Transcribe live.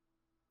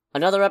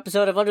Another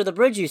episode of Under the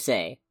Bridge, you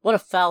say? What a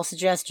foul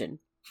suggestion.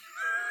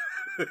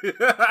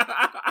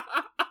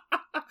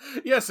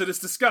 Yes, it is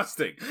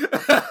disgusting.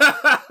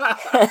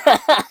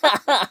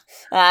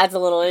 That's a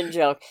little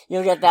in-joke.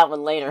 You'll get that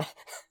one later.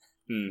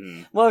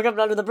 Mm-hmm. Welcome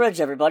to Under the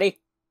Bridge, everybody.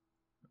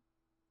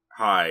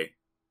 Hi.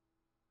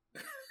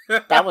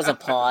 That was a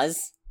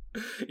pause.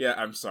 Yeah,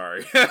 I'm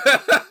sorry.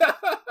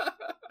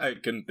 I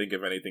couldn't think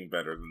of anything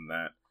better than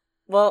that.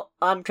 Well,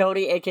 I'm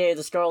Cody, aka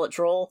the Scarlet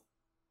Troll.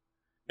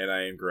 And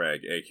I am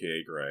Greg,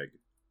 aka Greg.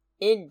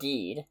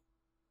 Indeed.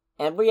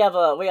 And we have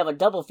a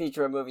double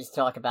feature of movies to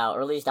talk about,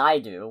 or at least I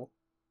do.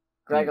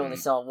 Greg only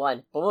saw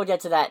one, but we'll get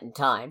to that in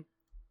time.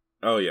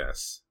 Oh,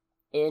 yes.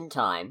 In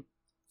time.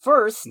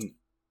 First,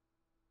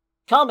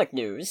 comic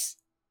news.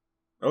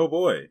 Oh,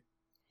 boy.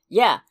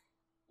 Yeah.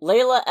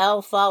 Layla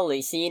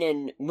Al-Fawley, seen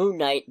in Moon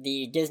Knight,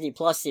 the Disney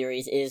Plus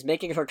series, is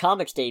making her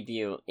comics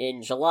debut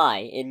in July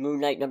in Moon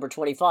Knight number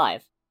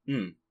 25.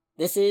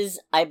 This is,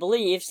 I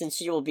believe, since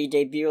she will be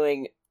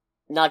debuting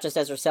not just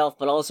as herself,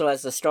 but also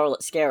as the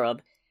Scarlet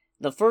Scarab,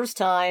 the first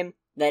time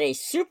that a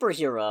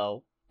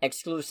superhero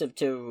exclusive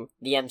to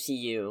the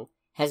MCU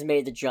has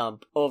made the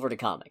jump over to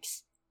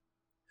comics.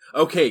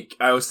 Okay,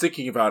 I was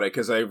thinking about it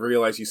because I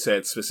realized you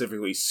said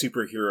specifically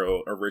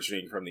superhero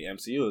originating from the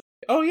MCU.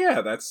 Oh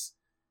yeah, that's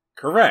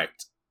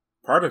correct.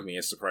 Part of me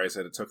is surprised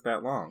that it took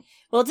that long.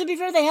 Well, to be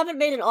fair, they haven't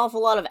made an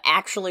awful lot of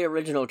actually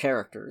original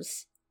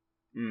characters.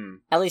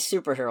 At least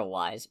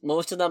superhero-wise.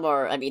 Most of them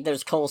are, I mean,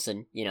 there's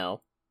Coulson, you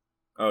know.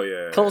 Oh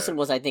yeah. Coulson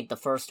was, I think, the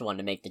first one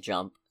to make the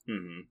jump.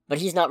 Mm-hmm. But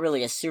he's not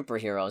really a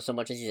superhero so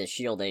much as he's a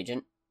S.H.I.E.L.D.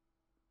 agent.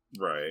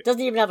 Right.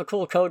 Doesn't even have a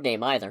cool code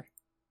name either.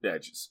 Yeah,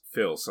 just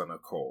Phil, son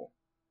of Cole.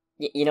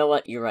 You know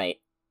what? You're right.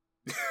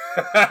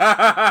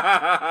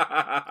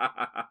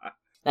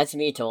 That's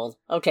me told.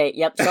 Okay,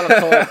 yep, son of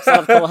Cole. Son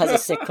of Cole has a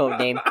sick code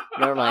name.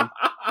 Never mind.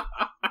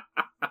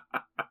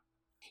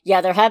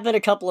 Yeah, there have been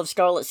a couple of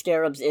Scarlet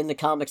Scarabs in the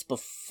comics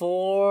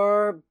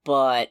before,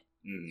 but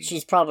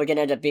she's probably going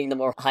to end up being the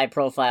more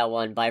high-profile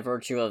one by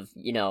virtue of,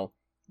 you know,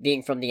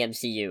 being from the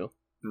MCU.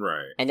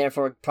 Right. And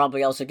therefore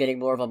probably also getting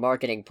more of a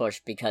marketing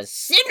push because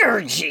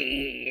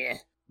synergy!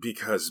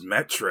 Because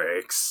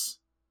metrics.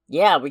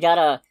 Yeah, we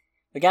gotta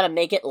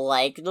make it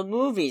like the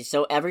movies,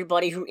 so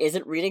everybody who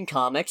isn't reading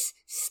comics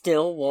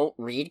still won't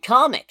read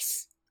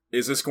comics.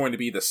 Is this going to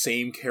be the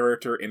same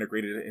character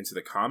integrated into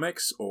the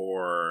comics,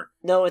 or...?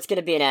 No, it's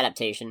gonna be an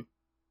adaptation.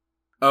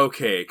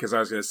 Okay, because I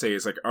was going to say,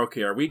 it's like,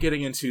 okay, are we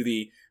getting into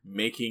the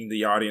making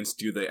the audience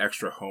do the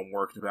extra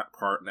homework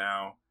part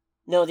now?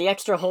 No, the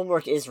extra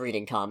homework is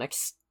reading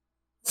comics.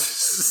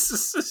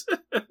 That's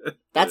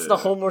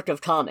the homework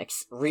of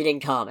comics, reading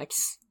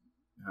comics.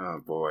 Oh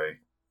boy.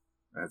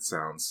 That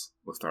sounds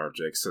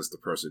lethargic, says the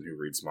person who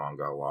reads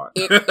manga a lot.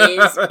 It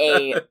is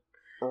a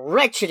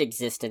wretched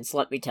existence,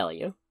 let me tell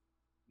you.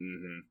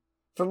 Mm-hmm.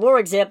 For more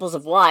examples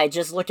of why,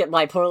 just look at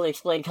my poorly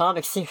explained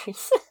comic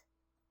series.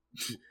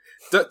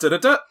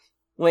 Da-da-da-da!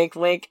 Wink,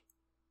 wink.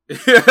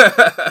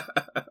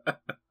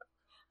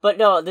 But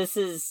no,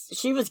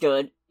 she was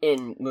good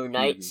in Moon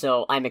Knight,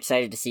 so I'm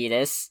excited to see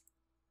this.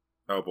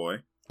 Oh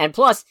boy. And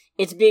plus,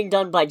 it's being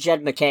done by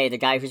Jed MacKay, the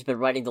guy who's been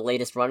writing the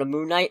latest run of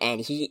Moon Knight,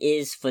 and he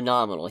is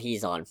phenomenal.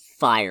 He's on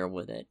fire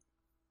with it.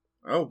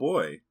 Oh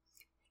boy.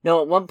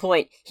 No, at one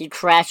point, he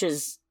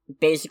crashes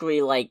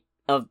basically like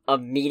a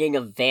meeting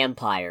of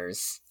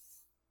vampires.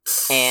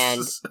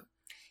 And...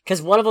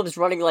 because one of them is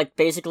running like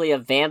basically a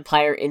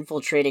vampire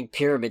infiltrating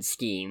pyramid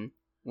scheme,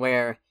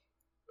 where...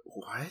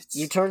 What?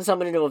 You turn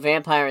someone into a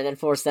vampire and then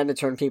force them to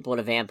turn people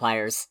into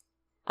vampires.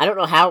 I don't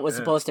know how it was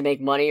supposed to make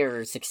money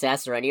or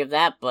success or any of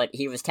that, but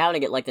he was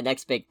touting it like the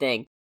next big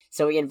thing.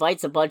 So he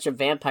invites a bunch of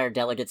vampire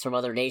delegates from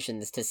other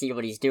nations to see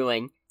what he's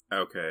doing.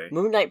 Okay.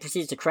 Moon Knight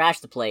proceeds to crash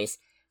the place,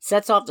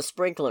 sets off the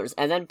sprinklers,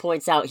 and then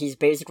points out he's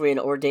basically an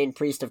ordained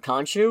priest of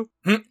Khonshu,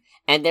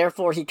 and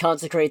therefore he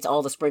consecrates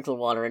all the sprinkler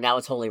water, and now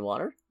it's holy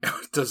water.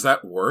 Does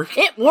that work?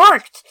 It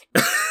worked!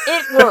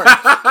 It worked!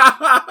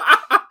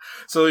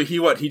 So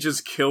he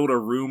just killed a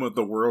room of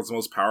the world's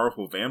most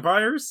powerful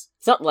vampires?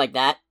 Something like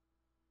that.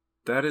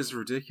 That is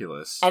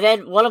ridiculous. And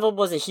then one of them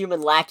was a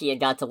human lackey and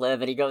got to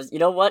live, and he goes, you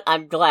know what,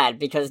 I'm glad,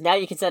 because now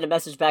you can send a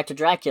message back to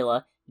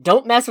Dracula,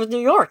 don't mess with New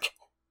York!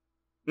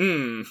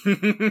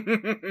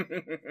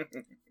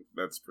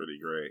 That's pretty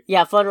great.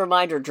 Yeah, fun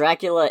reminder,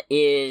 Dracula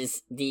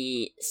is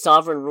the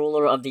sovereign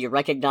ruler of the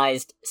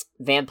recognized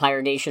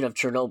vampire nation of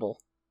Chernobyl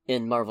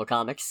in Marvel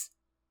Comics.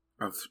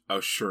 Of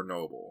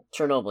Chernobyl.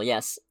 Chernobyl,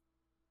 yes.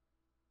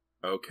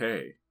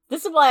 Okay.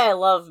 This is why I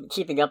love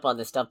keeping up on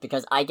this stuff,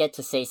 because I get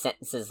to say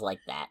sentences like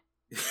that.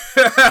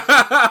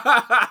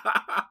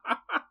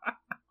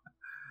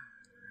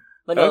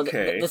 But no,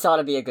 okay. This ought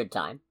to be a good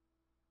time.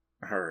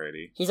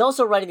 Alrighty. He's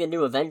also writing the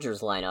new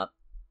Avengers lineup.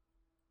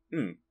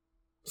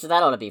 So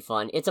that ought to be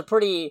fun. It's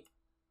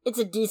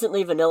a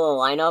decently vanilla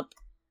lineup,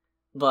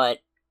 but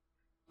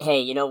hey,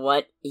 you know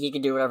what? He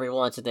can do whatever he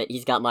wants with it.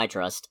 He's got my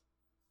trust.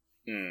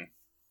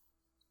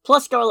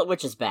 Plus Scarlet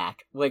Witch is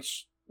back,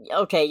 which,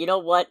 okay, you know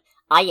what?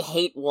 I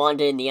hate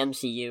Wanda in the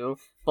MCU,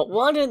 But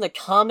Wanda in the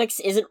comics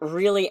isn't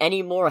really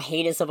any more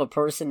heinous of a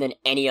person than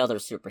any other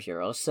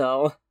superhero,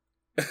 so...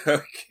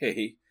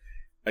 Okay.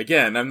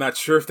 Again, I'm not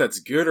sure if that's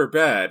good or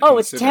bad. Oh,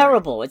 it's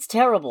terrible. It's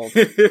terrible.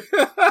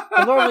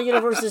 The Marvel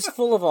Universe is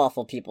full of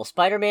awful people.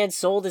 Spider-Man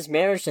sold his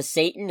marriage to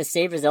Satan to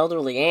save his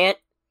elderly aunt,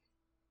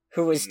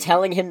 who was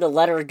telling him to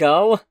let her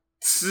go.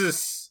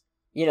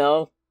 You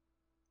know,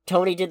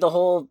 Tony did the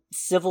whole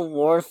Civil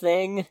War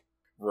thing.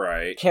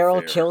 Right.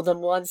 Carol killed him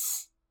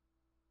once.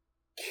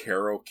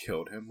 Carol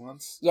killed him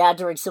once? Yeah,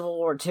 during Civil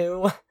War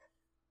II.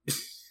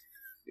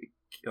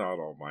 God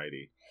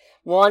almighty.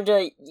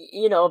 Wanda,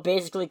 you know,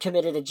 basically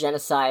committed a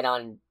genocide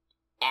on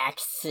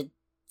accident?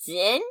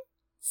 I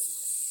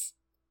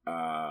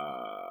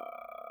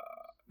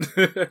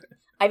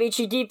mean,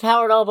 she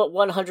depowered all but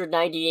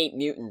 198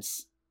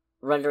 mutants,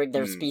 rendering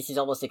their species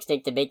almost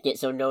extinct and making it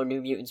so no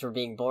new mutants were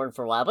being born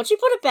for a while. But she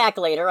put it back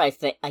later, I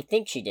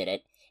think she did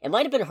it. It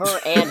might have been her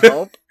and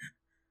Hope.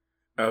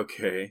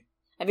 Okay.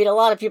 I mean, a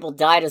lot of people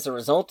died as a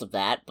result of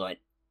that, but...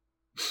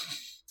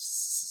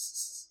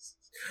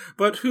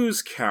 But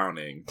who's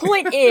counting?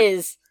 Point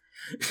is,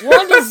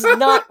 Wanda's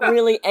not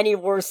really any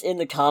worse in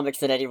the comics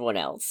than anyone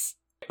else.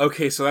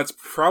 Okay, so that's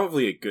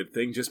probably a good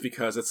thing, just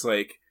because it's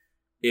like,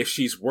 if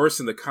she's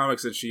worse in the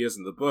comics than she is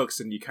in the books,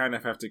 then you kind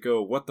of have to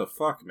go, what the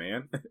fuck,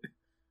 man?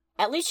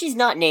 At least she's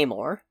not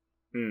Namor.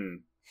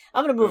 I'm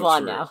gonna move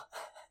on now.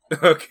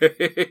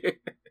 Okay.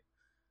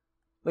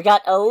 We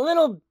got a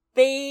little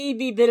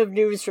baby bit of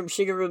news from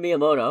Shigeru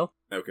Miyamoto.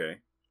 Okay.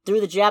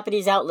 Through the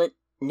Japanese outlet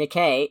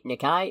Nikkei,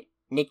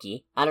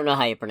 I don't know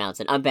how you pronounce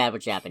it. I'm bad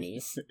with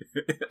Japanese.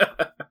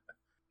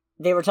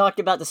 They were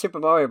talking about the Super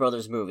Mario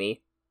Brothers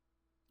movie.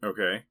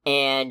 Okay.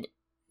 And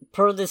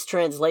per this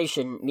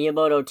translation,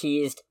 Miyamoto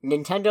teased,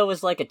 Nintendo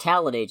is like a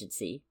talent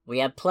agency. We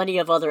have plenty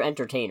of other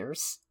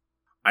entertainers.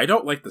 I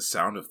don't like the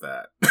sound of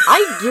that.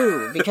 I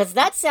do, because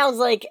that sounds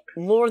like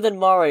more than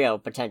Mario,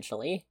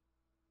 potentially.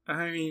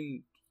 I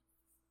mean...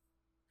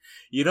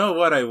 You know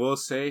what I will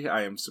say?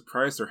 I am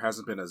surprised there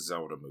hasn't been a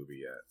Zelda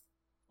movie yet.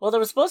 Well, there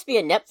was supposed to be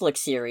a Netflix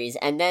series,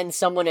 and then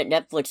someone at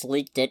Netflix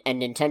leaked it,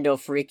 and Nintendo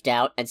freaked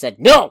out and said,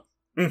 No!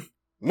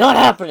 Not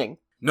happening!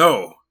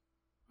 No!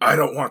 I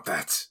don't want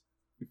that!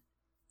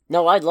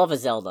 No, I'd love a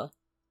Zelda.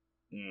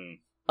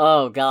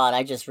 Oh god,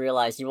 I just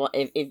realized, you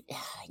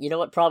know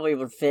what probably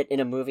would fit in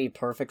a movie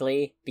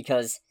perfectly?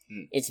 Because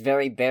it's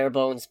very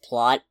bare-bones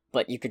plot,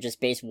 but you could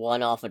just base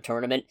one off a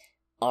tournament.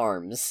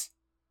 ARMS.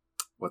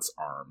 What's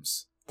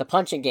ARMS? The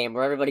punching game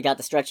where everybody got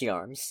the stretchy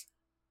arms.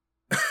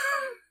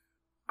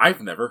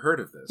 I've never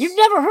heard of this. You've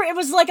never heard? It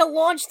was like a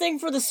launch thing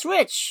for the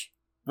Switch.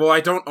 Well, I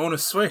don't own a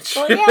Switch.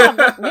 Well, yeah,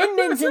 but Min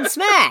Min's in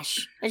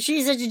Smash, and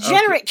she's a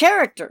degenerate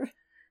character.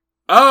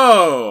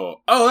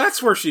 Oh,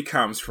 that's where she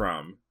comes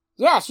from.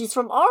 Yeah, she's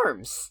from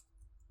ARMS.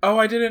 Oh,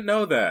 I didn't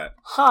know that.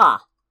 Ha!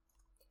 Huh.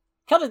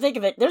 Come to think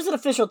of it, there's an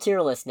official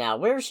tier list now.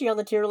 Where is she on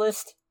the tier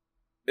list?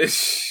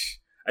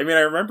 I mean,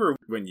 I remember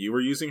when you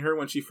were using her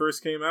when she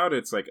first came out,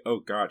 it's like, oh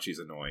god, she's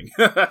annoying.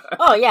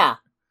 Oh, yeah.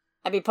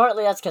 I mean,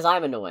 partly that's because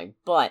I'm annoying,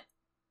 but...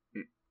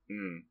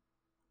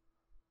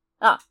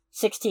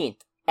 16th.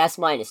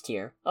 S-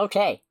 tier.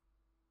 Okay.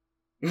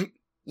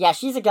 Yeah,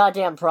 she's a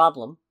goddamn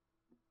problem.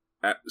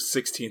 At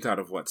 16th out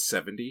of what,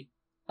 70?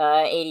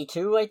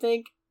 82, I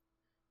think?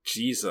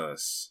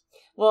 Jesus.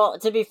 Well,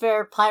 to be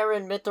fair, Pyra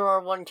and Mithra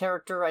are one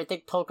character. I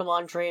think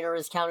Pokemon Trainer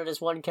is counted as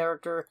one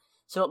character.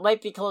 So it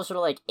might be closer to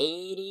like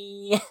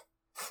 80.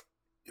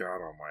 God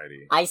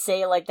almighty. I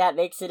say like that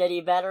makes it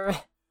any better.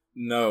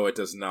 No, it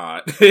does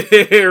not.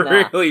 It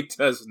really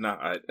does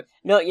not.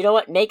 No, you know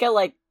what? Make a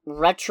like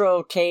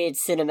retrocade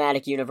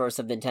cinematic universe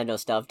of Nintendo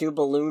stuff. Do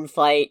Balloon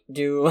Fight,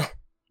 do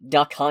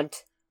Duck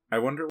Hunt. I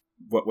wonder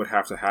what would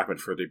have to happen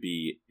for there to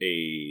be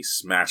a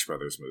Smash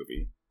Brothers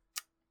movie.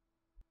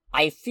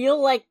 I feel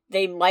like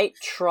they might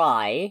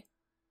try,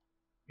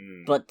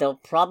 but they'll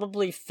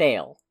probably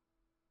fail.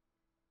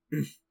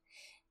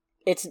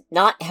 It's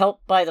not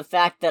helped by the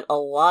fact that a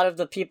lot of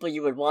the people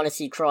you would want to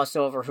see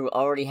crossover who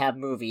already have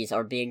movies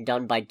are being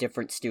done by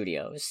different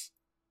studios.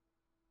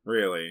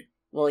 Really?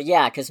 Well,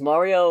 yeah, because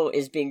Mario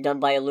is being done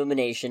by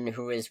Illumination,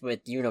 who is with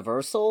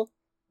Universal.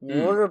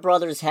 Warner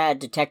Brothers had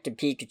Detective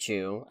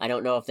Pikachu. I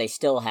don't know if they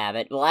still have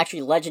it. Well,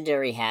 actually,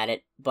 Legendary had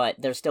it, but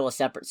they're still a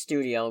separate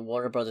studio, and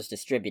Warner Brothers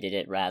distributed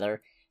it,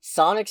 rather.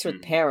 Sonic's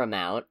with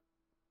Paramount.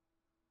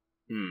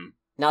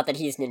 Not that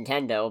he's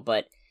Nintendo,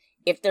 but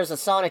if there's a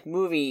Sonic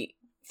movie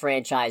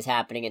franchise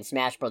happening and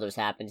Smash Brothers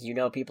happens, you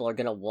know people are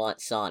gonna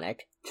want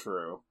Sonic.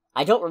 True.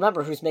 I don't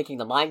remember who's making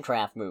the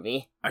Minecraft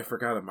movie. I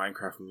forgot a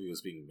Minecraft movie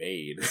was being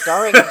made.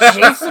 Starring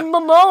Jason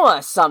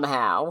Momoa,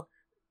 somehow.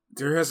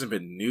 There hasn't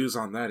been news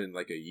on that in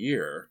like a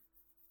year.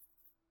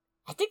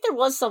 I think there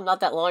was some not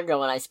that long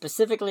ago, and I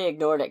specifically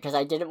ignored it because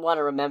I didn't want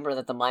to remember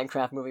that the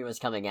Minecraft movie was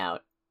coming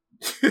out.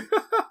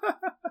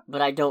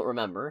 But I don't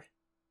remember.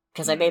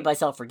 Because I made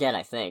myself forget,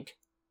 I think.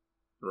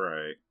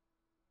 Right.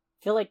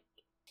 I feel like...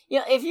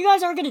 Yeah, if you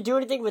guys aren't going to do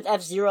anything with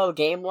F-Zero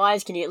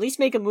game-wise, can you at least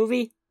make a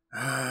movie?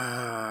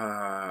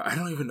 I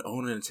don't even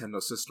own a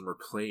Nintendo system or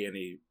play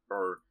any,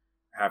 or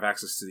have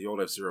access to the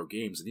old F-Zero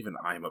games, and even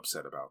I'm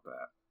upset about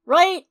that.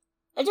 Right?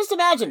 And just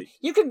imagine,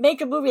 you could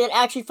make a movie that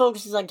actually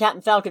focuses on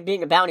Captain Falcon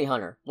being a bounty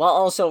hunter, while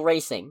also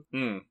racing.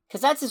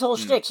 Because that's his whole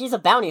shtick, he's a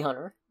bounty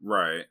hunter.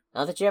 Right.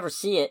 Not that you ever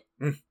see it.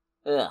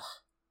 Ugh.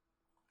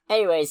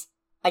 Anyways,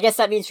 I guess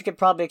that means we could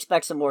probably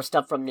expect some more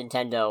stuff from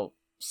Nintendo,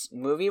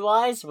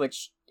 movie-wise,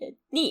 which,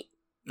 neat.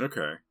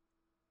 Okay.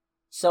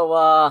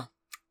 So,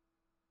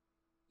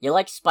 you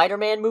like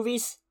Spider-Man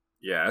movies?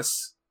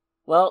 Yes.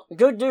 Well,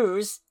 good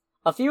news.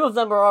 A few of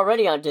them are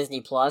already on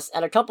Disney+,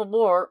 and a couple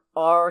more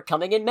are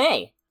coming in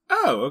May.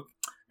 Oh,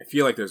 I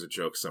feel like there's a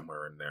joke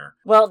somewhere in there.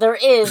 Well, there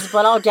is,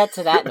 but I'll get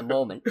to that in a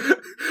moment.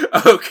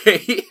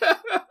 Okay.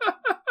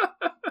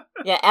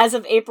 Yeah, as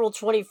of April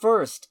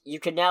 21st, you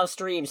can now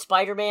stream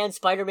Spider-Man,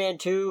 Spider-Man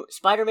 2,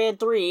 Spider-Man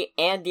 3,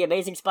 and The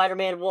Amazing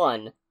Spider-Man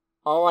 1,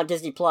 all on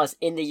Disney Plus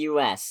in the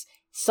US.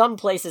 Some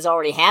places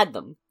already had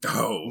them.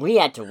 Oh. We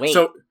had to wait.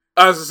 So,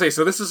 I was gonna say,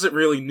 so this isn't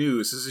really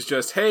news. This is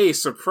just, hey,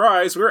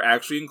 surprise, we're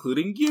actually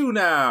including you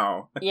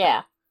now.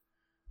 Yeah.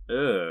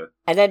 Ugh.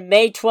 And then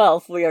May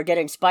 12th, we are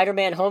getting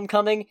Spider-Man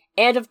Homecoming,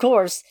 and of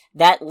course,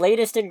 that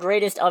latest and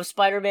greatest of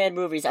Spider-Man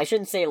movies. I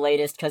shouldn't say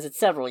latest, because it's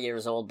several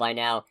years old by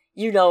now.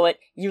 You know it,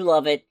 you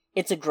love it,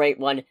 it's a great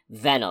one,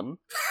 Venom.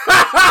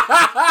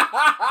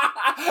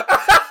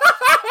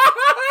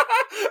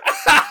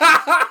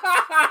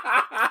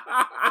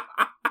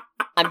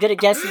 I'm gonna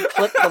guess you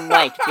clipped the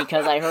mic,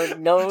 because I heard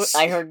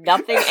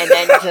nothing, and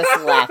then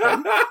just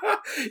laughing.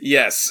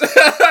 Yes.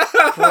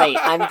 Great,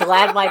 I'm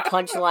glad my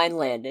punchline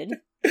landed.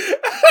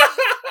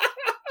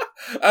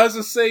 I was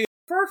just saying,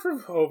 Far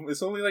From Home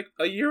is only like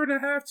a year and a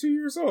half, 2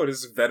 years old.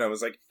 It's Venom. I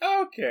was like,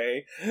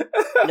 okay.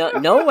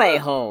 No Way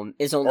Home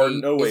is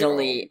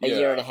only a Yeah.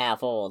 year and a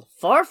half old.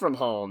 Far From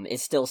Home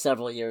is still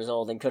several years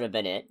old and could have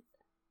been it.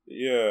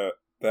 Yeah,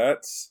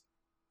 that's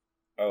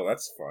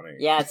funny.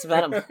 Yeah, it's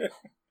Venom.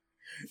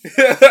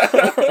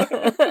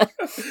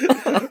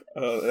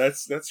 Oh,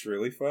 that's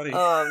really funny.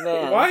 Oh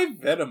man, Why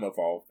Venom of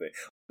all things?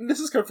 This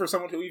is coming from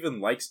someone who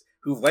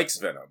likes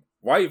Venom.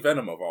 Why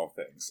Venom of all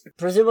things?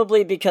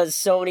 Presumably because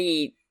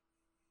Sony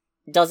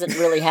doesn't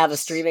really have a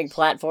streaming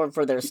platform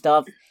for their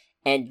stuff,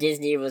 and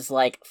Disney was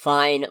like,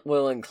 "Fine,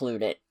 we'll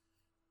include it."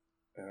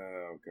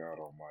 Oh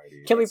God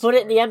Almighty! Can we put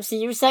it in the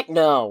MCU sec?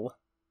 No.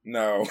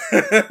 No.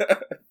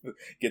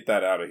 Get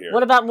that out of here.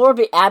 What about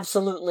Morbius?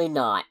 Absolutely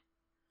not.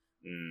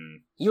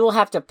 Mm. You will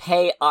have to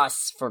pay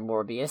us for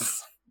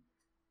Morbius.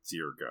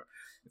 Dear God.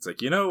 It's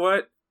like, you know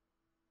what?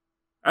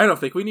 I don't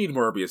think we need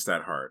Morbius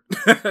that hard.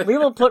 We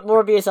will put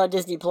Morbius on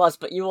Disney Plus,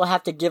 but you will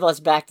have to give us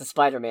back the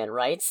Spider-Man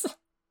rights.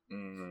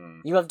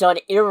 You have done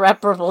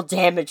irreparable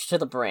damage to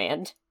the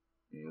brand.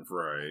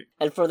 Right.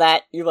 And for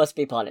that, you must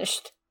be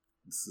punished.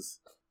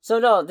 So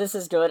no, this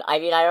is good. I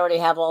mean, I already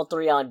have all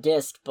 3 on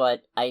disc,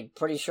 but I'm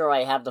pretty sure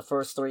I have the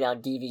first 3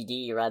 on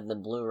DVD rather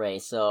than Blu-ray,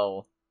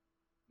 so...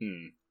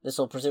 This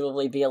will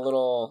presumably be a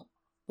little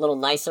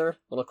nicer, a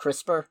little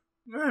crisper.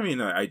 I mean,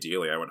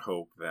 ideally, I would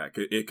hope that,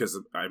 because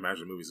I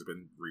imagine movies have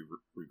been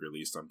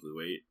re-released on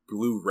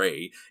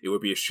Blu-ray. It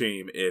would be a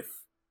shame if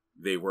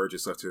they were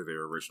just left to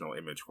their original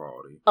image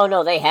quality. Oh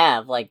no, they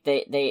have. Like,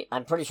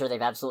 I'm pretty sure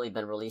they've absolutely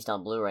been released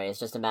on Blu-ray. It's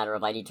just a matter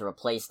of I need to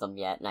replace them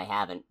yet, and I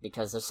haven't,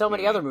 because there's so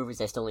many other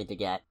movies I still need to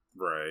get.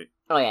 Right.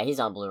 Oh yeah, he's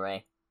on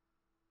Blu-ray.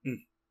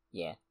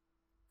 Yeah.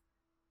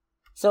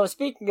 So,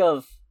 speaking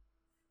of...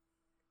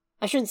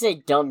 I shouldn't say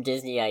dumb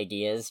Disney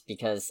ideas,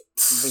 because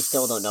we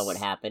still don't know what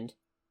happened.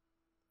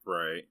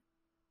 Right.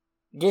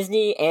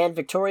 Disney and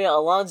Victoria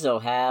Alonso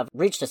have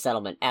reached a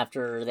settlement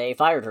after they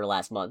fired her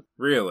last month.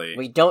 Really?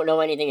 We don't know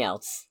anything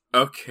else.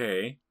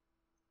 Okay.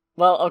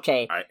 Well,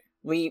 okay.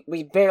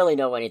 We barely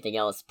know anything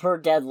else. Per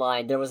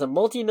Deadline, there was a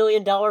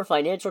multi-million-dollar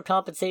financial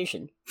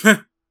compensation.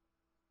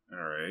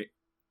 Alright.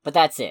 But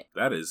that's it.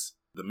 That is...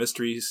 The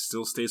mystery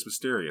still stays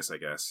mysterious, I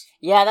guess.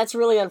 Yeah, that's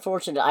really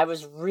unfortunate. I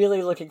was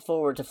really looking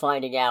forward to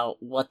finding out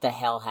what the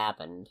hell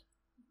happened.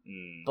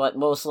 But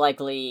most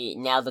likely,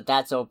 now that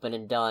that's open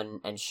and done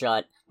and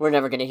shut, we're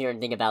never going to hear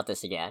anything about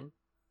this again.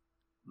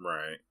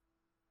 Right.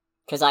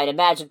 Because I'd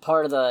imagine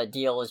part of the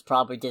deal is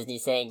probably Disney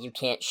saying, you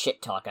can't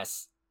shit-talk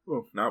us.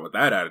 Well, not with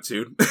that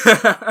attitude.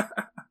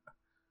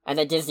 And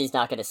then Disney's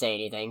not going to say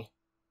anything.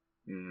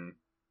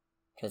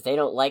 Because they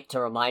don't like to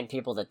remind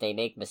people that they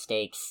make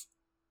mistakes.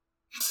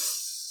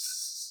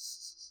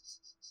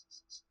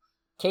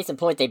 Case in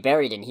point, they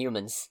buried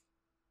Inhumans.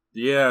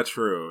 Yeah,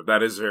 true.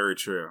 That is very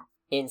true.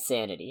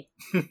 Insanity.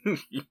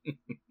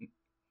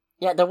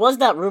 Yeah, there was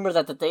that rumor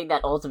that the thing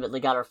that ultimately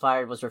got her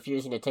fired was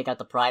refusing to take out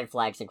the pride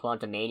flags in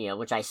Quantumania,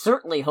 which I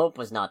certainly hope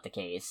was not the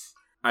case.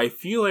 I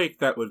feel like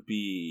that would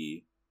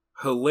be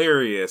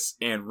hilarious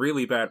and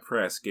really bad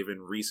press given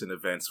recent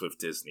events with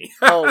Disney.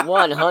 Oh,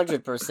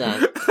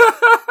 100%.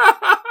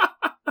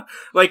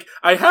 Like,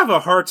 I have a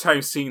hard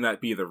time seeing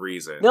that be the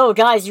reason. No,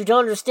 guys, you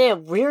don't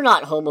understand. We're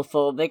not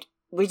homophobic.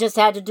 We just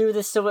had to do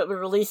this so it would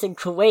release in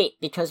Kuwait,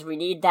 because we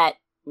need that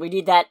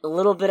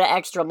little bit of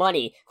extra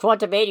money.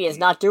 Quantumania is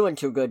not doing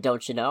too good,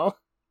 don't you know?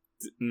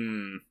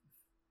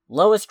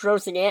 Lowest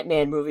grossing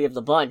Ant-Man movie of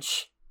the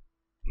bunch.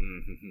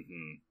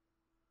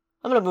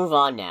 I'm gonna move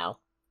on now.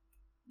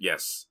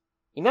 Yes.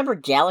 You remember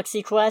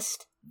Galaxy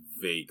Quest?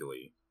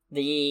 Vaguely.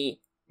 The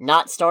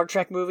not Star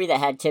Trek movie that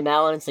had Tim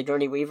Allen,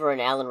 Sigourney Weaver,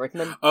 and Alan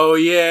Rickman? Oh,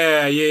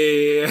 yeah.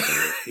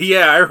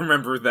 Yeah, I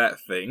remember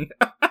that thing.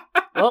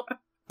 Well,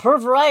 per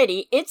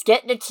Variety, it's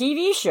getting a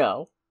TV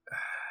show.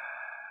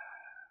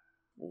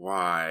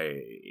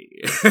 Why?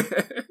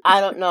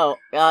 I don't know.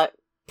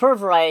 Per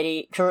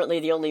Variety, currently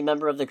the only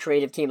member of the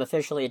creative team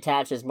officially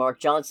attached is Mark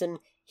Johnson.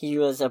 He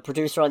was a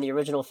producer on the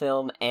original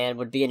film and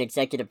would be an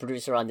executive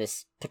producer on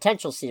this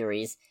potential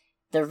series.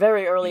 They're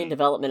very early in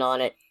development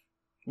on it.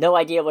 No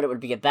idea what it would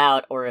be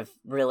about, or if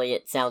really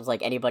it sounds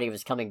like anybody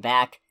was coming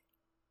back.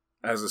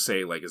 As I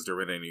say, like, has there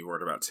been any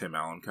word about Tim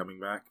Allen coming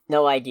back?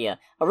 No idea.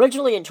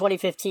 Originally in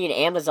 2015,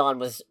 Amazon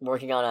was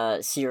working on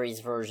a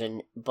series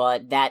version,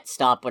 but that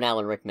stopped when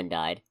Alan Rickman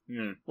died.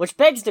 Which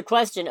begs the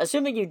question,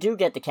 assuming you do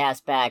get the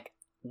cast back,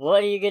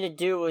 what are you gonna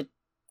do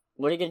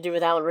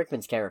with Alan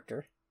Rickman's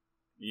character?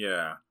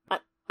 Yeah.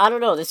 I don't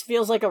know, this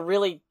feels like a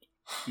really...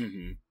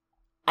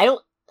 I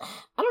don't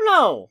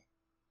know.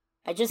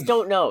 I just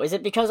don't know. Is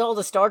it because all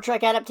the Star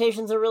Trek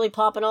adaptations are really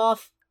popping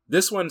off?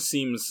 This one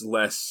seems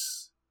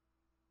less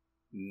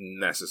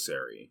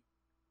necessary.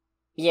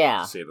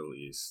 Yeah. To say the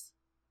least.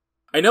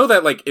 I know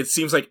that, like, it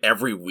seems like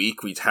every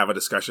week we have a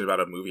discussion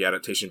about a movie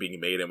adaptation being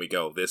made and we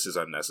go, this is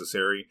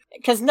unnecessary.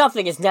 Because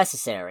nothing is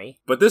necessary.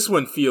 But this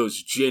one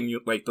feels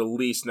like the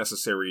least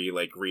necessary,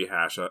 like,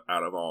 rehash out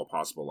of all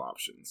possible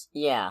options.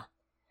 Yeah.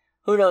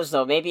 Who knows,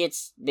 though? Maybe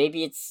it's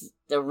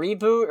the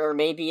reboot, or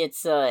maybe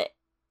it's a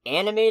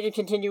animated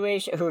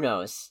continuation. Who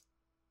knows?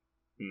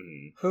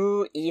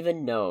 Who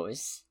even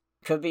knows?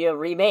 Could be a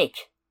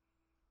remake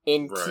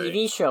in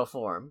TV show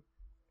form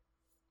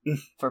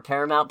for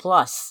Paramount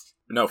Plus.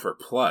 No, for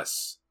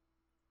Plus.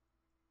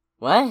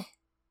 What?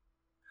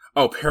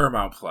 Oh,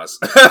 Paramount Plus.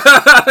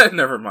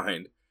 Never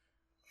mind.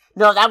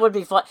 No, that would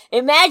be fun.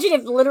 Imagine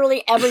if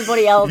literally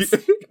everybody else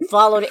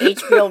followed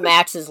HBO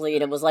Max's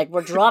lead and was like,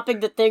 we're dropping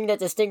the thing that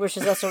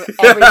distinguishes us from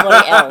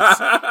everybody else.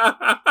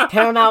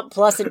 Paramount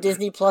Plus and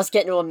Disney Plus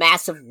get into a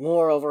massive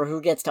war over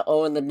who gets to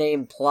own the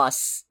name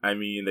Plus. I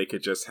mean, they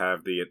could just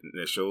have the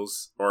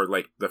initials, or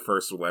like the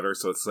first letter,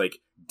 so it's like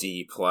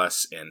D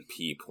plus and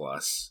P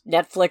plus.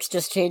 Netflix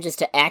just changes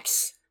to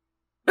X.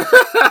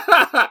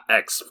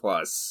 X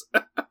plus.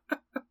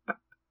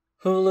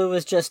 Hulu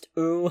is just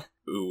ooh.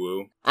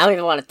 Ooh. I don't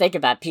even want to think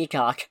about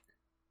Peacock.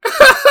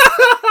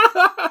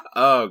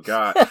 Oh,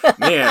 God.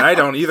 Man, I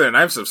don't either, and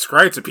I'm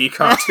subscribed to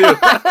Peacock, too.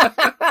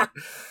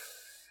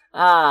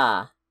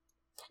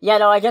 Yeah,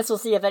 no, I guess we'll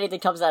see if anything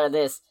comes out of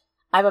this.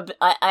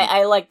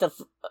 I like the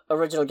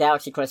original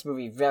Galaxy Quest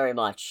movie very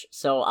much,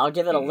 so I'll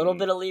give it a little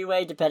bit of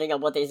leeway depending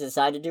on what they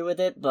decide to do with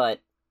it, but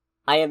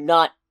I am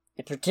not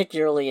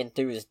particularly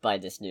enthused by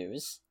this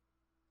news.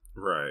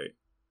 Right.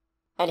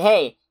 And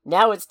hey,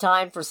 now it's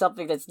time for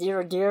something that's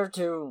near and dear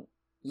to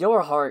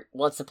your heart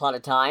once upon a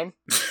time.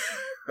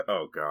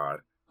 Oh, God.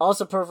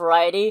 Also per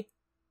Variety,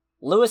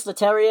 Louis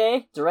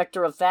Leterrier,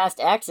 director of Fast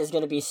X, is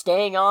going to be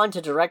staying on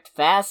to direct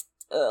Fast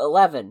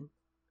 11.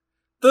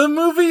 The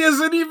movie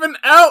isn't even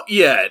out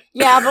yet!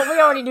 Yeah, but we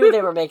already knew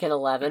they were making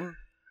 11.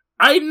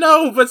 I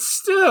know, but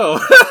still!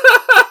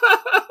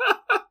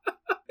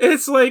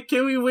 It's like,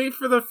 can we wait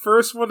for the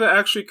first one to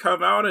actually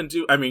come out and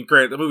do... I mean,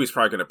 granted, the movie's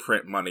probably going to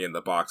print money in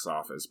the box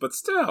office, but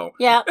still.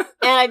 Yeah, and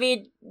I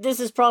mean, this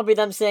is probably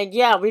them saying,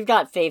 yeah, we've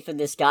got faith in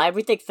this guy.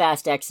 We think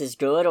Fast X is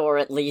good, or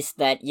at least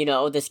that, you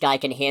know, this guy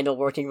can handle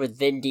working with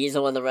Vin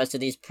Diesel and the rest of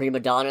these prima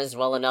donnas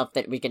well enough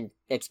that we can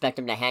expect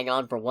him to hang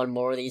on for one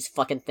more of these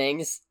fucking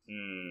things.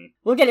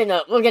 We'll get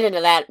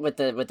into that with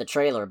the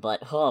trailer, but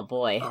oh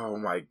boy. Oh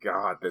my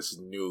God, this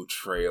new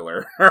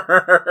trailer.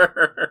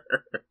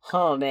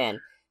 Oh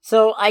man.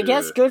 So, I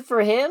guess good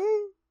for him.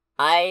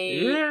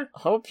 I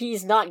hope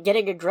he's not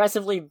getting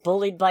aggressively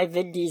bullied by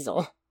Vin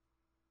Diesel.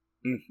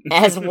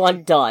 As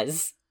one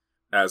does.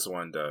 As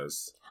one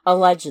does.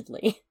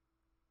 Allegedly.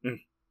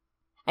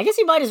 I guess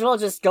he might as well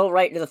just go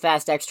right into the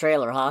Fast X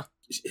trailer, huh?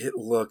 It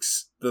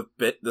looks... The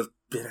bit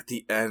at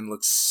the end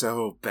looks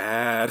so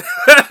bad.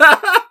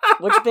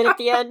 Which bit at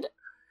the end?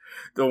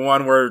 The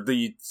one where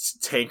the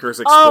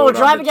tankers explode. Oh,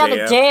 driving down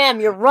the dam,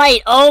 you're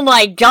right. Oh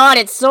my God,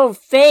 it's so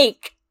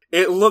fake.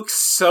 It looks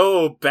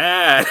so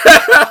bad.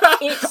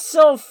 It's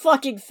so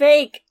fucking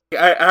fake.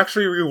 I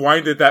actually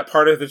rewinded that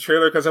part of the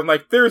trailer because I'm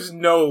like, there's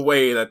no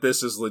way that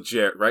this is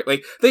legit, right?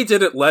 Like, they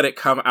didn't let it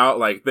come out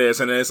like this,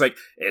 and then it's like,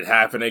 it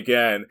happened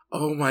again.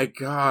 Oh my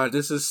God,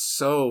 this is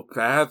so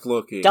bad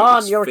looking.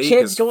 Dom, your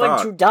kid's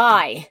going to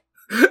die.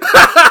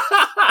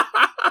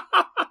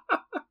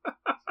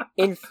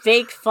 In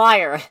fake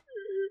fire.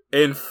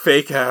 In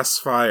fake-ass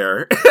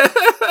fire.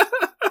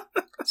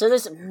 So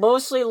this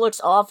mostly looks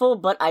awful,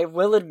 but I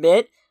will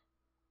admit,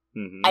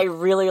 I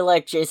really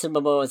like Jason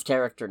Momoa's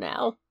character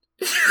now.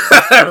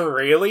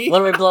 Really?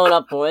 When are we blowing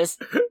up, boys?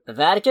 The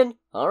Vatican?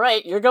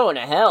 Alright, you're going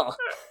to hell.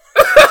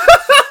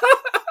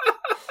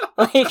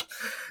 Like,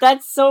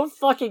 that's so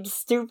fucking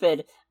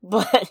stupid,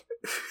 but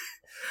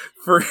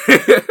For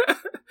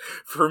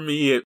for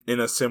me, in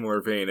a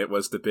similar vein, it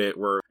was the bit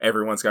where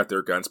everyone's got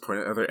their guns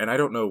pointed at the other, and I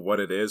don't know what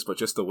it is, but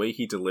just the way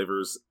he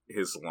delivers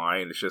his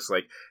line, it's just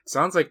like,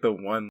 sounds like the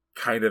one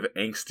kind of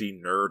angsty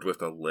nerd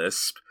with a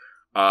lisp.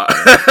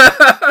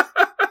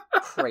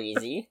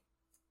 Crazy.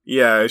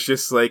 Yeah, it's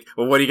just like,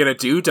 well, what are you gonna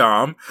do,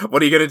 Dom?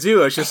 What are you gonna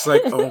do? It's just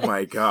like, oh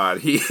my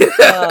god.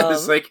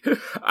 It's like,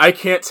 I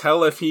can't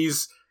tell if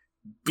he's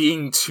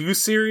being too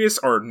serious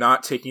or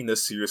not taking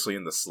this seriously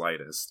in the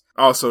slightest.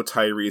 Also,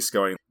 Tyrese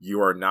going,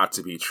 you are not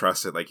to be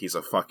trusted, like he's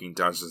a fucking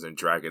Dungeons and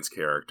Dragons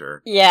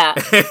character. Yeah,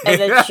 and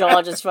then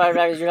Sean just fired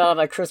back, you're not on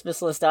my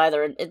Christmas list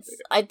either. And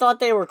I thought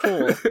they were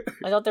cool.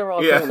 I thought they were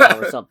all cool now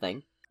or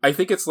something. I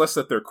think it's less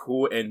that they're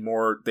cool and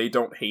more they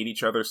don't hate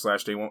each other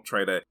 / they won't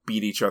try to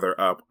beat each other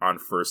up on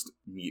first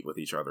meet with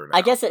each other now.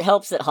 I guess it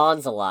helps that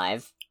Han's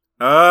alive.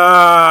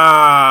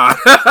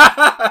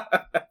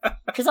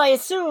 Because I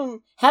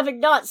assume, having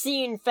not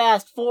seen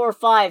Fast 4,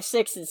 5,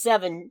 6, and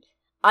 7,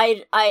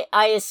 I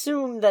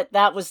assume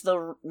that was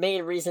the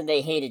main reason they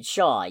hated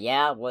Shaw,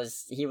 yeah?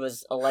 He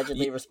was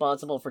allegedly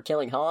responsible for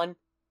killing Han?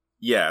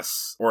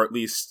 Yes, or at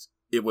least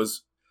it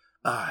was,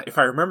 if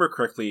I remember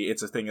correctly,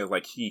 it's a thing of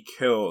like, he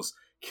kills.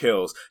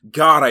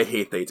 God, I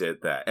hate they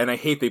did that. And I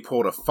hate they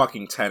pulled a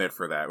fucking Tenet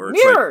for that. Where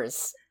it's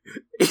Mirrors!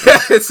 Like, yeah,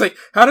 it's like,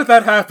 how did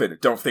that happen?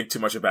 Don't think too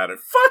much about it.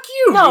 Fuck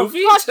you, no,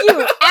 movie! Fuck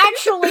you!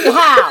 Actually,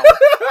 how?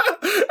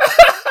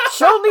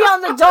 Show me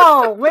on the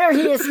doll where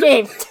he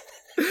escaped!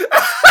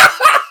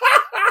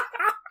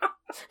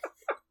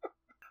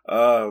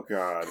 Oh,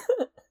 God.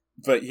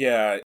 But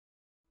yeah,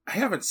 I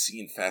haven't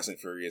seen Fast and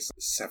Furious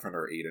 7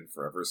 or 8 in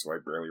forever, so I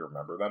barely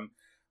remember them.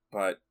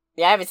 But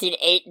yeah, I haven't seen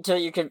 8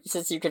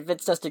 since you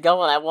convinced us to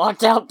go, and I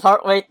walked out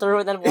partway through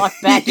and then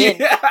walked back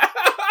in.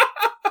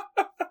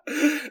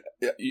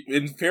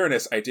 In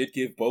fairness, I did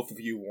give both of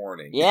you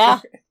warning.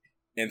 Yeah?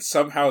 And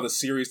somehow the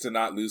series did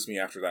not lose me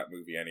after that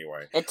movie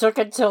anyway. It took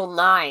until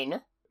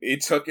 9.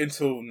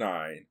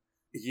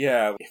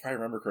 Yeah, if I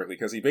remember correctly,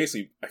 because he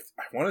basically, I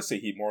want to say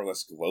he more or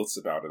less gloats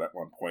about it at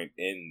one point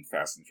in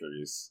Fast and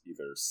Furious,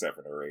 either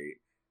 7 or 8.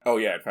 Oh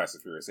yeah, in Fast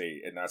and Furious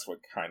 8, and that's what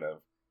kind of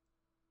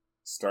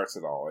starts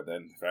it all. And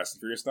then Fast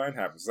and Furious 9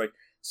 happens. Like,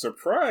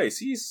 surprise,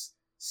 he's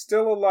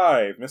still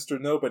alive. Mr.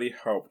 Nobody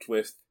helped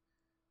with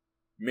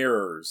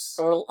mirrors.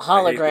 Or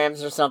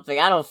holograms or something.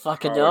 I don't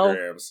fucking know.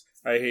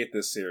 I hate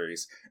this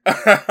series.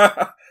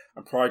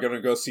 I'm probably going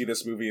to go see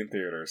this movie in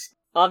theaters.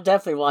 I'm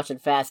definitely watching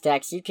Fast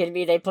X. You kidding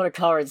me? They put a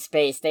car in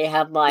space. They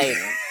have my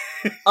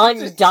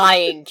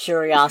undying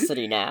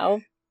curiosity now.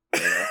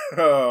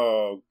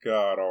 Oh,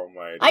 God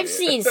almighty. I've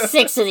seen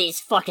 6 of these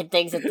fucking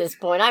things at this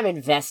point. I'm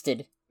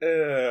invested.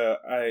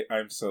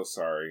 I'm so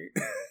sorry.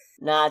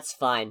 Nah, it's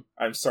fine.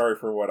 I'm sorry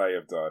for what I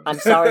have done. I'm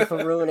sorry for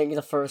ruining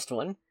the first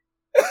one.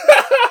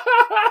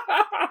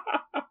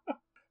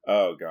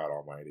 Oh, God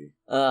almighty.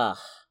 Ugh.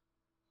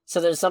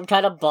 So there's some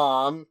kind of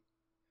bomb.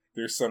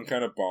 There's some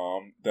kind of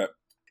bomb that...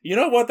 You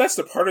know what? That's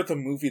the part of the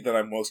movie that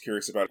I'm most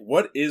curious about.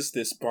 What is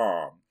this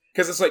bomb?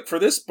 Because it's like, for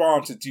this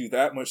bomb to do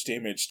that much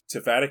damage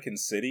to Vatican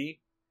City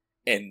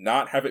and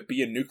not have it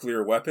be a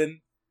nuclear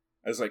weapon,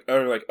 I was like,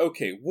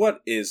 okay,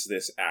 what is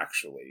this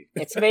actually?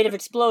 It's made of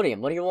explodium.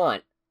 What do you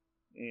want?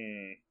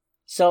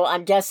 So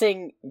I'm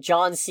guessing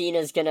John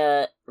Cena's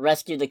gonna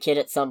rescue the kid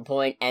at some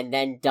point and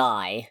then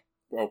die.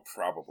 Well,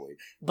 probably.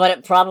 But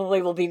it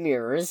probably will be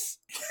mirrors.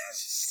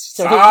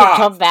 So he can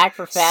come back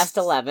for Fast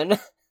 11.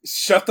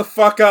 Shut the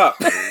fuck up!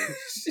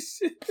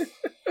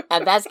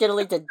 And that's gonna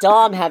lead to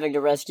Dom having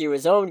to rescue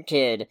his own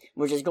kid,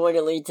 which is going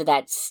to lead to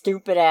that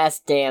stupid-ass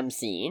damn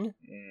scene.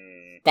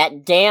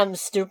 That damn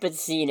stupid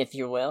scene, if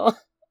you will.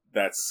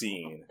 That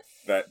scene.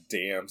 That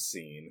damn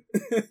scene.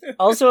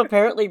 Also,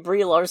 apparently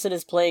Brie Larson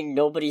is playing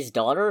nobody's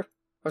daughter,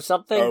 or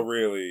something. Oh,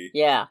 really?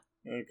 Yeah.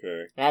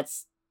 Okay.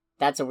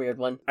 That's a weird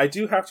one. I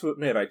do have to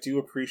admit, I do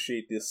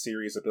appreciate this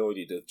series'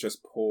 ability to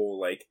just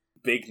pull, like,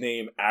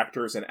 big-name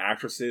actors and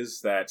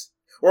actresses that...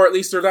 Or at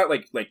least they're not,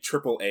 like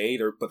AAA,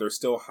 but they're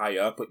still high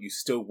up, but you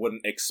still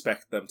wouldn't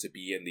expect them to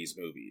be in these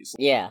movies.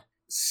 Yeah.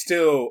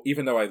 Still,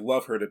 even though I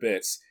love her to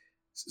bits,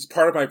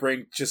 part of my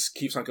brain just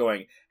keeps on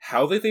going,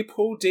 how did they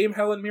pull Dame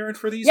Helen Mirren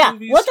for these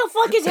movies? Yeah, what the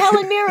fuck is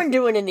Helen Mirren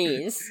doing in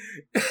these?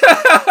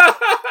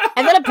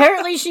 And then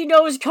apparently she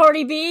knows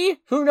Cardi B,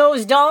 who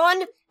knows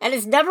Dawn, and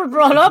it's never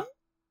brought up?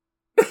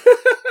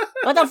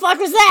 What the fuck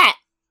was that?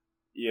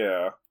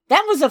 Yeah.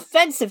 That was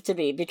offensive to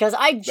me, because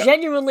I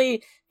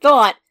genuinely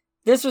thought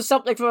this was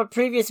something from a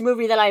previous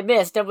movie that I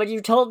missed, and when you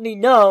told me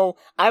no,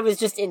 I was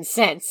just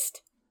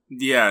incensed.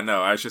 Yeah,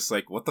 no, I was just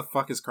like, what the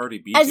fuck is Cardi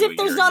B As doing if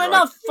there's here? not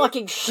enough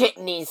fucking shit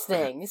in these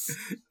things.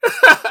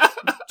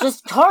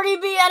 Just Cardi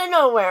B out of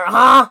nowhere,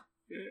 huh?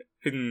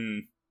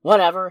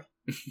 Whatever.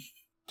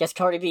 Guess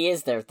Cardi B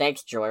is there,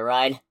 thanks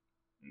Joyride.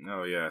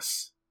 Oh,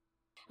 yes.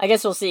 I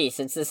guess we'll see,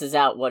 since this is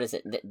out, what is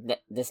it,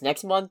 this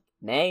next month?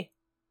 May?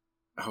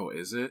 Oh,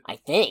 is it? I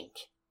think.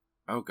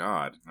 Oh,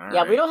 God. All yeah,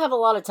 right. we don't have a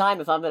lot of time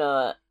if I'm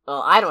gonna...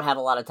 Well, I don't have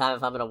a lot of time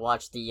if I'm gonna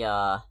watch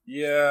the,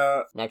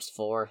 next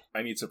 4.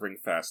 I need to bring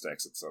Fast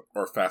X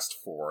Fast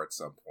 4 at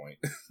some point.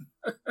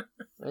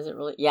 Is it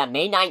really? Yeah,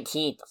 May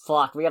 19th.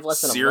 Fuck, we have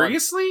less than a month.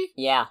 Seriously?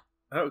 Yeah.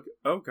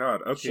 Oh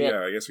god. Okay, Shit.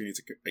 yeah, I guess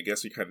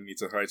we kind of need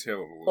to hightail it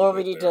a little Or bit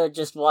we need there. to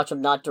just watch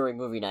them not during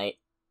movie night.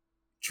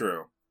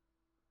 True.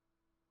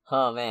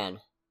 Oh, man.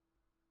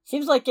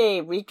 Seems like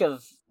a week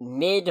of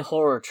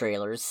mid-horror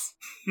trailers.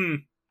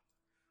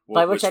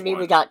 By which I mean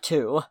one? we got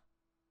 2.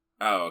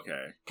 Oh,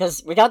 okay.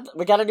 Because we got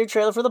a new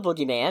trailer for the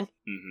Boogeyman.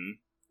 Mm-hmm.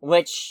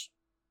 Which,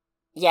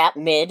 yeah,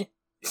 mid.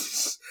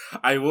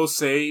 I will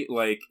say,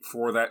 like,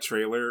 for that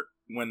trailer,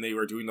 when they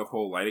were doing the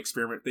whole light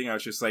experiment thing, I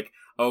was just like,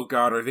 oh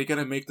god, are they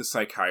gonna make the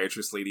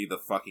psychiatrist lady the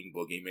fucking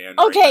boogeyman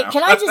Okay, right now?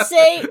 can I just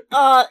say,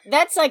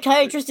 that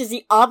psychiatrist is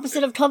the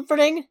opposite of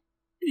comforting?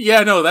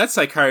 Yeah, no, that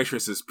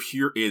psychiatrist is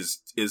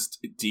deranged.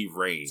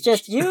 It's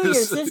just you, your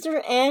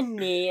sister, and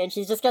me, and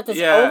she's just got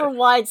this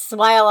over-wide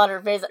smile on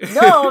her face.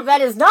 No,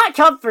 that is not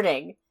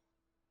comforting!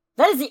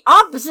 That is the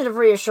opposite of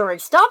reassuring.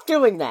 Stop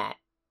doing that!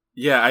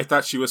 Yeah, I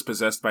thought she was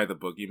possessed by the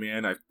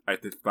boogeyman. I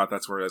thought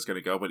that's where I was going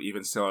to go, but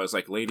even still, I was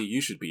like, lady,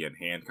 you should be in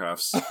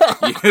handcuffs.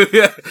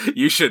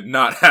 You should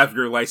not have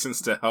your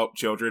license to help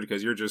children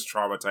because you're just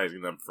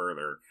traumatizing them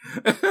further.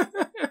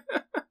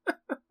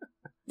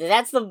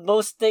 That's the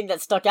most thing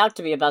that stuck out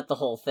to me about the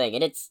whole thing,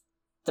 and it's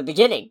the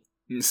beginning.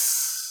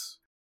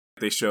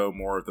 They show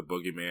more of the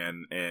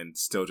boogeyman and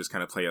still just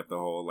kind of play up the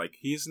whole, like,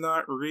 he's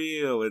not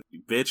real.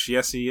 Bitch,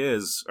 yes he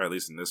is. Or at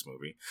least in this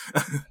movie.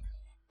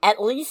 At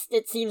least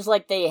it seems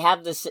like they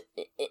have this.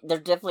 They're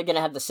definitely going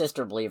to have the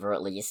sister believer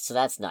at least, so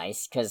that's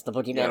nice, because the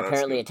boogeyman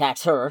apparently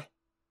attacks her.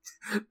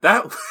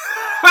 That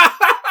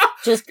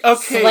just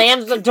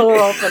slams the door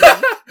open.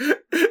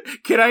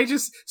 Can I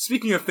just,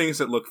 speaking of things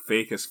that look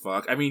fake as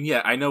fuck, I mean,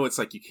 yeah, I know it's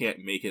like you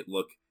can't make it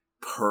look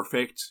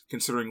perfect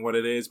considering what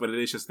it is, but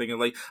it is just thinking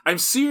like, I'm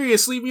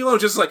serious, leave me alone,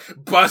 just like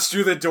bust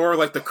through the door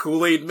like the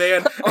Kool-Aid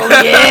man.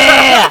 Oh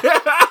yeah!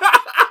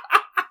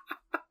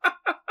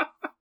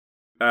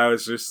 I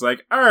was just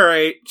like,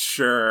 alright,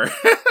 sure.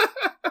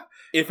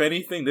 If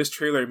anything, this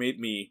trailer made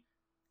me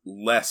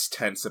less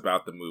tense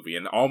about the movie,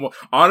 and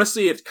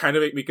honestly, it kind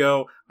of made me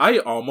go, I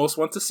almost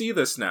want to see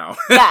this now.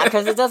 Yeah,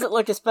 because it doesn't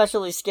look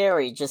especially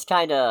scary, just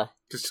kind of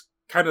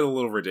a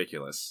little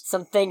ridiculous.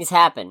 Some things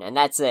happen, and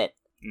that's it.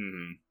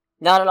 Mm-hmm.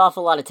 Not an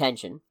awful lot of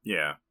tension.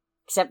 Yeah.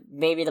 Except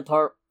maybe the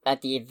part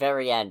at the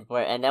very end,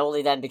 and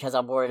only then because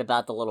I'm worried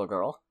about the little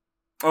girl.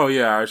 Oh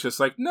yeah, I was just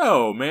like,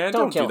 no, man,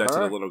 don't do that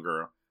her. to the little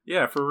girl.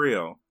 Yeah, for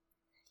real.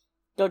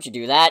 Don't you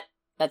do that.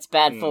 That's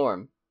bad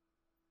form.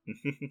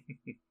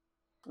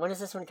 When does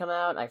this one come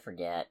out? I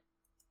forget.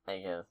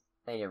 I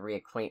need to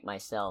reacquaint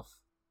myself.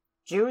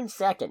 June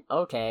 2nd.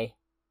 Okay.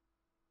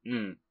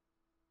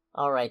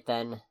 Alright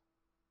then.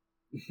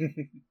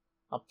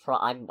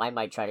 I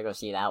might try to go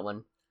see that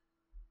one.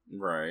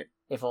 Right.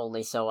 If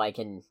only so I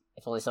can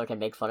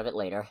make fun of it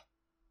later.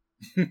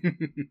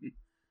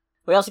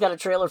 We also got a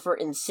trailer for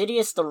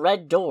Insidious the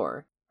Red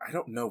Door. I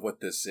don't know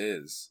what this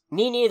is.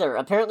 Me neither.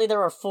 Apparently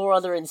there are 4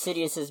 other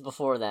Insidiouses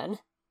before then.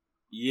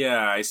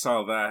 Yeah, I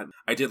saw that.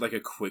 I did like a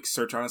quick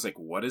search on it. I was like,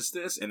 what is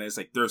this? And it's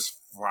like, there's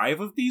 5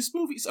 of these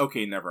movies?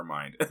 Okay, never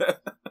mind.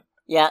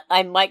 Yeah,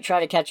 I might try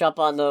to catch up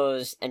on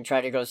those and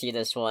try to go see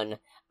this one.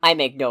 I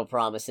make no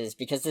promises,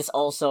 because this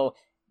also...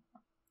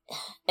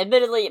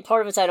 Admittedly,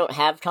 part of it's I don't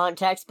have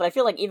context, but I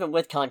feel like even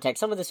with context,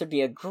 some of this would be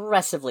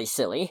aggressively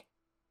silly.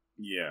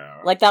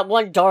 Yeah. Like that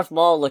one Darth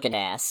Maul looking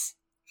ass.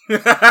 You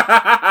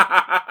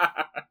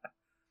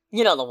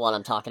know the one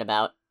I'm talking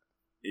about.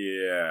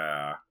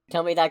 Yeah.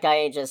 Tell me that guy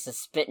ain't just a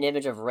spitting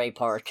image of Ray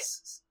Park.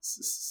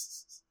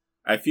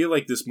 I feel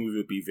like this movie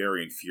would be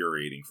very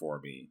infuriating for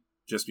me.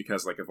 Just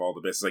because, like, of all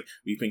the bits, like,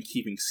 we've been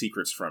keeping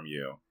secrets from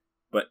you,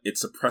 but it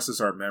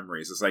suppresses our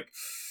memories. It's like,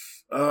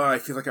 oh, I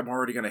feel like I'm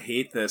already gonna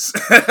hate this.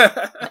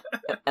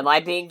 Am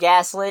I being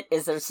gaslit?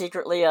 Is there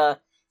secretly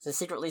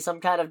some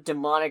kind of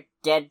demonic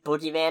dead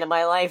boogeyman in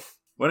my life?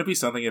 Wouldn't it be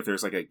something if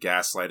there's, like, a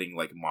gaslighting,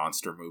 like,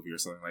 monster movie or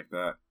something like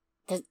that?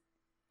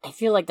 I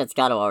feel like that's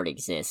gotta already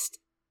exist.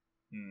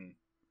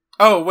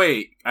 Oh,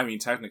 wait. I mean,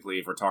 technically,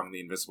 if we're talking the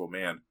Invisible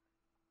Man.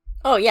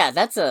 Oh, yeah,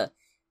 that's a...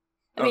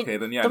 I mean,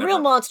 then yeah, the real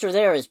monster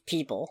there is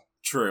people.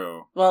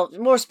 True. Well,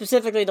 more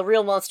specifically, the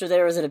real monster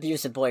there is an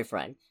abusive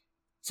boyfriend.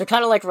 So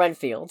kind of like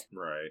Renfield.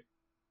 Right.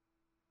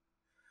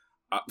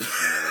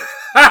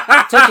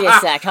 Took you a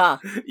sec, huh?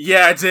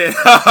 Yeah, it did.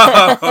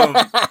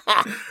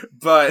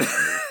 But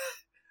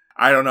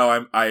I don't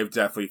know. I've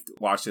definitely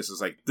watched this.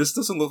 It's like, this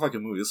doesn't look like a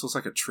movie. This looks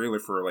like a trailer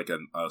for like a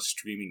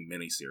streaming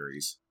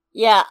miniseries.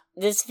 Yeah,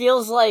 this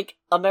feels like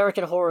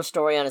American Horror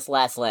Story on its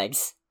last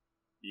legs.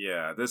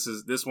 Yeah,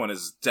 this one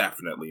is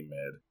definitely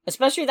mid.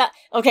 Especially that...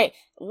 Okay,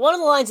 one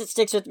of the lines that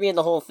sticks with me in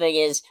the whole thing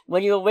is,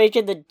 when you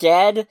awaken the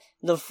dead,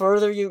 the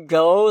further you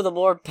go, the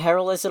more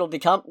perilous it'll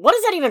become. What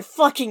does that even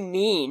fucking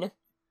mean?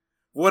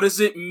 What does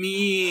it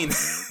mean?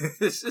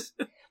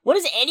 What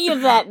does any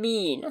of that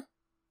mean?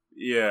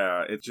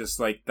 Yeah, it's just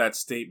like, that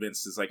statement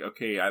is like,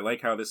 okay, I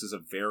like how this is a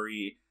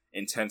very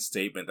intense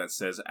statement that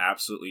says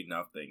absolutely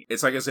nothing.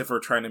 It's like as if we're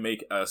trying to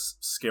make a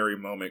scary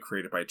moment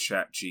created by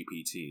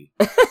ChatGPT.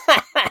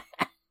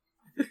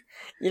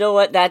 You know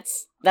what?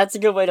 That's a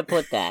good way to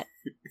put that.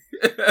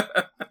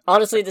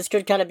 Honestly, this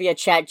could kind of be a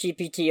chat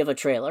GPT of a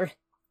trailer.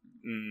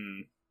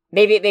 Mm.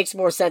 Maybe it makes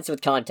more sense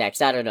with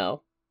context, I don't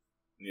know.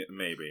 Yeah,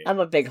 maybe. I'm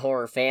a big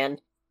horror fan.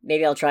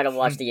 Maybe I'll try to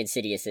watch the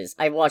Insidiouses.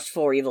 I watched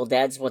 4 Evil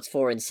Deads, what's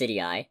 4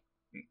 Insidii?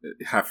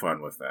 Have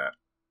fun with that.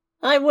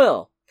 I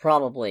will.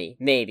 Probably.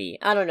 Maybe.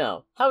 I don't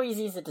know. How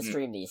easy is it to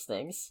stream these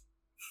things?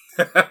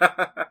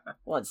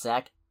 1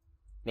 sec.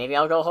 Maybe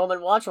I'll go home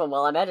and watch one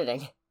while I'm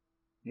editing.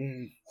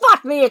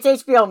 Fuck me, it's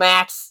HBO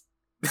Max!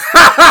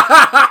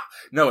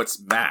 No,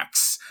 it's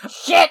Max.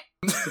 Shit!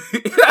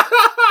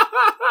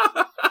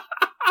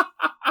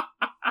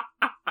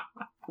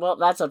 Well,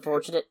 that's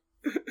unfortunate.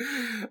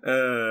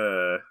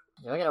 Am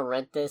I gonna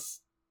rent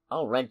this?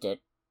 I'll rent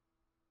it.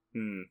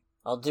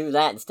 I'll do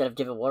that instead of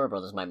giving Warner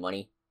Brothers my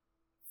money.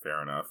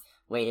 Fair enough.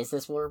 Wait, is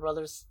this Warner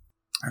Brothers?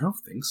 I don't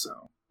think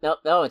so.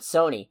 No, it's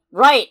Sony.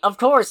 Right, of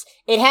course!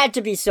 It had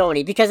to be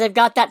Sony, because they've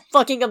got that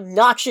fucking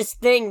obnoxious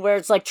thing where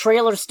it's like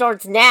trailer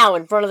starts now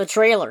in front of the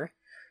trailer.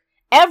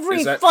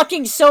 Every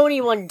fucking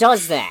Sony one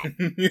does that.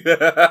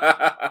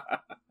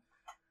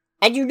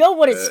 And you know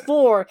what it's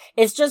for?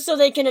 It's just so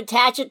they can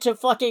attach it to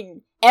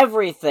fucking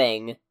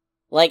everything.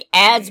 Like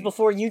ads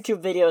before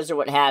YouTube videos or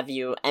what have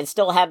you, and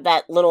still have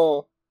that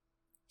little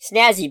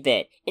snazzy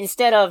bit.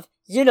 Instead of,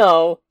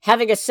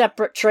 having a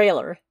separate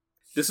trailer.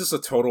 This is a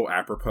total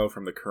apropos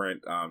from the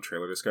current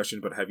trailer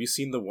discussion, but have you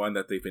seen the one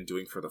that they've been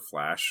doing for The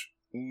Flash?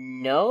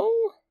 No?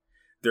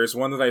 There's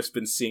one that I've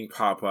been seeing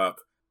pop up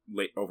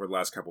over the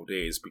last couple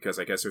days, because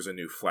I guess there's a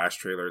new Flash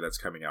trailer that's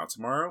coming out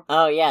tomorrow.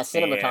 Oh yeah,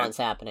 CinemaCon's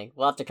happening.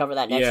 We'll have to cover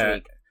that next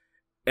week.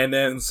 And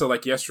then, so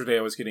yesterday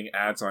I was getting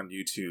ads on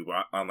YouTube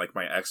on my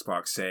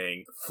Xbox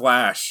saying,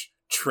 Flash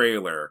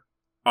trailer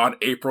on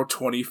April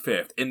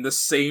 25th, in the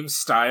same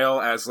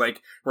style as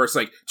where it's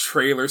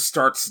trailer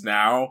starts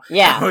now.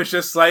 Yeah. I was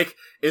just like,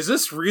 is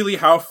this really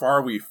how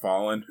far we've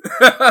fallen?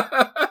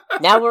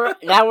 Now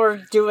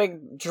we're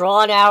doing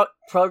drawn out,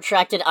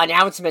 protracted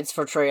announcements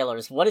for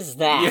trailers. What is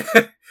that?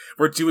 Yeah,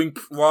 we're doing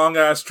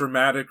long-ass,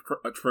 dramatic,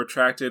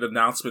 protracted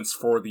announcements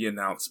for the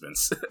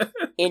announcements.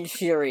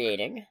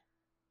 Infuriating.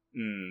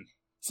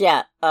 So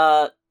yeah,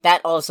 that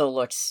also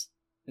looks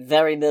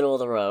very middle of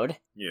the road.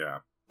 Yeah.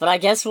 But I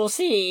guess we'll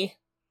see.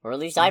 Or at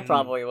least I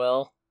probably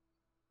will.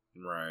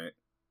 Right.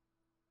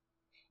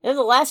 And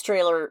the last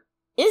trailer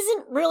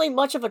isn't really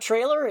much of a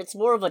trailer, it's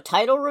more of a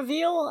title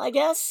reveal, I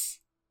guess?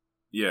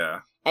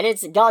 Yeah. And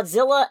it's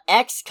Godzilla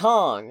X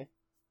Kong,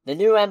 the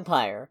new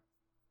empire.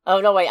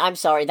 Oh, no, wait, I'm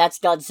sorry, that's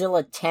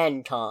Godzilla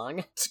 10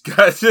 Kong.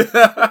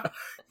 Godzilla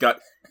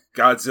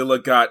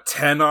got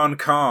 10 on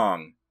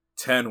Kong.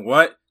 10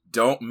 what?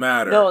 Don't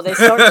matter. No, they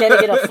start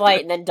getting in a fight,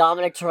 and then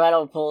Dominic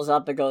Toretto pulls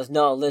up and goes,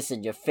 no,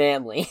 listen, your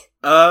family.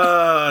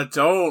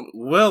 Don't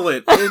will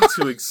it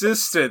into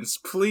existence,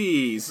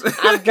 please.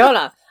 I'm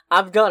gonna.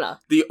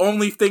 The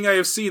only thing I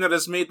have seen that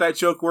has made that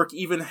joke work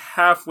even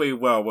halfway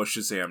well was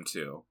Shazam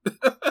 2.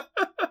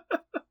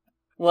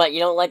 What, you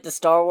don't like the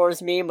Star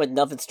Wars meme with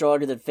nothing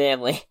stronger than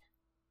family?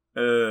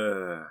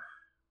 No,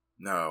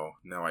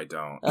 I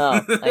don't.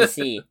 Oh, I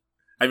see.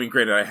 I mean,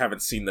 granted, I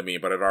haven't seen the meme,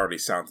 but it already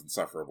sounds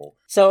insufferable.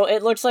 So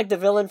it looks like the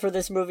villain for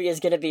this movie is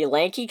gonna be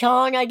Lanky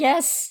Kong, I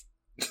guess?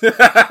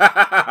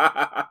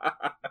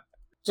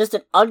 Just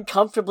an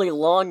uncomfortably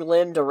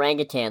long-limbed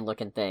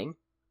orangutan-looking thing.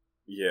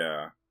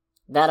 Yeah.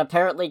 That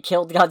apparently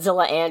killed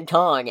Godzilla and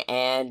Kong,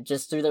 and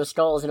just threw their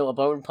skulls into a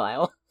bone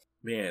pile.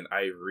 Man,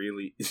 I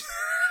really...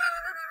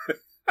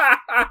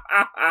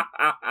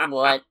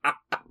 What?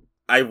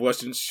 I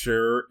wasn't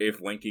sure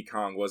if Lanky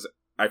Kong was...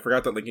 I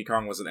forgot that Lanky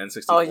Kong was an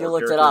N64 Oh, you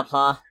looked it up,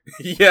 huh?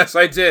 Yes,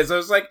 I did. So I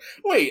was like,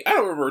 wait, I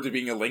don't remember there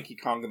being a Lanky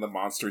Kong in the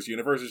Monsters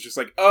universe. It's just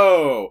like,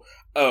 oh,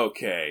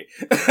 okay.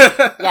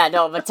 Yeah,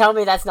 no, but tell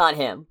me that's not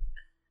him.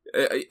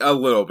 A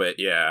little bit,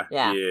 yeah.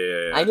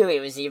 Yeah. I knew he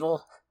was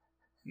evil.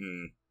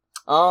 Hmm.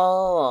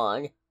 All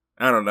along.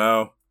 I don't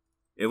know.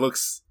 It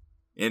looks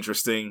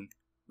interesting,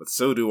 but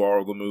so do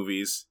all the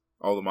movies,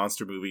 all the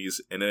monster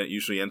movies, and then it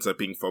usually ends up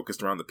being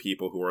focused around the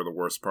people who are the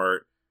worst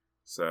part.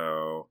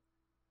 So...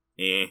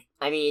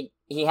 I mean,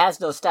 he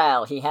has no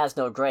style, he has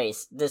no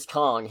grace. This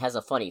Kong has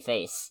a funny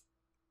face.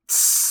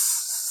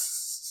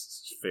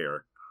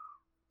 Fair.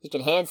 He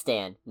can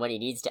handstand when he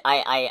needs to.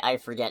 I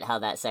forget how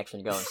that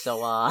section goes,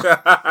 so,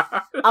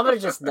 I'm gonna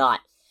just not.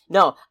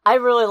 No, I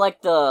really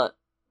like the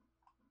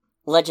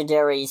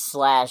legendary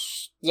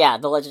the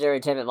Legendary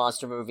Entertainment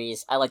Monster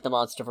movies. I like the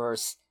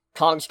Monsterverse.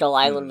 Kong Skull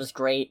Island was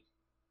great.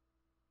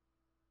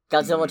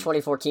 Godzilla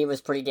 2014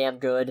 was pretty damn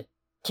good.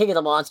 King of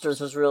the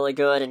Monsters was really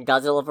good, and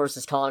Godzilla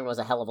vs. Kong was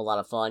a hell of a lot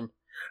of fun.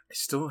 I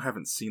still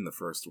haven't seen the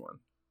first one.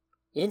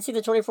 You didn't see the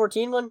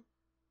 2014 one?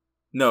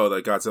 No,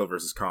 the Godzilla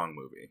vs. Kong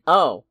movie.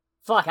 Oh,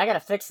 fuck, I gotta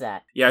fix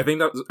that. Yeah, I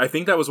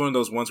think that was one of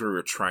those ones where we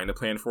were trying to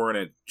plan for it,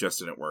 and it just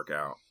didn't work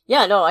out.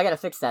 Yeah, no, I gotta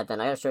fix that then.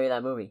 I gotta show you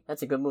that movie.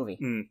 That's a good movie.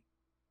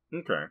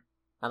 Okay.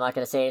 I'm not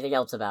gonna say anything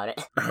else about it.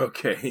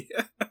 Okay.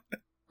 At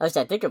least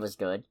I think it was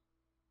good.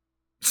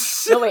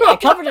 No, wait, I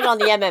covered it on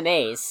the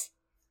MMAs.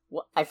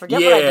 I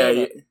forget what I gave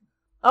it.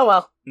 Oh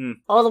well.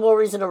 All the more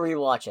reason to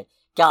rewatch it.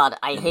 God,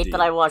 I hate that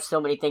I watch so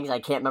many things I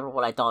can't remember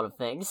what I thought of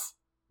things.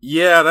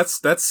 Yeah,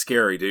 that's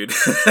scary, dude.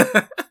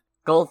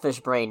 Goldfish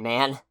brain,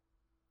 man.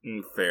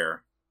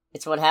 Fair.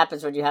 It's what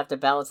happens when you have to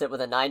balance it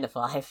with a 9 to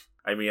 5.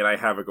 I mean, I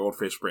have a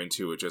goldfish brain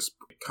too, it just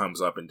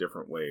comes up in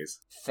different ways.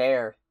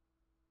 Fair.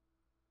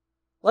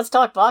 Let's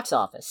talk box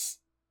office.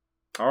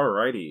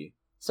 Alrighty.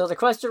 So the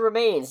question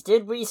remains,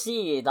 did we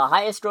see the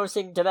highest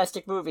grossing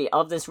domestic movie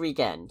of this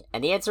weekend?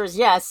 And the answer is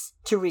yes,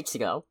 2 weeks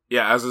ago.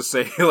 Yeah, I was gonna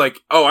say, like,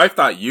 oh, I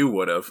thought you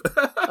would have.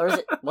 Or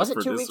was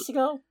it 2 weeks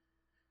ago?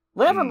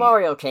 Whenever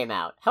Mario came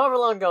out, however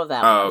long ago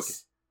that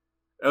was.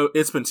 Okay. Oh,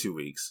 it's been 2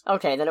 weeks.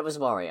 Okay, then it was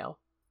Mario.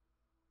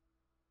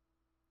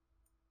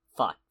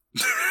 Fuck.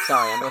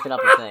 Sorry, I'm looking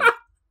up a thing.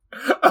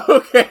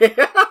 Okay.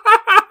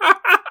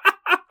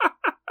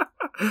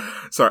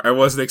 Sorry, I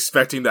wasn't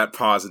expecting that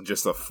pause and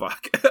just a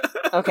fuck.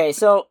 Okay,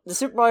 so the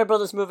Super Mario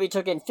Bros. Movie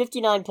took in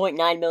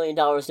 $59.9 million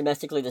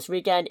domestically this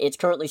weekend. It's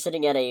currently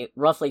sitting at a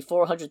roughly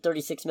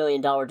 $436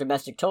 million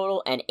domestic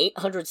total and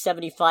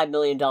 $875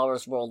 million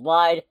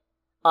worldwide.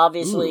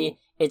 Obviously,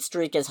 its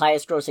streak as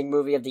highest grossing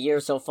movie of the year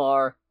so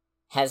far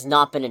has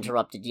not been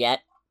interrupted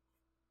yet.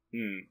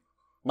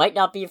 Might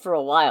not be for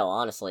a while,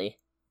 honestly.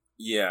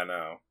 Yeah,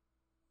 no.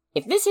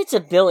 If this hits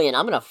 $1 billion,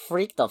 I'm gonna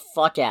freak the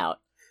fuck out.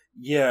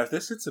 Yeah, if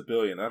this hits $1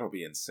 billion, that'll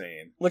be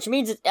insane. Which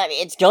means,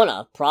 it's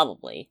gonna,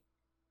 probably.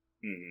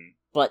 Mm-hmm.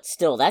 But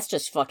still, that's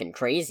just fucking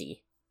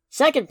crazy.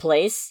 Second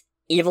place,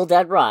 Evil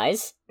Dead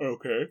Rise.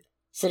 Okay.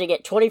 Sitting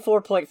at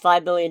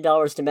 $24.5 million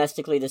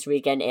domestically this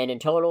weekend and in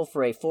total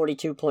for a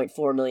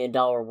 $42.4 million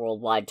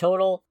worldwide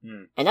total.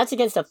 And that's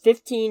against a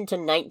 $15 to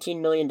 $19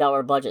 million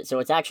budget, so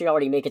it's actually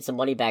already making some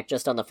money back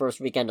just on the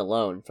first weekend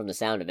alone, from the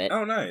sound of it.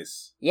 Oh,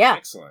 nice. Yeah.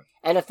 Excellent.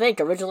 And I think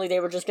originally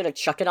they were just going to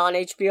chuck it on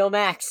HBO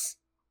Max.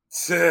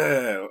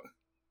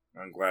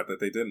 I'm glad that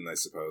they didn't, I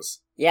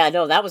suppose. Yeah,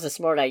 no, that was a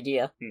smart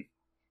idea.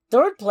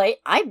 Third place,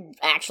 I'm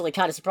actually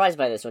kind of surprised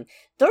by this one.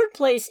 Third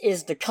place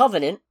is The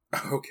Covenant.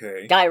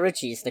 Okay. Guy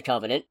Ritchie's The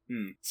Covenant.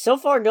 So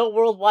far, no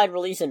worldwide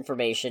release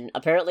information.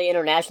 Apparently,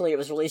 internationally, it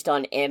was released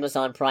on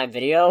Amazon Prime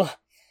Video.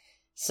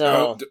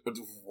 So...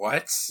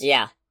 what?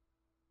 Yeah.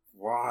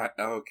 What?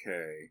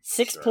 Okay.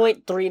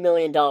 $6.3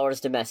 million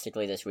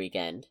domestically this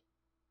weekend.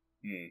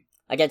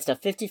 Against a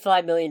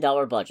 $55 million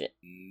budget.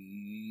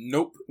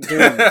 Nope.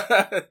 Doomed.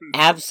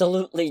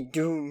 Absolutely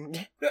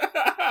doomed.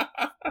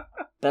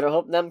 Better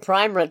hope them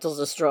Prime rentals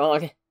are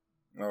strong.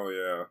 Oh,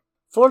 yeah.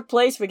 Fourth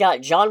place, we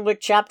got John Wick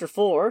Chapter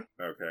 4.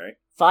 Okay.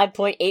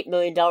 $5.8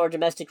 million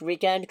domestic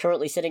weekend,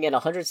 currently sitting at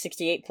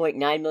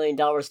 $168.9 million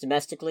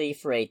domestically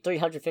for a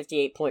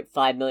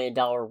 $358.5 million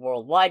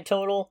worldwide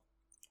total.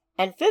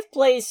 And fifth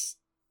place,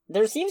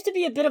 there seems to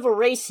be a bit of a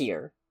race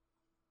here.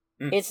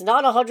 It's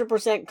not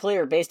 100%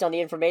 clear based on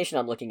the information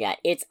I'm looking at.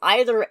 It's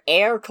either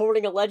Air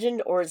Courting a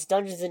Legend or it's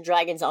Dungeons &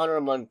 Dragons Honor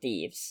Among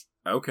Thieves.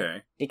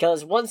 Okay.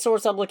 Because one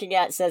source I'm looking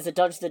at says that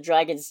Dungeons &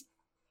 Dragons...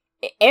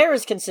 Air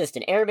is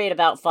consistent. Air made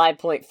about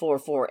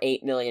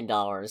 $5.448 million.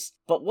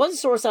 But one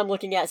source I'm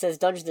looking at says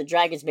Dungeons &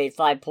 Dragons made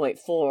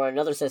 5.4, and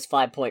another says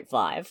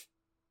 5.5.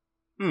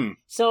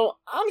 So,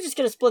 I'm just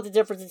gonna split the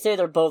difference and say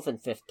they're both in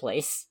fifth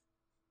place.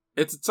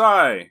 It's a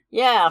tie!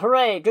 Yeah,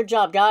 hooray! Good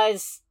job,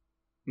 guys!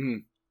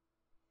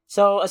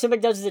 So,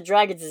 assuming Dungeons &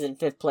 Dragons is in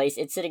fifth place,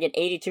 it's sitting at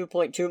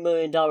 $82.2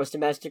 million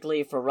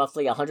domestically for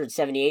roughly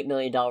 $178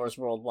 million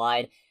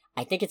worldwide.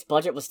 I think its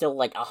budget was still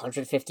like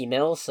 $150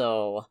 mil,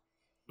 so...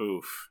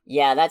 Oof.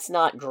 Yeah, that's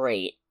not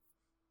great.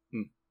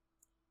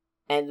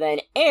 And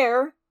then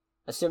Air,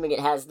 assuming it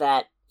has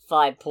that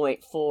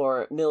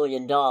 $5.4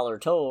 million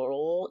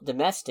total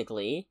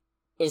domestically,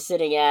 is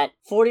sitting at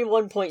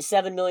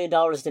 $41.7 million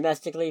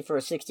domestically for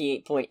a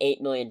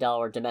 $68.8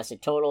 million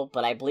domestic total,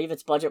 but I believe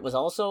its budget was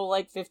also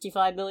like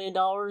 $55 million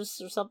or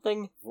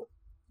something.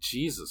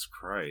 Jesus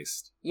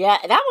Christ. Yeah,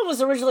 that one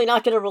was originally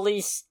not going to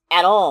release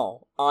at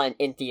all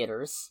in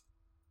theaters.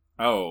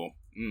 Oh.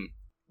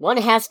 One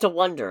has to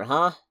wonder,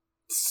 huh?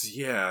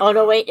 Yeah. Oh,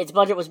 no, wait, its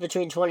budget was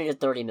between 20 to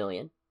 30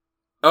 million.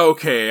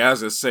 Okay,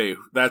 as I say,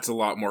 that's a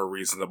lot more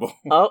reasonable.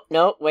 Oh,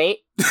 no, wait.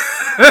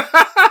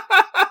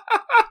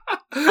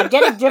 I'm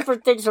getting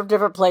different things from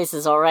different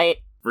places, alright?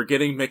 We're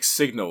getting mixed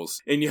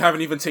signals, and you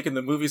haven't even taken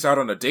the movies out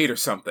on a date or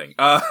something.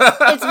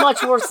 It's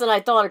much worse than I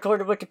thought,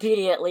 according to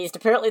Wikipedia at least.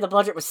 Apparently the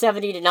budget was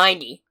 70 to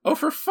 90. Oh,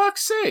 for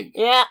fuck's sake!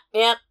 Yeah,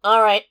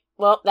 alright.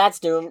 Well, that's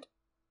doomed.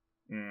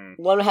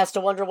 One has to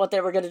wonder what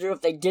they were going to do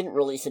if they didn't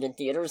release it in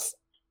theaters.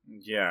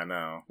 Yeah,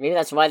 no. Maybe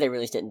that's why they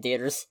released it in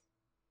theaters.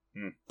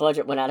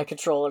 Budget went out of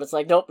control, and it's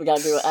like, nope, we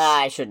gotta do it.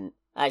 I shouldn't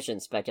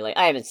speculate.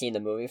 I haven't seen the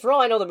movie. For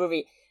all I know, the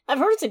movie... I've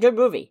heard it's a good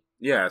movie.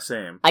 Yeah,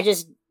 same. I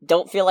just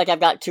don't feel like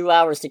I've got 2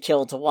 hours to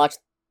kill to watch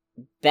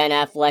Ben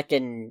Affleck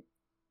and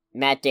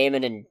Matt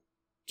Damon and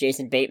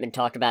Jason Bateman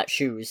talk about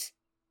shoes.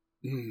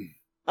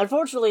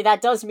 Unfortunately,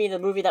 that does mean the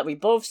movie that we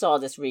both saw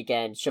this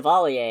weekend,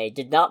 Chevalier,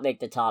 did not make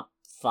the top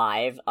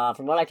 5.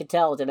 From what I could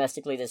tell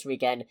domestically this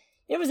weekend,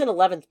 it was in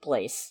 11th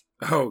place.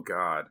 Oh,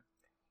 God.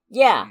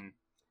 Yeah.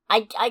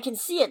 I can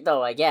see it,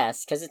 though, I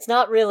guess, because it's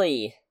not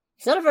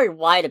a very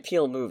wide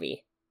appeal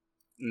movie.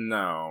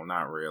 No,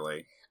 not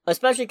really.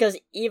 Especially because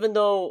even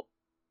though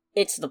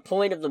it's the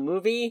point of the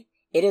movie,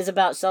 It is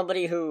about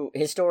somebody who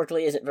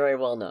historically isn't very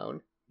well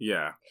known.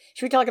 Yeah.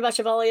 Should we talk about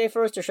Chevalier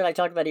first, or should I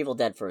talk about Evil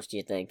Dead first, do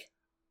you think?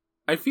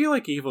 I feel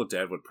like Evil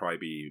Dead would probably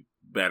be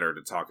better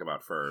to talk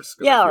about first.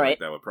 Yeah, alright.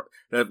 Like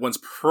that one's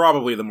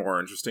probably the more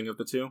interesting of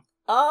the two.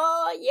 Yeah,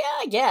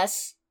 I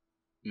guess.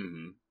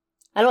 Mm-hmm.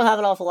 I don't have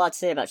an awful lot to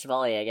say about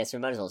Chevalier, I guess we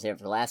might as well save it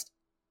for last.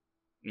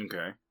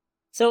 Okay.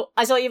 So,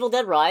 I saw Evil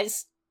Dead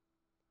Rise,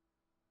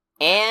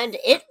 and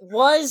it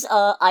was,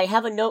 I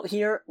have a note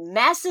here,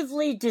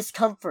 massively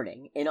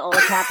discomforting in all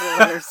capital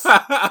letters.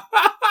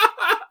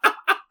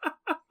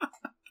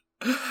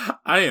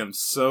 I am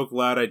so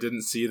glad I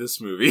didn't see this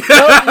movie.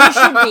 No, you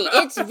should be.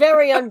 It's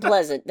very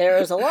unpleasant.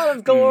 There's a lot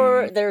of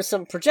gore, there's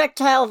some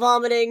projectile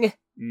vomiting,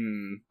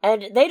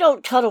 and they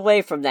don't cut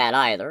away from that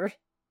either.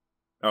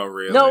 Oh,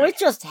 really? No, it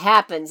just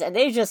happens, and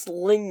they just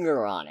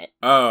linger on it.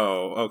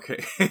 Oh,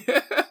 okay.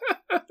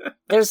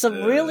 There's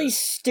some really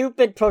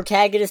stupid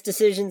protagonist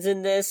decisions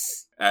in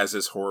this. As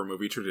is horror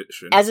movie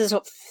tradition. As is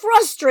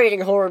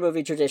frustrating horror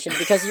movie tradition,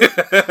 because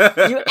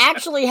you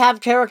actually have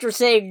characters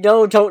saying,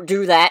 no, don't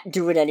do that,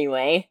 do it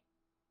anyway.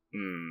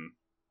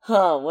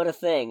 Huh, what a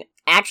thing.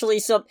 Actually,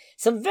 some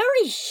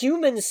very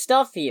human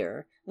stuff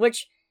here,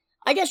 which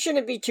I guess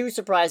shouldn't be too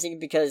surprising,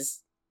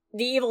 because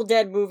the Evil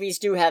Dead movies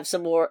do have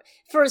some more,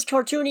 for as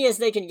cartoony as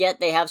they can get,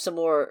 they have some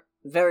more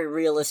very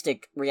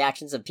realistic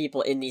reactions of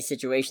people in these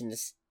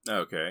situations.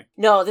 Okay.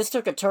 No, this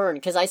took a turn,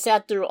 because I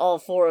sat through all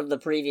 4 of the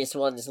previous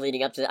ones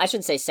leading up to it. I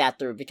shouldn't say sat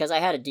through, because I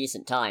had a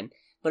decent time.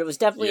 But it was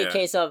definitely a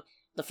case of,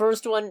 the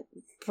first one,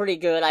 pretty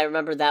good. I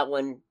remember that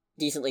one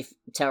decently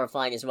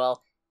terrifying as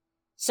well.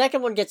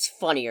 Second one gets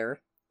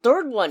funnier.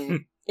 Third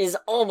one is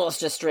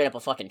almost just straight up a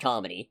fucking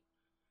comedy.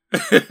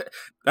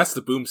 That's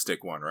the boomstick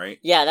one, right?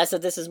 Yeah, that's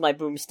this is my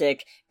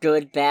boomstick.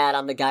 Good, bad,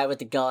 I'm the guy with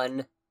the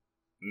gun.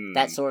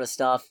 That sort of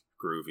stuff.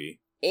 Groovy.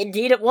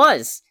 Indeed it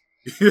was.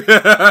 And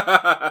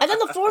then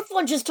the fourth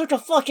one just took a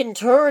fucking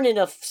turn in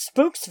a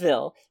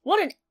Spooksville.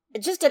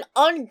 Just an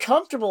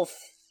uncomfortable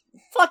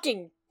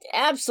fucking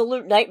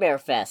absolute nightmare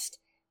fest.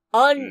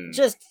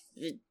 Just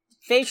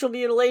facial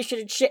mutilation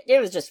and shit.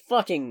 It was just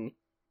fucking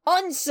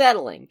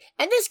unsettling.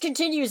 And this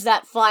continues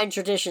that fine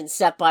tradition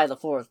set by the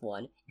fourth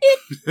one.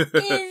 It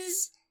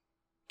is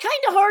kinda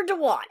hard to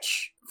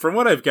watch. From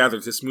what I've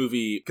gathered, this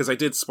movie, because I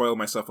did spoil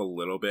myself a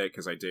little bit,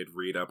 because I did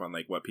read up on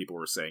like what people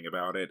were saying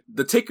about it.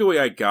 The takeaway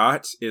I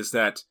got is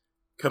that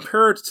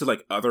compared to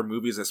like other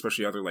movies,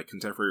 especially other like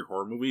contemporary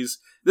horror movies,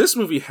 this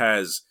movie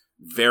has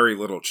very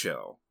little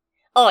chill.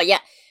 Oh yeah,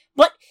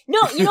 but no,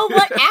 you know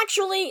what?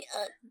 Actually,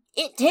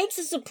 it takes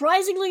a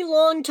surprisingly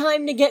long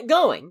time to get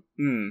going.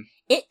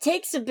 It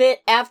takes a bit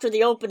after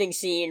the opening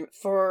scene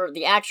for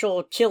the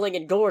actual killing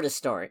and gore to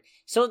start,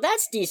 so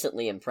that's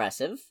decently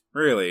impressive.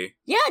 Really?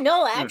 Yeah,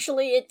 no,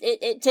 actually,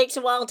 it takes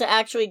a while to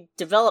actually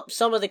develop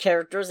some of the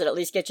characters and at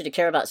least get you to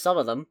care about some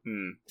of them.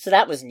 So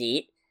that was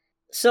neat.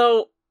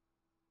 So,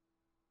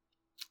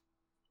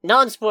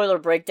 non-spoiler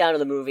breakdown of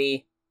the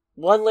movie.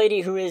 One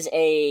lady who is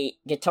a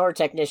guitar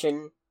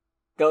technician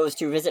goes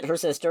to visit her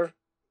sister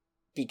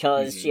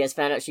because she has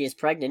found out she is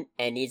pregnant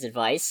and needs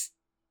advice.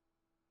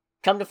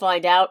 Come to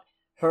find out,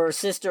 her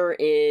sister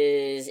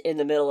is in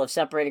the middle of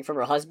separating from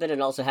her husband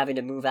and also having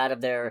to move out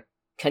of their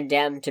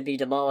condemned to be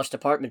demolished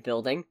apartment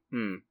building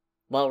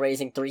while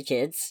raising 3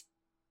 kids.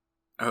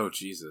 Oh,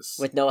 Jesus.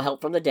 With no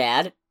help from the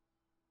dad.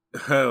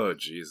 Oh,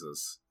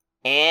 Jesus.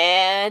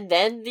 And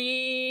then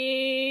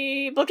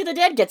the Book of the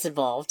Dead gets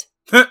involved.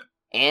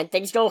 And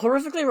things go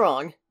horrifically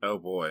wrong. Oh,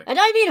 boy. And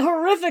I mean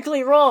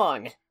horrifically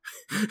wrong.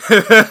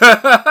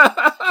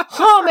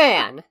 Oh,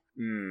 man.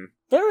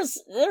 There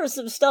was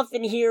some stuff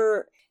in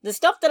here. The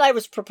stuff that I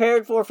was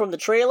prepared for from the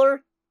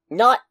trailer,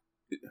 not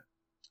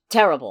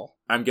terrible.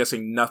 I'm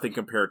guessing nothing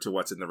compared to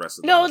what's in the rest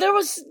of the movie.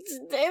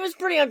 It was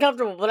pretty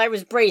uncomfortable, but I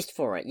was braced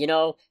for it, you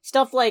know?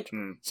 Stuff like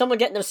someone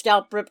getting their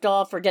scalp ripped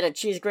off or get a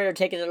cheese grater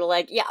taken in the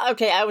leg. Yeah,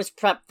 okay, I was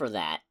prepped for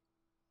that.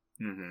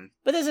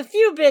 But there's a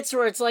few bits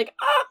where it's like,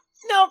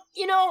 no,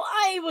 you know,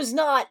 I was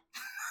not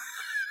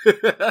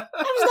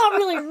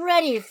really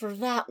ready for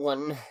that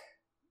one.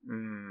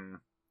 And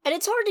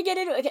it's hard to get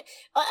into. Okay,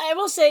 I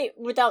will say,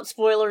 without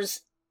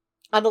spoilers,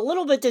 I'm a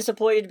little bit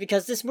disappointed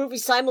because this movie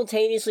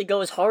simultaneously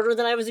goes harder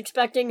than I was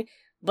expecting,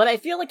 but I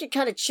feel like it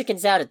kind of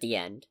chickens out at the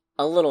end.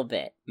 A little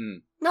bit.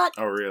 Not...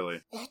 Oh, really?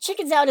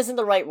 Chickens out isn't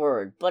the right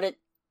word, but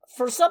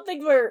for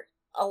something where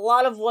a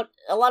lot of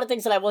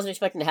things that I wasn't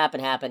expecting to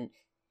happen,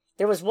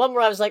 there was one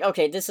where I was like,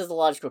 okay, this is the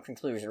logical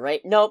conclusion,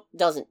 right? Nope,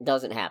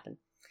 doesn't happen.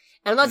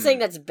 And I'm not saying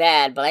that's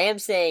bad, but I am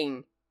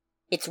saying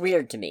it's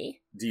weird to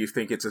me. Do you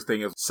think it's a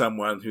thing of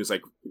someone who's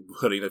like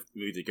putting the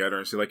movie together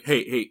and say like,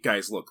 hey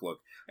guys, look,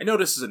 I know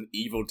this is an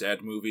Evil Dead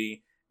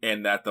movie,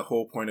 and that the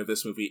whole point of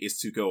this movie is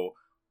to go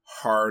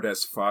hard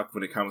as fuck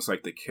when it comes to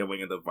like the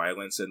killing and the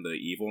violence and the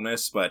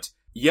evilness, but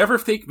you ever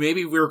think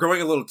maybe we were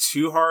going a little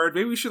too hard?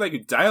 Maybe we should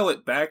like dial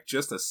it back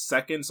just a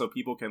second so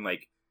people can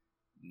like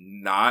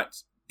not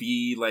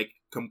be like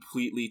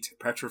completely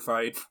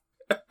petrified.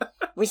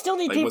 We still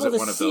need like, people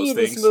to see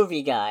this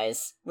movie,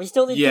 guys. We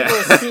still need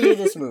people to see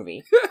this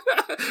movie.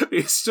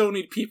 We still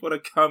need people to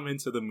come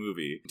into the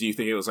movie. Do you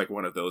think it was like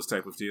one of those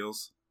type of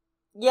deals?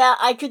 Yeah,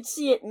 I could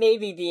see it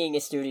maybe being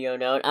a studio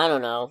note. I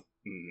don't know.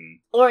 Mm-hmm.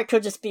 Or it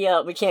could just be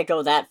we can't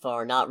go that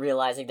far, not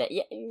realizing that,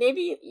 yeah,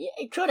 maybe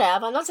it could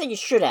have. I'm not saying you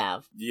should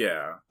have.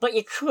 Yeah. But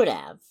you could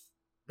have.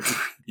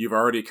 You've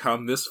already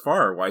come this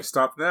far. Why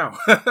stop now?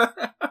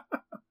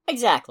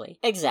 Exactly.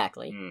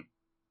 Mm.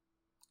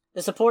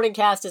 The supporting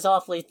cast is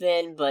awfully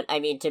thin, but, I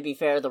mean, to be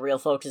fair, the real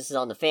focus is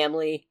on the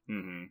family.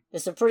 Mm-hmm.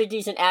 There's some pretty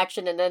decent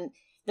action, and then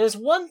there's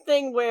one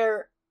thing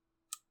where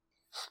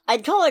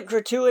I'd call it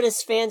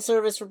gratuitous fan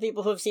service for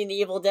people who have seen The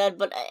Evil Dead,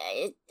 but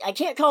I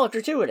can't call it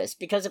gratuitous,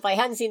 because if I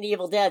hadn't seen The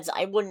Evil Dead,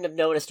 I wouldn't have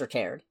noticed or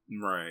cared.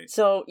 Right.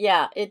 So,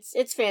 yeah,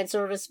 it's fan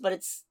service, but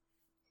it's...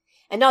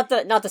 And not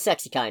the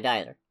sexy kind,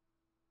 either.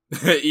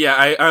 Yeah,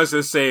 I was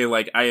gonna say,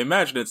 like, I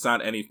imagine it's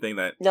not anything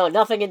that... No,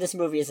 nothing in this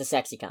movie is a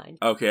sexy kind.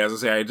 Okay, I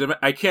was gonna say,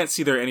 I can't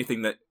see there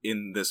anything that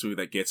in this movie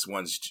that gets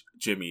one's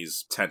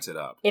jimmies tented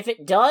up. If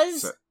it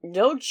does,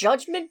 no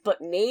judgment,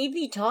 but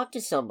maybe talk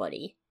to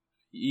somebody.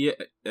 Yeah.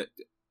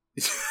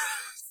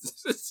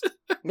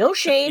 No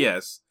shame.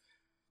 Yes.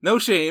 No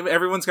shame,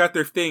 everyone's got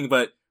their thing,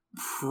 but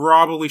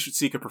probably should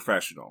seek a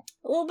professional.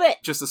 A little bit.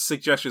 Just a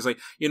suggestion is like,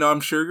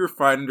 I'm sure you're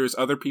fine, there's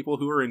other people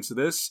who are into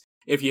this.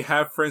 If you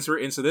have friends who are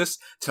into this,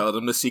 tell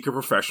them to seek a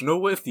professional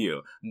with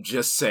you.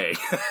 Just say.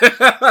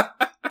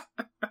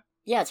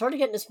 Yeah, it's hard to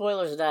get into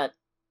spoilers of that.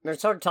 Or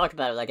it's hard to talk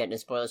about it without getting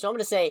into spoilers. So I'm going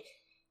to say,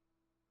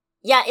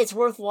 yeah, it's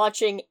worth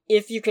watching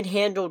if you can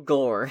handle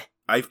gore.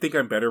 I think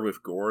I'm better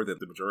with gore than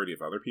the majority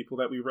of other people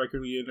that we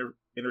regularly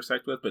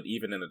intersect with, but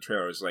even in the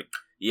trailer, it's like,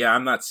 yeah,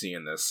 I'm not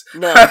seeing this.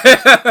 No.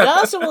 But I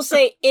also will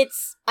say,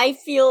 I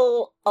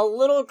feel a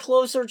little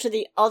closer to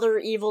the other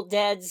Evil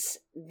Deads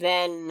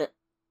than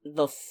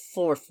the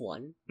fourth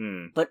one,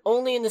 but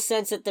only in the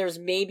sense that there's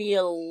maybe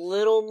a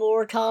little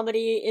more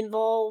comedy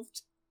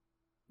involved.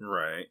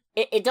 Right.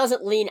 It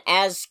doesn't lean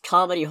as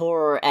comedy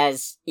horror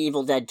as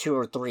Evil Dead 2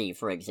 or 3,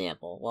 for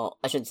example. Well,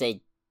 I shouldn't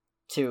say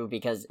 3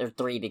 because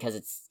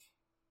it's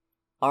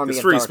Army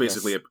of Darkness.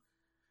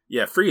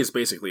 3 is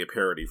basically a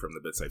parody from the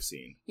bits I've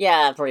seen.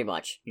 Yeah, pretty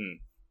much.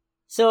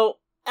 So,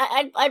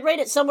 I'd rate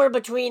it somewhere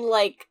between,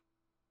 like,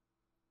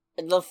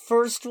 the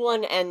first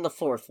one and the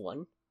fourth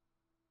one.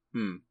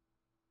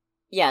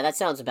 Yeah, that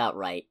sounds about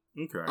right.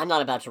 Okay. I'm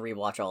not about to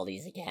rewatch all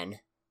these again.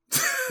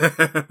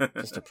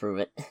 Just to prove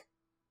it.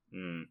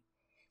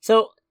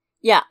 So,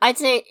 yeah, I'd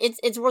say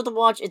it's worth a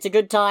watch. It's a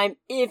good time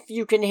if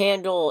you can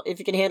handle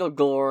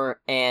gore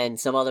and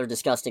some other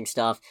disgusting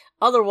stuff.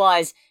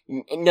 Otherwise,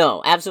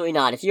 no, absolutely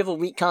not. If you have a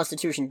weak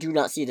constitution, do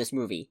not see this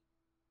movie.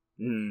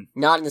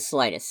 Not in the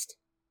slightest.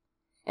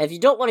 And if you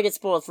don't want to get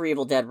spoiled for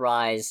Evil Dead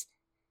Rise,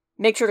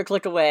 make sure to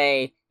click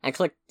away. And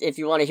click, if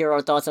you want to hear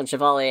our thoughts on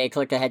Chevalier,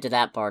 click ahead to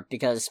that part,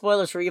 because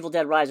spoilers for Evil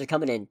Dead Rise are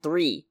coming in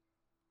 3,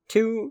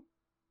 2,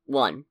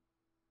 1.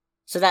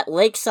 So that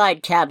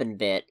lakeside cabin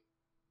bit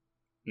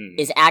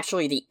is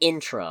actually the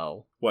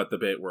intro. What, the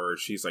bit where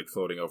she's, like,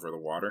 floating over the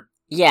water?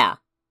 Yeah.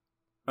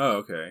 Oh,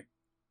 okay.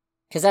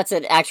 Because that's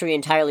an actually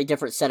entirely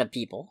different set of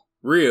people.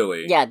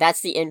 Really? Yeah,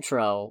 that's the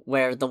intro,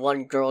 where the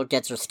one girl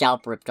gets her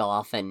scalp ripped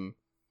off, and...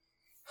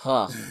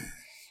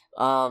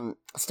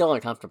 still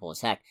uncomfortable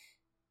as heck.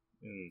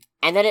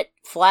 And then it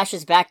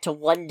flashes back to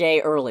one day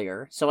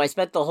earlier, so I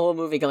spent the whole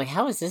movie going,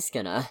 how is this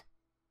gonna...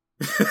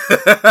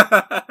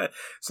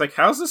 It's like,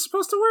 how's this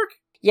supposed to work?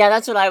 Yeah,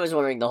 that's what I was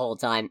wondering the whole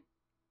time.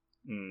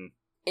 You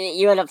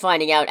end up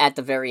finding out at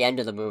the very end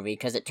of the movie,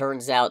 because it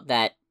turns out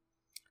that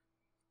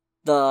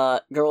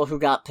the girl who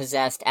got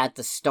possessed at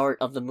the start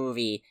of the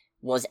movie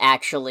was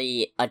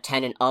actually a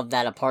tenant of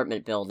that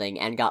apartment building,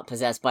 and got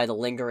possessed by the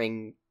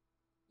lingering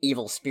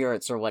evil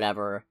spirits or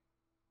whatever,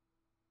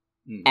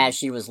 as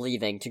she was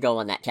leaving to go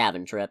on that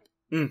cabin trip.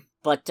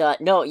 But,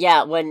 no,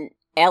 yeah, when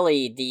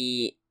Ellie,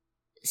 the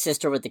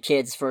sister with the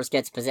kids, first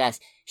gets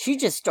possessed, she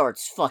just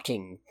starts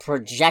fucking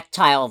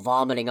projectile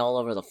vomiting all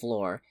over the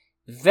floor.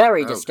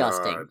 Very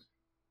disgusting.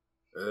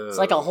 It's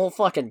like a whole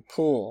fucking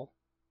pool.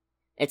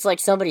 It's like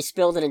somebody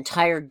spilled an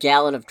entire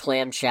gallon of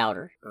clam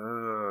chowder.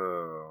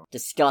 Oh.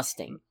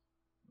 Disgusting.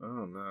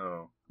 Oh,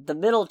 no. The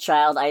middle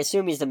child, I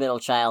assume he's the middle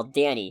child,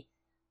 Danny,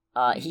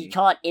 he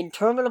caught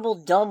interminable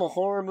dumb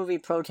horror movie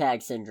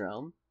protag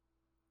syndrome.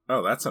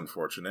 Oh, that's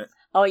unfortunate.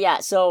 Oh, yeah,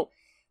 so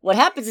what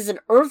happens is an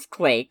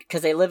earthquake,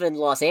 because they live in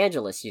Los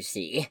Angeles, you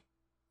see.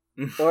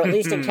 Or at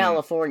least in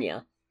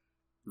California.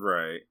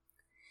 Right.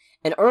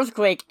 An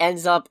earthquake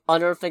ends up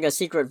unearthing a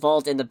secret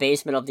vault in the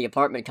basement of the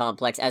apartment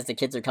complex as the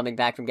kids are coming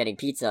back from getting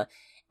pizza.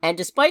 And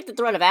despite the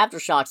threat of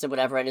aftershocks and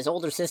whatever, and his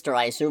older sister,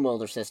 I assume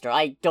older sister,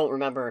 I don't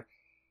remember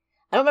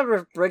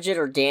if Bridget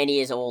or Danny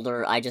is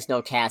older, I just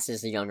know Cass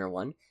is the younger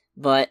one.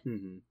 But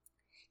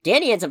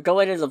Danny ends up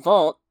going into the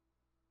vault,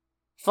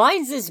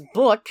 finds this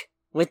book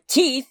with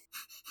teeth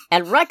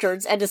and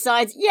records, and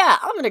decides, yeah,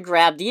 I'm gonna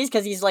grab these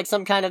because he's like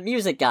some kind of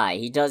music guy.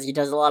 He does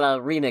a lot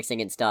of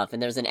remixing and stuff,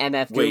 and there's an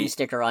MF Doom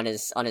sticker on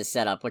his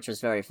setup, which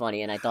was very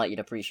funny, and I thought you'd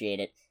appreciate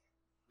it.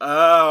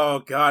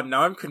 Oh god,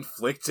 now I'm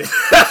conflicted.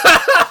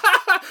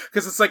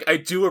 because it's like, I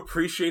do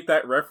appreciate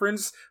that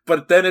reference,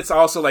 but then it's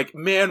also like,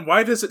 man,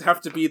 why does it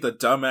have to be the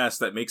dumbass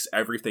that makes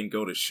everything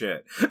go to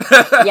shit?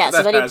 Yeah,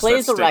 so then he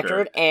plays the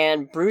record,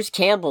 and Bruce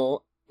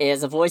Campbell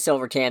is a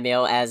voiceover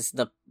cameo as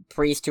the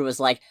priest who was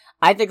like,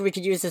 I think we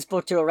could use this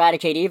book to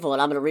eradicate evil,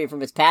 and I'm going to read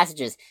from its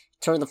passages.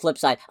 Turn the flip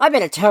side. I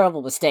made a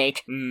terrible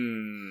mistake.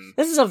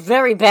 This is a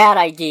very bad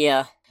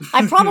idea.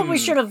 I probably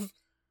should have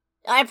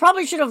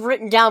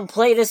written down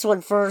play this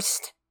one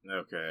first.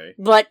 Okay.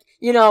 But,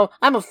 you know,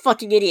 I'm a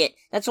fucking idiot.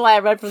 That's why I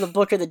read from the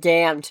Book of the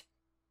Damned.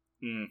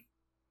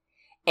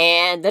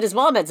 And then his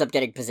mom ends up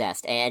getting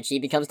possessed, and she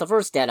becomes the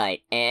first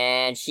Deadite,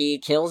 and she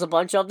kills a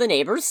bunch of the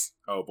neighbors.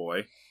 Oh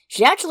boy.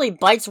 She actually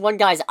bites one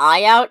guy's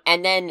eye out,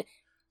 and then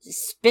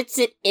spits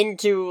it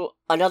into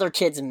another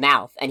kid's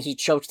mouth, and he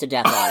chokes to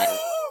death on it.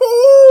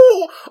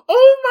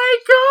 Oh my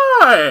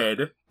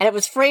god! And it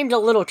was framed a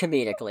little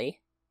comedically.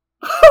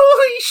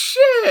 Holy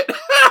shit!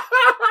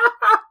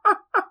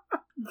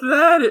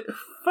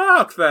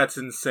 That's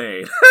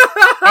insane.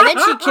 And then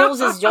she kills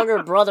his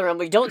younger brother, and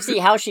we don't see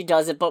how she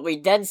does it, but we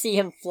then see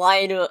him fly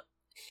into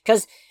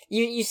because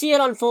you see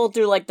it unfold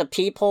through, like, the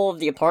peephole of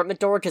the apartment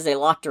door, because they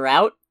locked her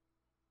out.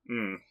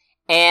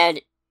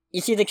 And you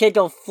see the kid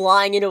go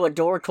flying into a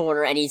door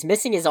corner, and he's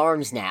missing his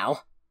arms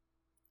now.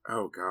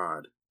 Oh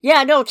god.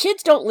 Yeah, no,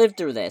 kids don't live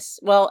through this.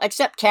 Well,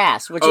 except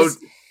Cass, which is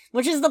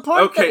the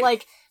part that,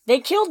 like, they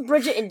killed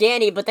Bridget and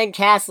Danny, but then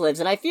Cass lives,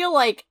 and I feel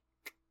like,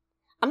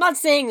 I'm not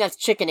saying that's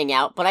chickening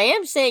out, but I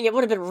am saying it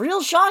would have been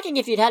real shocking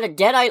if you'd had a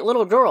deadite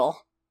little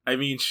girl. I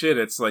mean, shit,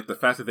 it's like the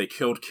fact that they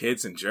killed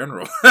kids in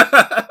general.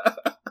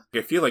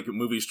 I feel like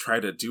movies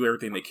try to do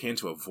everything they can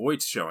to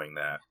avoid showing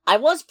that. I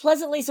was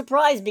pleasantly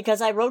surprised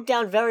because I wrote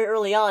down very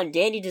early on,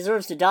 Danny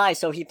deserves to die,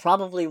 so he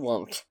probably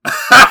won't.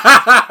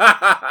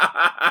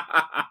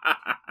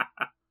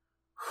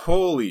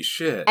 Holy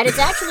shit. And it's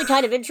actually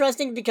kind of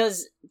interesting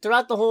because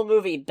throughout the whole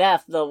movie,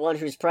 Beth, the one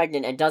who's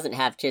pregnant and doesn't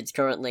have kids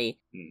currently,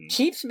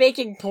 keeps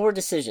making poor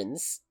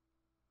decisions.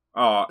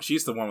 Oh,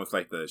 she's the one with,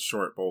 like, the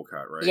short bowl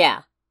cut, right?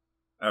 Yeah.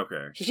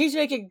 Okay. She keeps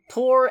making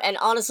poor and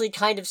honestly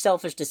kind of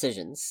selfish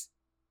decisions.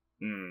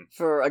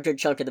 For a good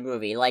chunk of the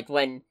movie. Like,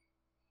 when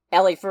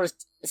Ellie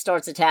first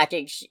starts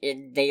attacking,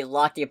 they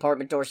lock the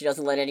apartment door, she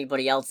doesn't let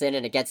anybody else in,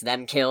 and it gets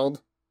them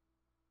killed.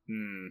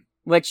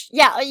 Which,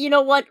 yeah, you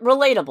know what?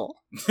 Relatable.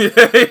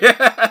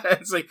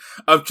 It's like,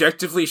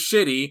 objectively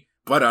shitty,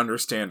 but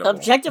understandable.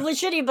 Objectively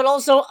shitty, but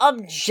also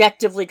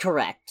objectively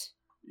correct.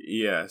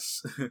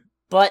 Yes.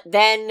 But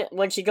then,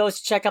 when she goes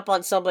to check up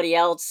on somebody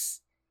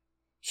else,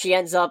 she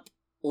ends up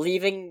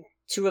leaving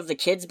two of the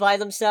kids by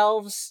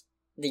themselves.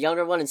 The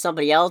younger one and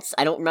somebody else.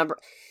 I don't remember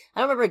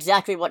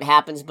exactly what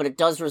happens, but it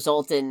does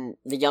result in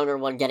the younger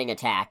one getting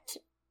attacked.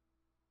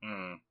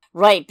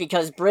 Right,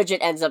 because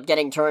Bridget ends up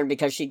getting turned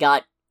because she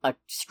got a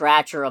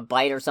scratch or a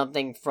bite or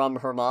something from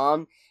her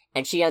mom,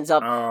 and she ends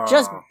up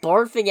just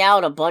barfing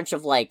out a bunch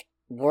of, like,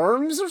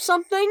 worms or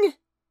something?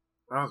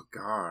 Oh,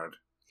 God.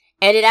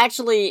 And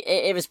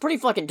it was pretty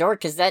fucking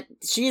dark, because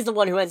she's the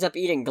one who ends up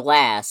eating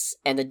glass,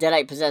 and the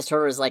Deadite possessed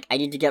her is like, I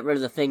need to get rid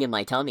of the thing in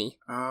my tummy.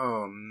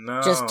 Oh,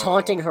 no. Just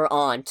taunting her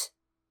aunt,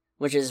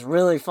 which is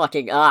really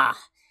fucking, that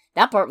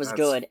part was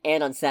good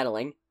and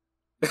unsettling.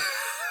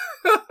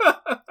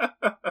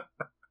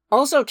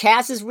 Also,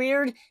 Cass is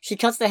weird. She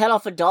cuts the head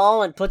off a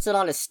doll and puts it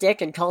on a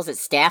stick and calls it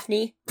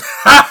Staffney.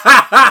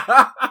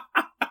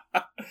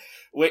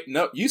 Wait,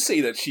 no, you say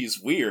that she's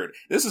weird.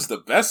 This is the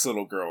best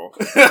little girl.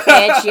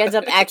 And she ends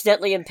up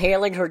accidentally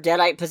impaling her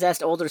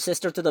Deadite-possessed older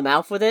sister through the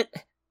mouth with it.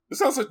 This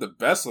sounds like the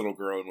best little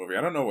girl in the movie.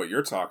 I don't know what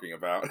you're talking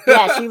about.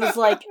 Yeah, she was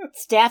like,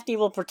 Staffney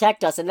will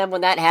protect us. And then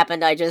when that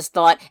happened, I just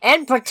thought,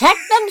 and protect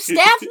them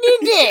Staffney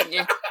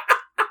did!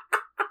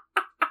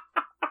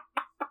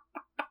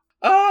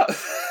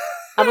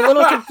 I'm a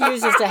little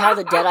confused as to how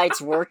the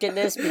Deadites work in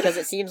this, because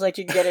it seems like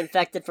you can get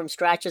infected from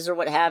scratches or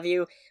what have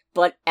you,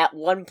 but at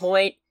one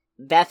point,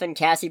 Beth and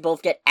Cassie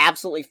both get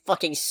absolutely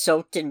fucking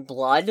soaked in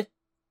blood.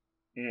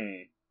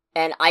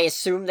 And I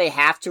assume they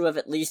have to have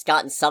at least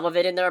gotten some of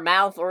it in their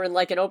mouth or in,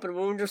 like, an open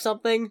wound or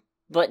something,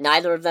 but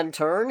neither of them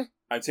turn.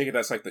 I take it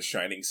that's like the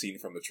Shining scene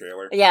from the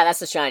trailer. Yeah, that's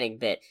the Shining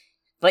bit.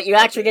 But you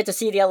actually get to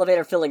see the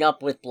elevator filling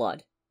up with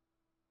blood.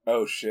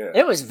 Oh, shit.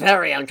 It was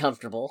very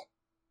uncomfortable.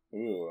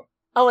 Ooh.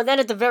 Oh, and then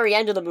at the very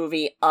end of the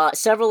movie,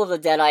 several of the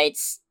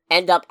Deadites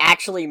end up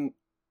actually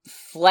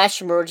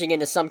flesh merging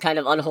into some kind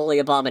of unholy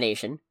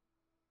abomination.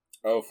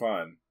 Oh,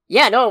 fun.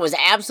 Yeah, no, it was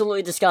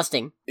absolutely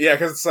disgusting. Yeah,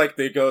 because it's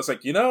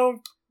like, you know,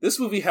 this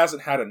movie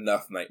hasn't had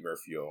enough nightmare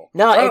fuel.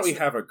 No, why don't we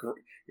have a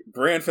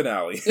grand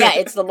finale? Yeah,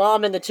 it's the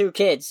mom and the two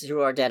kids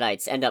who are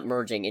Deadites end up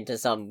merging into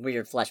some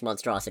weird flesh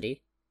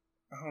monstrosity.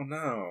 Oh,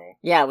 no.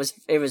 Yeah,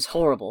 it was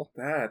horrible.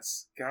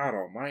 That's God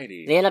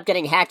almighty. They end up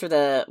getting hacked with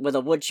a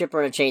wood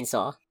chipper and a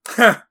chainsaw.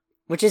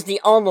 Which is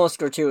the almost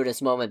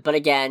gratuitous moment, but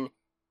again,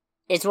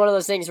 it's one of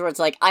those things where it's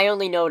like, I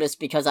only noticed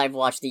because I've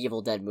watched the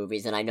Evil Dead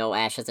movies, and I know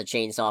Ash has a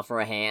chainsaw for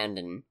a hand,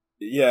 and...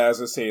 Yeah,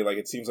 as I say, like,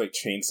 it seems like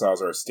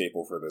chainsaws are a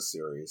staple for this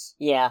series.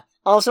 Yeah.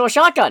 Also a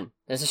shotgun.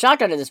 There's a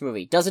shotgun in this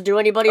movie. Doesn't do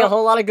anybody a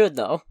whole lot of good,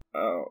 though.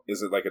 Oh,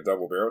 is it like a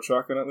double-barreled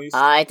shotgun, at least?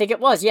 I think it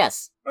was,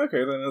 yes.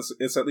 Okay, then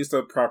it's at least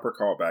a proper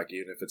callback,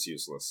 even if it's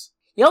useless.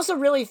 You also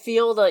really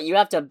feel that you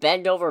have to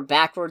bend over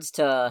backwards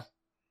to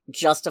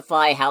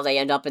justify how they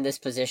end up in this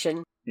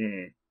position.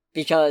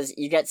 Because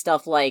you get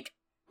stuff like,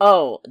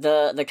 oh,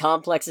 the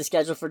complex is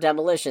scheduled for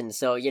demolition,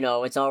 so,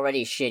 it's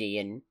already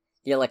shitty, and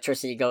the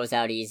electricity goes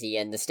out easy,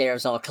 and the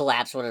stairs all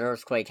collapse when an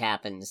earthquake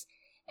happens.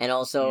 And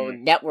also,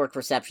 network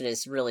reception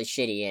is really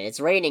shitty, and it's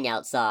raining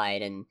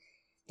outside, and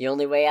the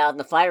only way out in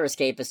the fire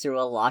escape is through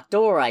a locked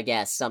door, I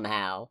guess,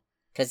 somehow.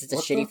 Because it's a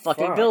shitty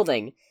fucking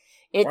building.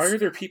 Why are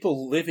there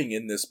people living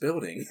in this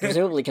building?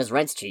 Presumably because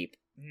rent's cheap.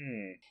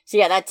 So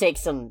yeah, that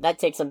takes some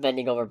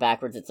bending over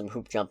backwards and some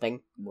hoop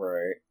jumping.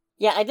 Right.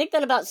 Yeah, I think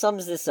that about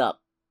sums this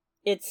up.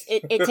 It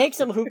takes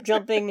some hoop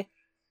jumping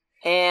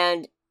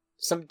and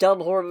some dumb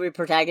horror movie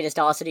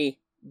protagonistosity,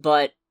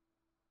 but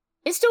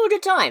it's still a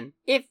good time,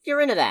 if you're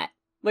into that.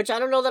 Which I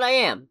don't know that I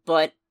am,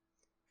 but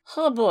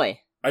oh boy.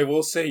 I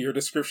will say your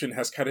description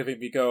has kind of made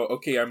me go,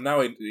 okay, I'm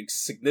now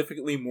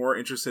significantly more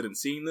interested in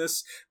seeing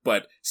this,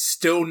 but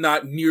still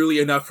not nearly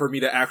enough for me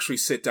to actually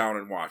sit down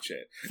and watch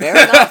it. Fair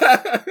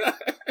enough.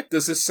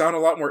 Does this sound a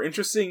lot more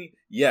interesting?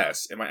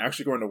 Yes. Am I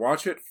actually going to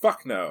watch it?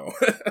 Fuck no.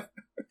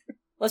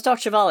 Let's talk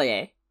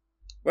Chevalier.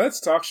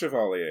 Let's talk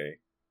Chevalier.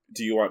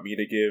 Do you want me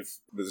to give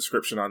the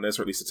description on this,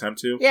 or at least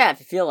attempt to? Yeah, if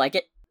you feel like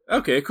it.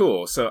 Okay,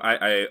 cool. So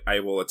I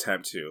will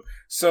attempt to.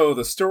 So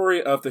the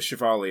story of the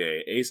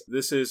Chevalier.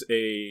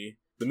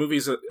 The movie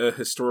is a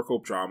historical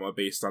drama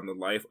based on the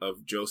life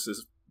of Joseph.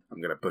 I'm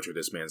gonna butcher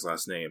this man's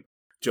last name.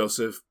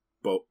 Joseph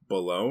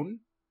Bologna.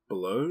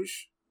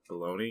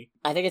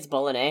 I think it's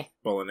Bolognese.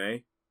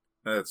 Bolognese.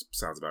 That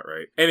sounds about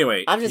right.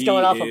 Anyway, I'm just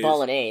going off of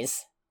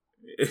Bolognese.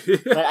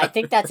 But I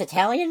think that's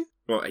Italian?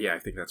 Well, yeah, I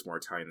think that's more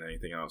Italian than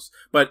anything else.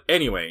 But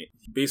anyway,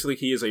 basically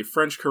he is a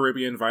French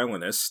Caribbean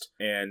violinist,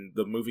 and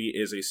the movie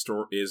is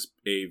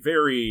a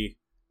very,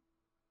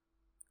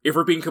 if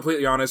we're being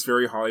completely honest,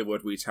 very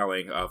Hollywood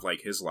retelling of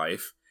like his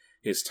life,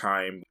 his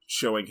time,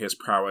 showing his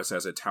prowess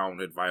as a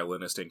talented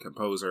violinist and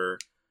composer,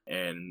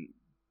 and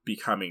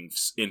becoming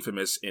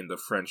infamous in the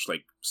French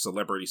like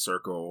celebrity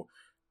circle,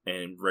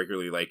 and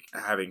regularly like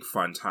having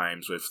fun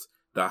times with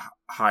the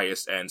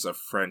highest ends of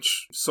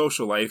French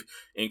social life,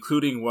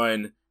 including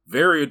one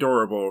very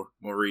adorable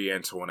Marie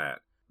Antoinette.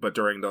 But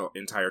during the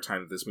entire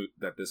time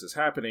that this is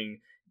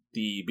happening,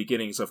 the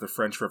beginnings of the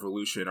French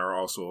Revolution are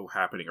also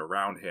happening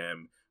around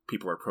him.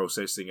 People are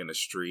protesting in the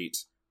street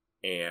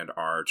and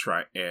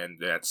and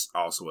that's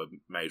also a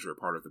major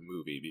part of the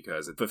movie,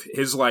 because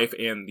his life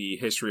and the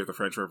history of the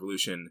French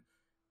Revolution,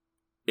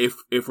 if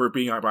we're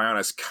being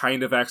honest,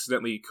 kind of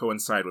accidentally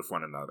coincide with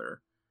one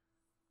another.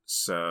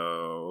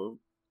 So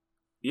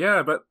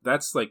yeah, but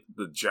that's like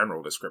the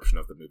general description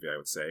of the movie, I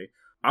would say.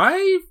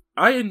 I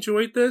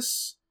enjoyed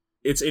this.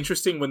 It's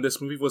interesting when this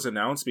movie was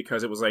announced,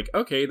 because it was like,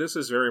 okay, this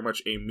is very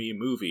much a me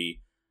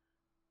movie,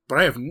 but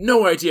I have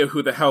no idea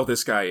who the hell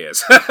this guy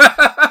is.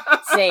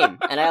 Same,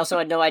 and I also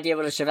had no idea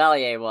what a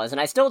Chevalier was, and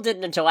I still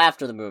didn't until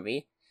after the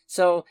movie.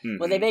 So,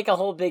 when they make a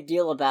whole big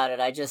deal about it,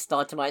 I just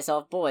thought to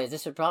myself, boy,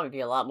 this would probably be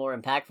a lot more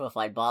impactful if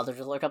I'd bothered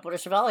to look up what a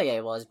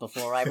Chevalier was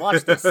before I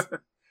watched this.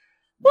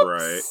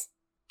 Right.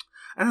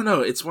 I don't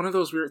know, it's one of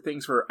those weird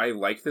things where I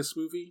like this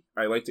movie.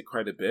 I liked it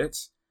quite a bit.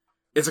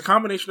 It's a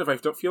combination of, I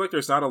don't feel like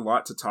there's not a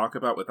lot to talk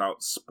about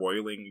without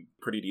spoiling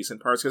pretty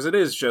decent parts, because it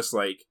is just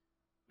like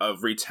a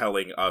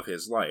retelling of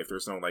his life.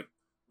 There's no like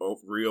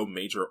real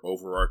major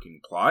overarching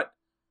plot,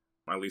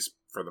 at least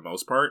for the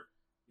most part.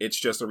 It's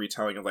just a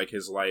retelling of like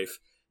his life,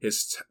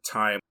 his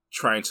time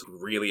trying to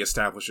really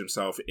establish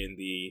himself in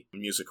the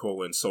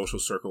musical and social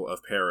circle of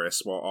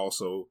Paris, while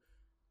also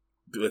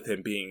with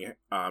him being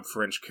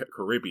French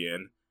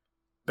Caribbean,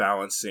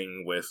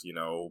 balancing with,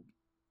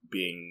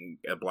 being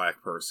a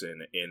black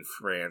person in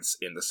France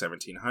in the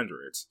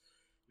 1700s,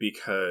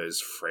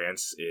 because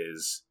France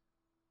is,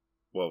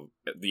 well,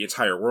 the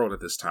entire world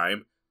at this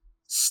time,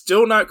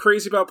 still not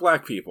crazy about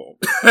black people.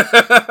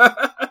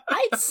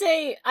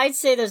 I'd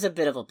say there's a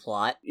bit of a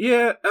plot.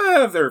 Yeah,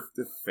 they're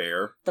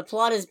fair. The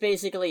plot is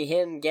basically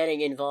him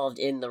getting involved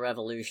in the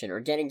revolution,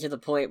 or getting to the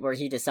point where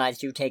he decides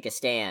to take a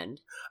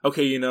stand.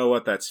 Okay, you know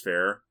what, that's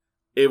fair.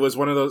 It was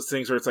one of those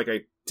things where it's like,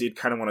 I did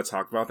kind of want to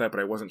talk about that, but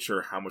I wasn't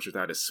sure how much of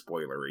that is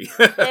spoilery.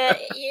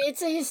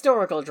 It's a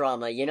historical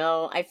drama,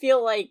 I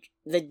feel like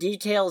the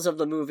details of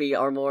the movie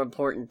are more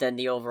important than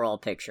the overall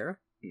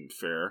picture.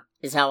 Fair.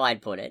 Is how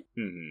I'd put it.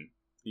 Mm-hmm.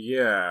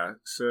 Yeah,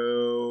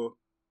 so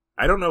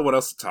I don't know what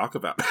else to talk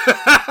about.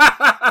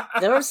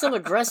 There are some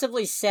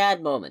aggressively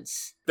sad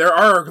moments. There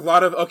are a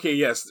lot of, okay,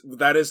 yes,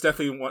 that is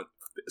definitely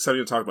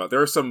something to talk about.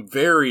 There are some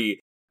very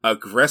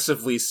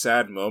aggressively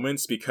sad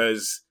moments,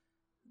 because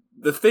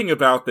the thing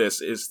about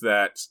this is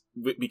that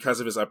because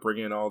of his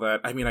upbringing and all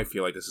that, I mean, I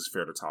feel like this is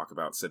fair to talk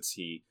about since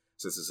he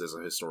since this is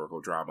a historical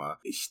drama.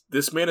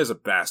 This man is a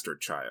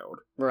bastard child.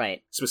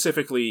 Right.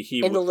 Specifically,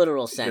 in the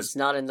literal sense,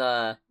 not in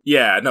the...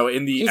 Yeah, no,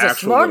 in the he's actual...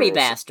 He's a smarmy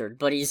bastard,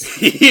 but he's...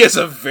 He is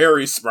a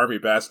very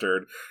smarmy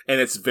bastard, and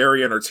it's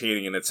very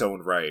entertaining in its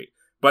own right.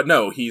 But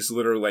no, he's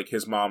literally, like,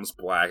 his mom's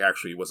black,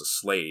 actually was a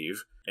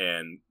slave,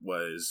 and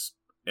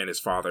his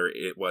father,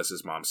 it was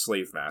his mom's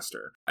slave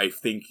master. I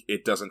think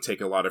it doesn't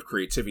take a lot of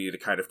creativity to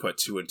kind of put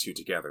two and two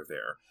together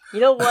there.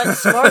 You know what?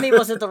 Smarmy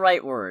wasn't the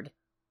right word.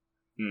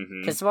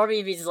 Because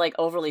Smarmy is, like,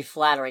 overly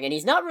flattering, and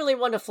he's not really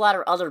one to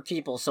flatter other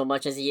people so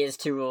much as he is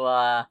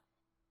to,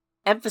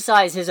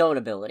 emphasize his own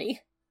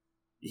ability.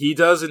 He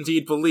does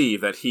indeed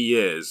believe that he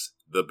is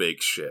the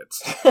big shit.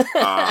 And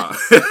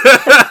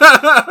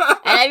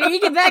I mean, he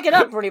can back it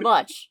up pretty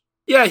much.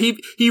 Yeah,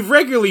 he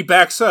regularly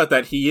backs up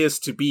that he is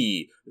to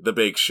be the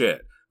big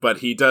shit, but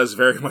he does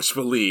very much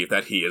believe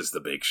that he is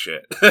the big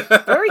shit.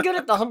 Very good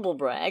at the humble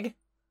brag.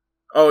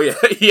 Oh yeah,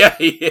 yeah,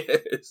 he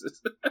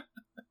is.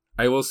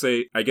 I will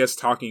say, I guess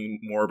talking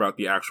more about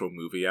the actual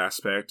movie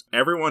aspect,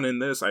 everyone in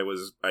this I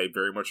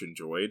very much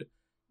enjoyed,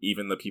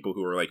 even the people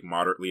who were like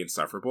moderately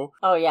insufferable.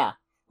 Oh yeah,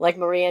 like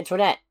Marie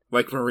Antoinette.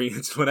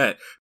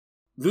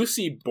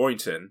 Lucy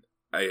Boynton,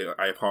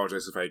 I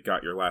apologize if I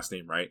got your last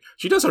name right.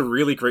 She does a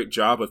really great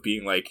job of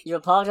being like... You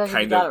apologize if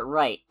you got it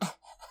right.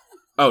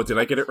 Oh, did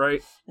I get it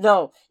right?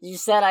 No, you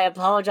said I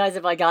apologize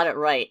if I got it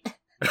right.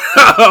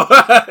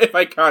 If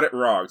I got it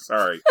wrong,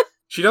 sorry.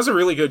 She does a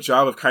really good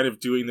job of kind of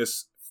doing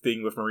this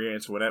thing with Marie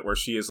Antoinette where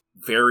she is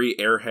very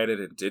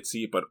airheaded and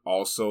ditzy, but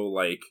also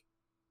like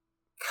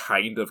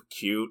kind of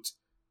cute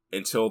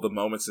until the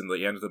moments in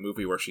the end of the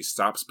movie where she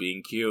stops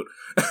being cute.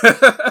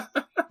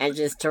 And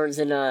just turns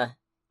into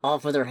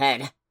off with her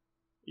head.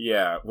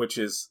 Yeah, which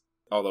is,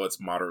 although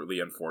it's moderately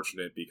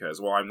unfortunate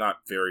because, well, I'm not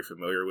very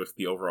familiar with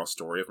the overall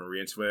story of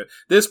Marie Antoinette.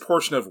 This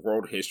portion of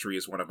world history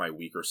is one of my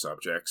weaker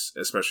subjects,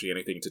 especially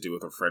anything to do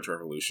with the French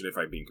Revolution, if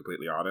I'm being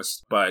completely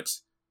honest. But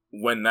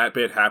when that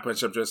bit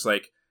happens, I'm just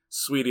like,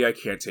 sweetie, I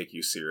can't take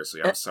you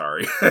seriously. I'm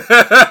sorry.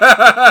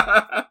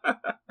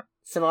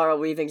 Samara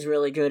Weaving's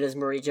really good as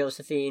Marie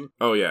Josephine.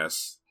 Oh,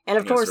 yes. And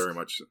of course, very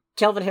much.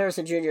 Kelvin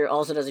Harrison Jr.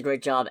 also does a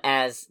great job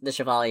as the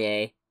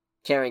Chevalier,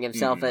 carrying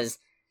himself as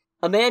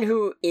a man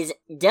who is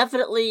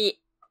definitely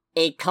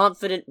a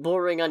confident,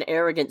 boring,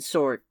 arrogant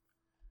sort,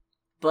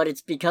 but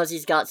it's because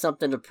he's got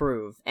something to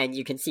prove, and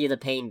you can see the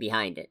pain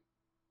behind it.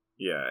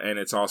 Yeah, and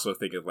it's also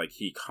thinking like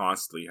he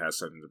constantly has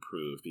something to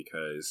prove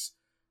because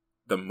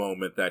the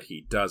moment that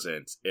he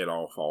doesn't, it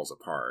all falls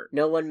apart.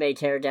 No one may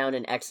tear down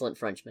an excellent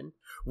Frenchman.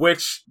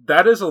 Which,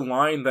 that is a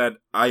line that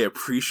I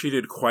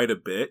appreciated quite a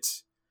bit,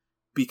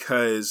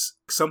 because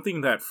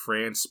something that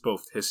France,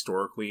 both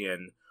historically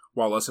and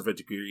while less of a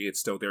degree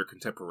it's still there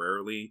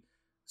contemporarily,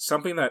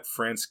 something that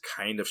France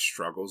kind of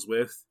struggles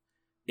with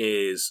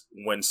is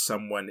when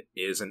someone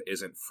is and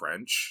isn't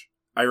French.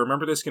 I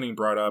remember this getting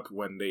brought up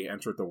when they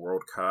entered the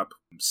World Cup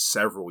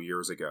several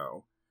years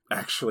ago.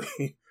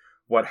 Actually,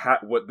 what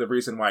the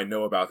reason why I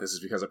know about this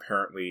is because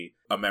apparently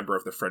a member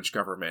of the French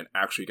government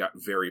actually got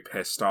very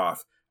pissed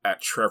off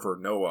at Trevor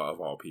Noah, of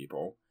all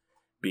people,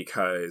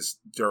 because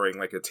during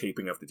like a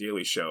taping of The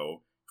Daily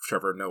Show,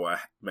 Trevor Noah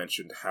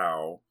mentioned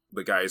how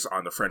the guys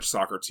on the French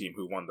soccer team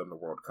who won them the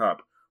World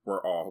Cup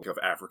were all of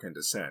African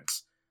descent,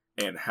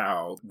 and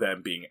how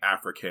them being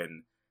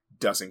African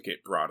doesn't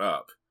get brought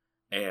up.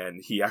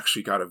 And he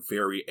actually got a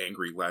very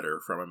angry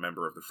letter from a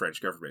member of the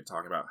French government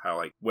talking about how,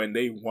 like, when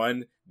they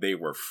won, they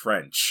were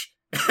French.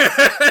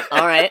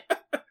 Alright.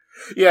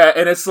 Yeah,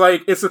 and it's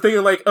like, it's the thing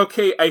of like,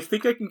 okay, I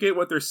think I can get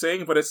what they're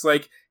saying, but it's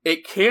like,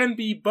 it can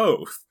be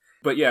both.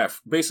 But yeah,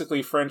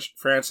 basically France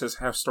has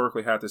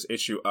historically had this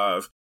issue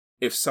of,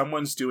 if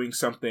someone's doing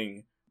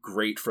something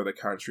great for the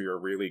country or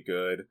really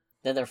good,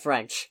 then they're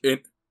French.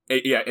 In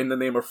the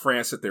name of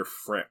France, that they're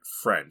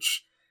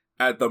French.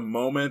 At the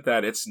moment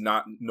that it's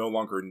no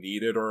longer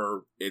needed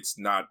or it's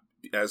not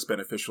as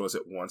beneficial as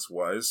it once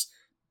was,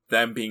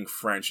 them being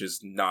French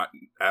is not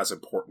as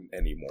important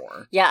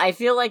anymore. Yeah, I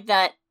feel like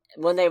that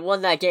when they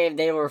won that game,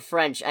 they were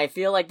French. I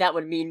feel like that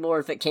would mean more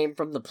if it came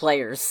from the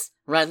players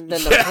rather than the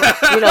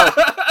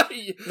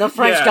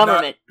French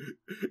government.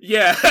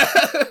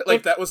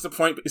 That was the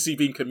point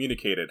being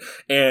communicated.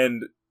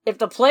 And if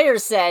the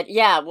players said,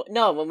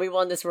 when we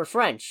won this, we're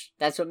French.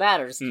 That's what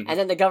matters. And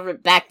then the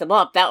government backed them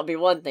up, that would be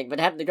one thing. But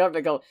having the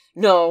government go,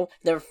 no,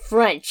 they're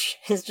French.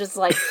 It's just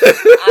like,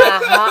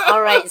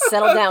 alright,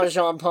 settle down,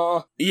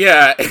 Jean-Paul.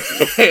 Yeah,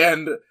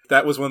 and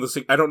that was one of those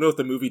things. I don't know if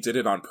the movie did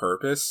it on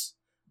purpose,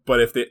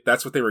 but if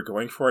that's what they were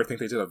going for, I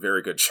think they did a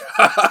very good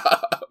job.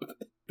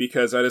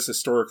 Because that has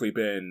historically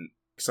been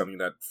something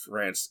that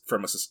France,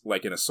 from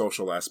in a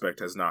social aspect,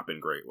 has not been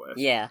great with.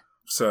 Yeah.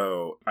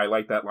 So I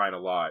like that line a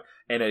lot.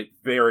 And it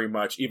very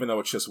much, even though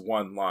it's just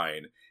one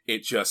line,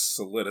 it just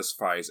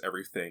solidifies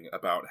everything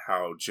about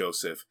how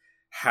Joseph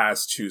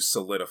has to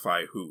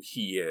solidify who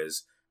he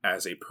is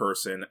as a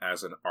person,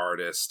 as an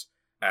artist,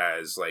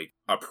 as like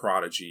a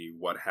prodigy,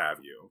 what have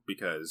you.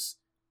 Because,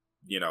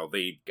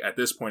 they, at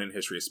this point in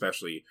history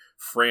especially,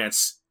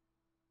 France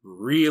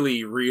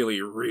really,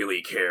 really,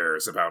 really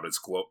cares about its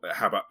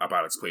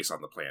about its place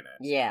on the planet.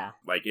 Yeah.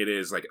 Like, it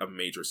is, like, a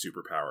major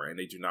superpower, and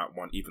they do not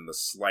want even the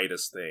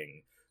slightest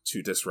thing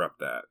to disrupt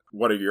that.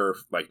 What are your,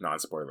 like,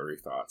 non-spoilery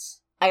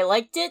thoughts? I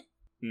liked it.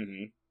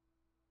 Mm-hmm.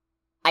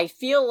 I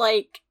feel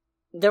like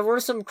there were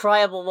some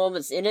cryable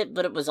moments in it,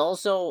 but it was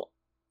also,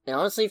 it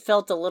honestly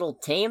felt a little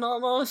tame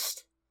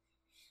almost.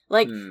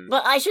 Like,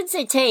 but I shouldn't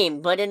say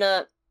tame, but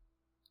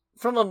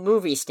from a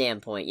movie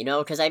standpoint, you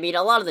know? Because, I mean,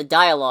 a lot of the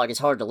dialogue is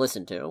hard to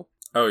listen to.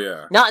 Oh,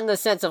 yeah. Not in the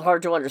sense of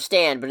hard to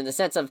understand, but in the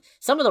sense of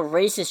some of the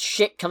racist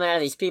shit coming out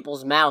of these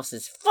people's mouths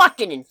is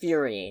fucking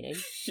infuriating.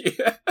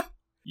 Yeah.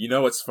 You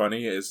know what's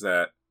funny is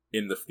that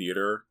in the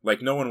theater,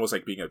 like, no one was,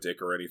 like, being a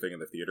dick or anything in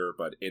the theater,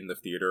 but in the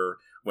theater,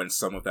 when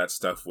some of that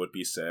stuff would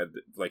be said,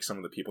 like, some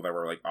of the people that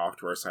were, like, off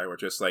to our side were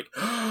just like,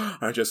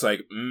 I'm just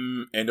like,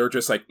 and they're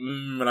just like,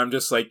 and I'm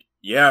just like,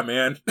 yeah,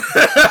 man.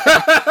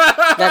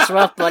 That's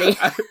rough, buddy.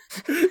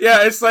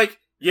 Yeah, it's like,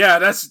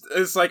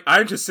 it's like,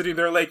 I'm just sitting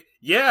there like,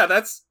 yeah,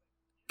 that's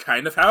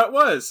kind of how it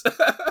was.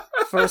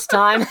 First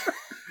time?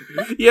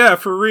 Yeah,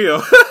 for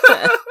real.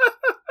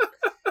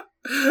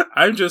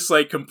 I'm just,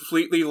 like,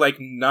 completely, like,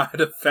 not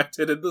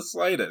affected in the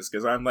slightest,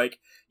 because I'm like,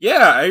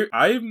 yeah,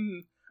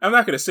 I'm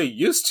not going to say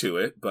used to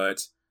it,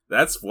 but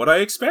that's what I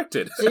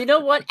expected. So you know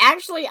what?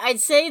 Actually, I'd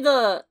say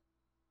the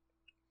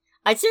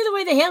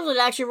way they handled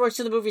it actually works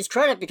to the movie's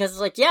credit, because it's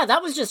like, yeah,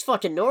 that was just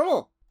fucking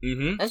normal.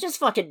 Mm-hmm. That's just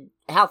fucking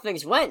how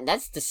things went.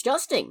 That's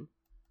disgusting.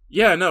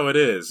 Yeah, no, it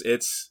is.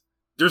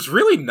 There's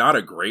really not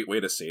a great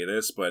way to say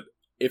this, but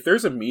if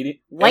there's a meeting,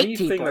 white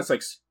anything people. that's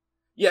like,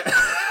 yeah.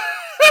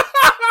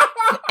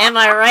 Am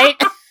I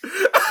right?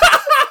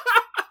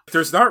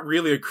 There's not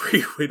really a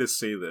great way to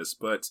say this,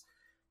 but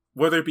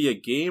whether it be a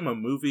game, a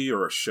movie,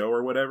 or a show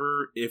or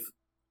whatever, if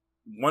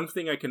one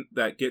thing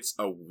that gets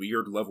a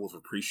weird level of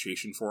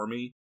appreciation for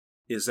me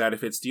is that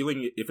if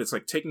it's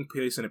like taking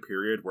place in a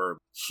period where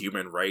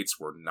human rights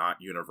were not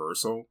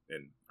universal,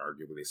 and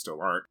arguably they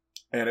still aren't,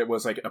 and it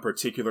was like a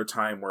particular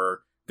time where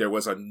there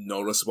was a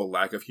noticeable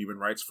lack of human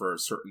rights for a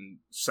certain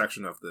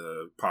section of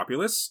the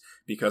populace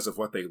because of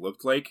what they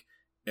looked like,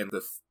 and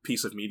the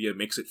piece of media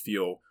makes it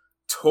feel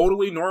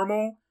totally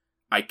normal,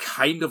 I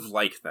kind of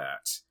like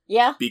that.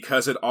 Yeah.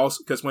 Because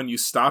when you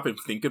stop and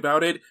think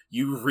about it,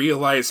 you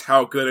realize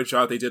how good a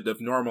job they did of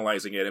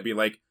normalizing it and be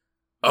like,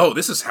 oh,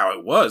 this is how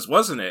it was,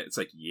 wasn't it? It's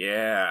like,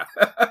 yeah.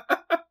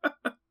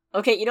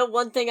 Okay, you know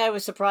one thing I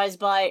was surprised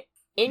by?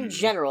 In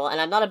general, and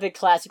I'm not a big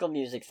classical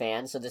music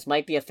fan, so this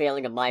might be a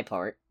failing of my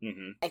part,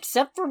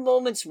 except for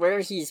moments where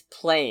he's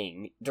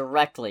playing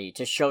directly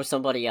to show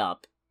somebody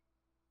up,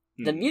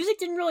 the music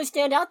didn't really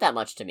stand out that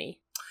much to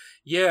me.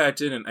 Yeah, it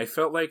didn't. I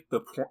felt like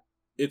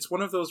it's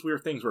one of those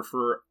weird things where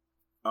for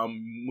a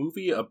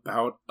movie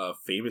about a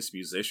famous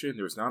musician,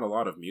 there's not a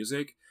lot of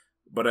music,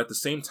 but at the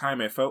same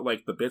time, I felt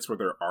like the bits where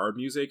there are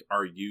music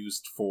are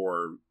used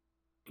for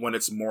when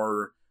it's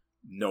more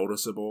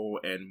noticeable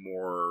and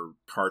more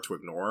hard to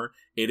ignore.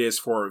 It is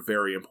for a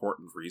very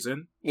important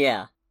reason.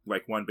 Yeah.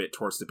 Like one bit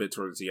towards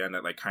the end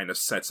that like kind of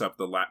sets up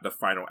the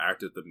final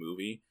act of the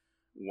movie.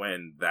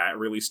 When that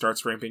really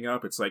starts ramping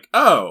up, it's like,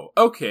 oh,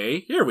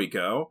 okay, here we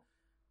go.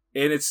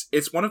 And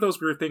it's one of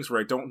those weird things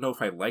where I don't know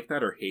if I like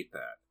that or hate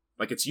that.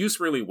 Like, it's used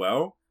really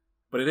well,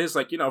 but it is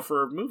like, you know,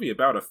 for a movie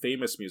about a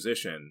famous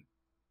musician,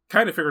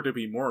 kind of figured to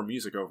be more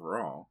music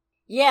overall.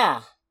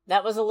 Yeah,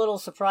 that was a little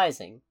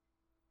surprising.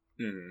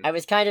 I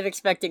was kind of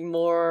expecting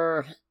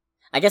more...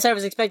 I guess I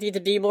was expecting it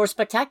to be more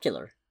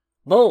spectacular.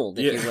 Bold,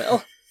 if you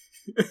will.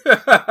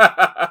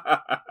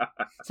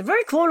 Some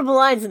very quotable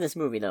lines in this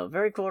movie, though.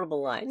 Very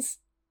quotable lines.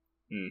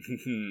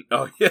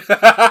 Oh, yeah.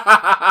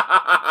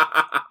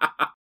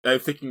 I'm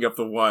thinking of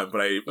the one,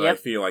 but I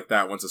feel like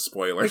that one's a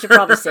spoiler. We should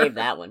probably save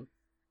that one.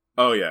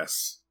 Oh,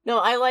 yes. No,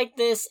 I like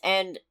this,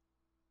 and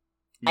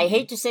I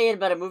hate to say it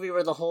about a movie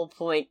where the whole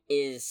point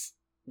is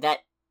that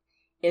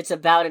it's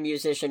about a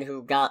musician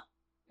who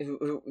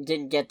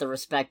didn't get the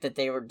respect that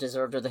they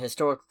deserved or the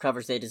historical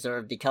coverage they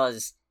deserved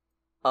because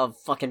of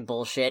fucking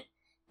bullshit,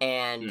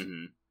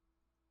 and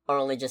are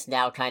only just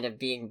now kind of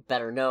being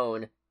better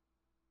known.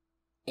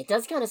 It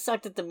does kind of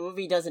suck that the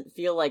movie doesn't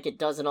feel like it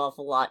does an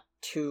awful lot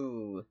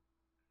to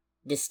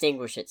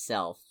distinguish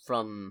itself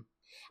from...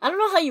 I don't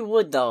know how you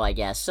would, though, I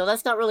guess, so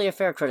that's not really a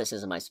fair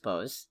criticism, I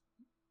suppose.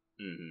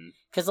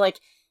 Because, like,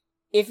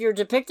 if you're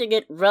depicting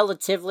it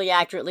relatively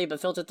accurately but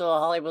filtered through a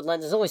Hollywood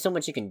lens, there's only so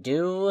much you can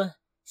do,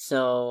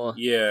 so...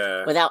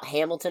 Yeah. Without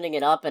Hamiltoning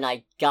it up, and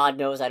God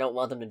knows I don't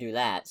want them to do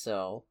that,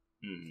 so...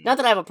 Not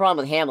that I have a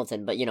problem with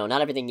Hamilton, but, you know,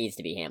 not everything needs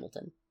to be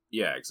Hamilton.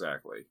 Yeah,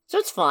 exactly. So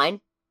it's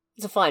fine.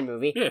 It's a fine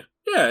movie.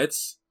 Yeah,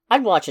 it's...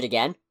 I'd watch it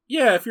again.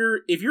 Yeah, if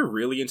you're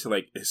really into,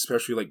 like,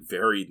 especially, like,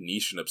 very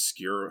niche and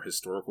obscure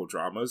historical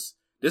dramas,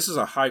 this is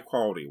a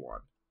high-quality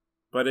one.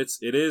 But it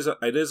is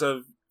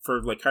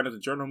for, like, kind of the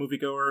general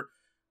moviegoer,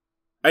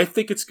 I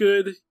think it's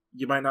good.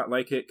 You might not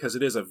like it, because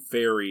it is a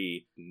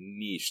very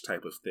niche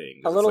type of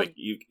thing. A little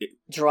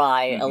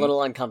dry, a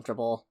little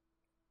uncomfortable.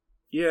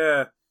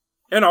 Yeah.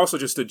 And also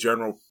just the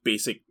general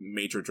basic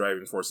major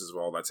driving forces of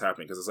all that's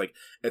happening, because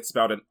it's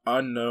about an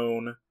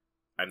unknown...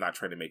 I'm not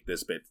trying to make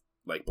this bit,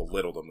 like,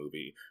 belittle the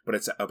movie, but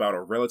it's about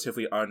a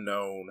relatively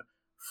unknown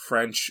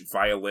French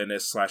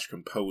violinist /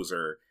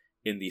 composer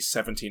in the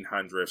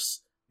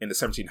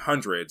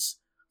 1700s,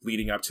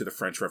 leading up to the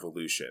French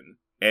Revolution.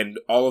 And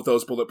all of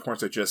those bullet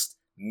points are just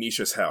niche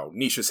as hell,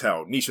 niche as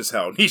hell, niche as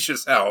hell, niche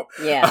as hell.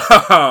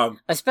 Yeah.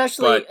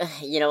 Especially,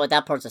 you know what,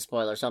 that part's a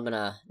spoiler, so I'm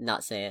gonna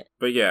not say it.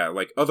 But yeah,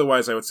 like,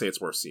 otherwise I would say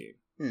it's worth seeing.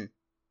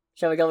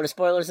 Shall we go into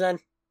spoilers then?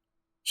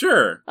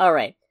 Sure.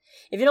 Alright.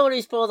 If you don't want to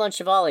be spoiled on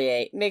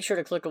Chevalier, make sure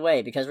to click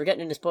away, because we're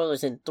getting into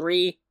spoilers in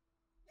 3,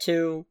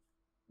 2,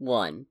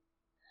 1.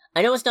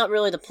 I know it's not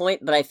really the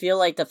point, but I feel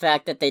like the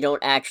fact that they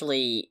don't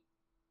actually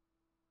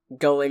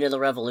go into the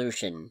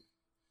revolution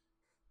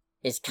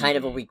is kind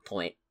of a weak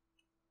point.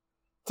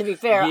 To be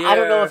fair, I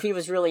don't know if he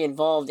was really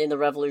involved in the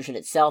revolution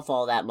itself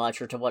all that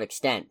much, or to what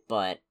extent,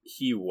 but...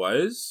 He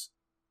was.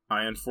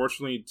 I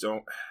unfortunately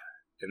don't...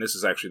 And this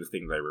is actually the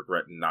thing that I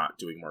regret not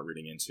doing more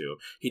reading into.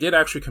 He did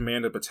actually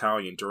command a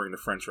battalion during the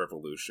French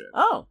Revolution.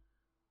 Oh.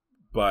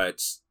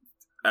 But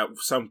at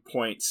some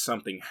point,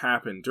 something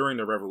happened during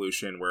the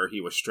Revolution where he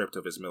was stripped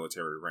of his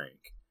military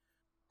rank.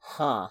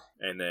 Huh.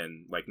 And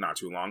then, like, not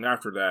too long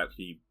after that,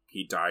 he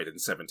died in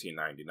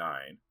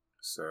 1799.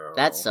 So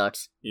that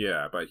sucks.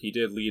 Yeah, but he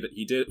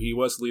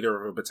was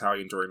leader of a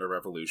battalion during the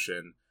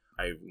Revolution.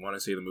 I want to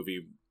say the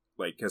movie,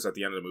 like, because at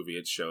the end of the movie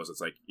it shows, it's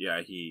like,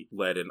 yeah, he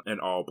led an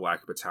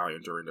all-black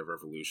battalion during the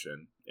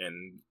Revolution,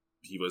 and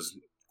he was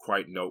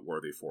quite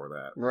noteworthy for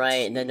that.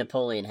 Right, and then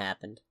Napoleon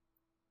happened.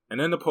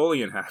 And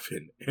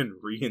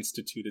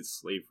reinstituted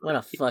slavery. What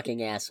a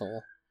fucking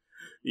asshole.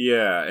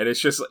 Yeah, and it's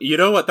just, you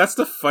know what, that's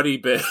the funny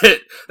bit.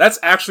 That's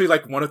actually,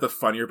 like, one of the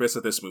funnier bits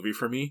of this movie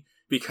for me,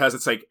 because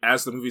it's like,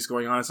 as the movie's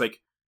going on, it's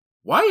like,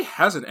 why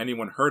hasn't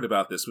anyone heard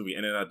about this movie?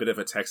 And in a bit of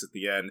a text at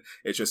the end,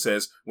 it just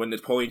says, when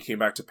Napoleon came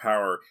back to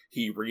power,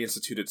 he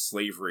reinstituted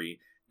slavery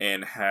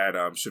and had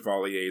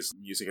Chevalier's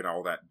music and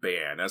all that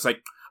banned. I was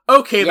like,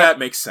 okay, that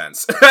makes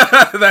sense.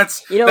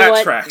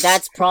 That tracks.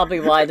 That's probably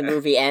why the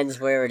movie ends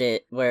where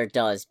it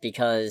does,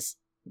 because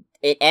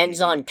it ends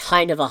on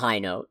kind of a high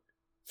note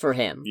for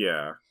him.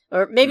 Yeah.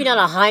 Or maybe not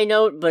a high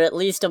note, but at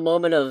least a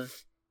moment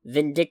of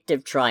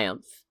vindictive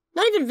triumph.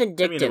 Not even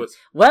vindictive. I mean,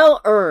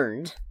 well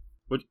earned.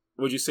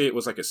 Would you say it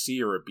was like a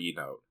C or a B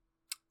note?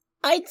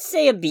 I'd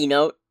say a B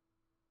note.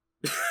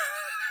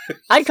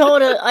 I'd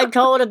call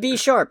it a B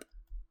sharp.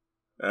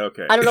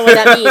 Okay. I don't know what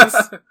that means.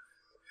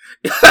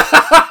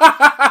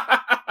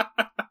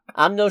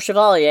 I'm no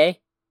Chevalier.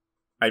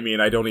 I mean,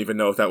 I don't even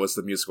know if that was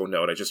the musical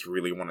note. I just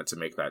really wanted to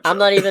make that joke. I'm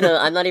not even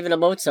a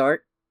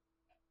Mozart.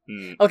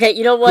 Okay,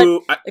 you know what?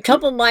 A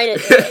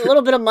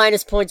little bit of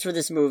minus points for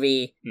this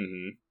movie.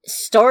 Mm-hmm.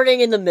 Starting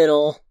in the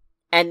middle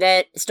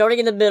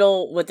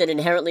with an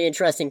inherently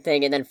interesting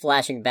thing, and then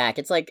flashing back.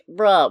 It's like,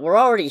 bruh, we're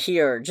already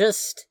here.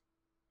 Just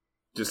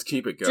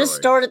keep it going. Just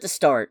start at the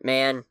start,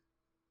 man.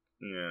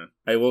 Yeah.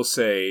 I will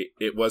say,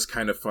 it was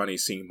kind of funny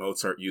seeing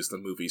Mozart use the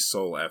movie's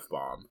soul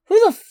F-bomb. Who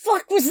the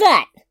fuck was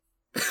that?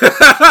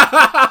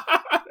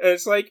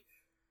 It's like,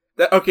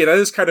 that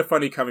is kind of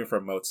funny coming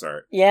from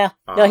Mozart. Yeah.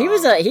 No, he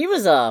was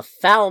a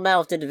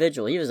foul-mouthed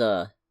individual. He was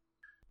a...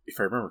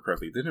 If I remember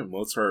correctly, didn't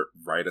Mozart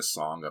write a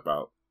song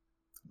about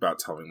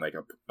telling, like,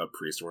 a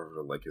priest or whatever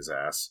to lick his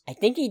ass? I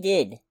think he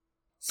did.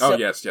 So... Oh,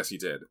 yes, he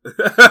did.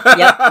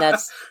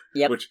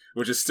 Yep.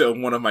 Which is still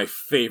one of my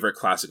favorite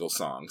classical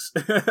songs.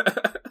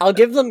 I'll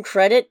give them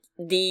credit.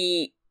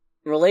 The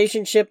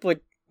relationship with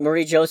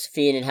Marie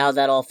Josephine and how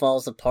that all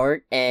falls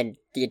apart, and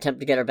the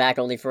attempt to get her back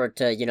only for it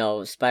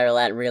to, spiral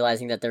out and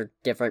realizing that they're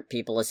different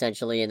people,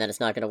 essentially, and that it's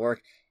not going to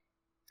work.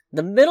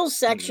 The middle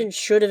section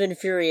should have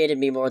infuriated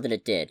me more than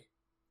it did.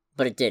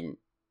 But it didn't.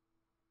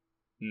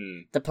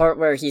 The part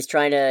where he's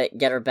trying to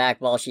get her back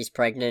while she's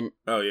pregnant.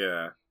 Oh,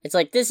 yeah. It's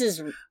like, this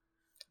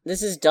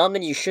is dumb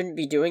and you shouldn't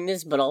be doing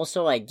this, but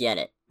also I get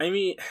it. I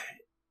mean,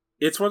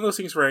 it's one of those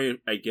things where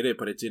I get it,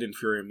 but it did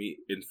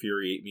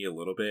infuriate me a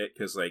little bit,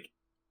 because, like,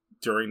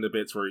 during the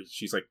bits where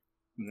she's, like,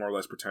 more or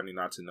less pretending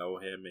not to know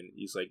him, and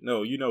he's like,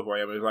 no, you know who I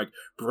am. And he's like,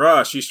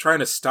 bruh, she's trying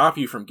to stop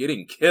you from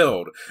getting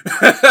killed.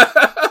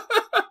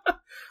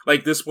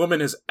 Like, this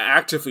woman is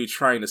actively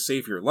trying to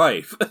save your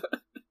life.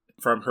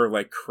 From her,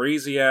 like,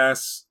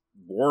 crazy-ass,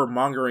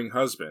 war-mongering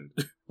husband.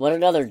 What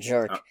another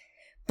jerk.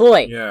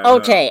 Boy, yeah,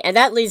 okay, and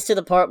that leads to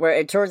the part where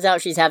it turns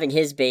out she's having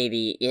his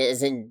baby,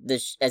 as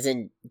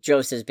in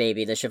Joseph's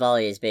baby, the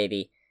Chevalier's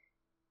baby.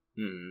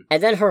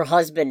 And then her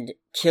husband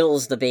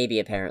kills the baby,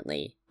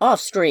 apparently.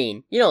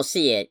 Off-screen. You don't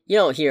see it. You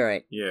don't hear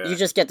it. Yeah. You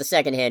just get the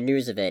secondhand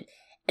news of it.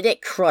 And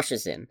it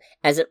crushes him,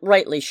 as it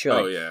rightly should.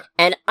 Oh, yeah.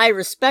 And I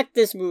respect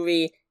this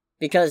movie,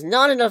 because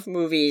not enough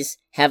movies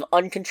have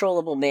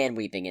uncontrollable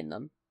man-weeping in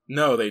them.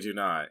 No, they do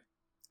not.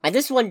 And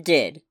this one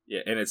did.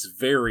 Yeah, and it's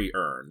very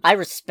earned. I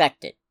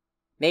respect it.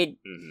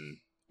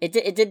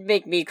 It did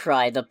make me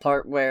cry, the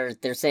part where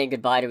they're saying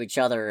goodbye to each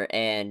other,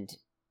 and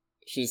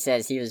she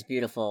says he was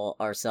beautiful,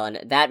 our son.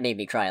 That made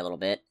me cry a little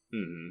bit.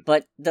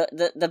 But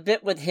the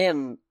bit with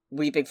him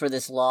weeping for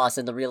this loss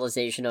and the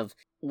realization of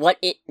what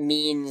it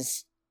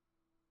means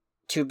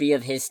to be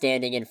of his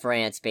standing in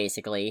France,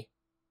 basically.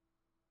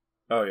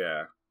 Oh,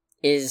 yeah.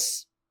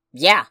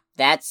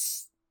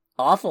 That's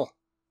awful.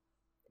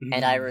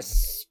 And I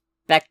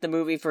respect the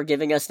movie for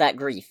giving us that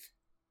grief.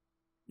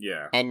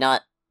 Yeah. And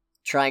not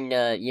trying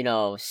to,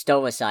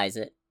 stoicize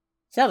it.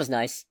 So that was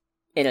nice.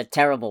 In a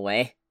terrible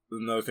way.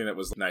 Another thing that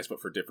was nice,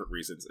 but for different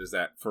reasons, is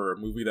that for a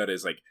movie that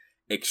is, like,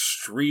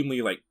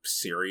 extremely, like,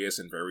 serious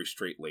and very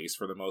straight-laced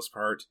for the most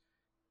part,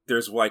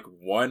 there's, like,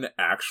 one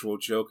actual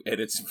joke, and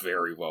it's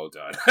very well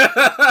done.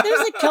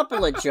 There's a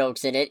couple of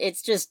jokes in it.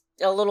 It's just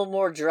a little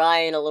more dry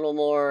and a little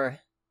more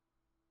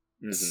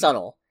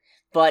subtle.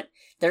 But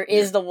there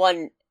is the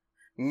one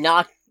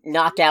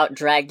knockout,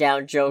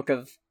 drag-down joke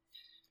of...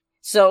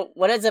 So,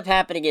 what ends up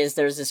happening is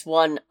there's this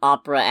one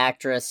opera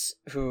actress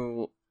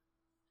who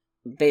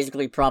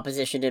basically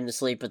propositioned him to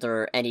sleep with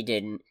her, and he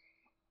didn't.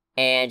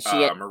 And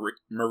she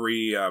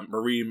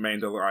Marie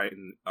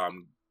Magdalene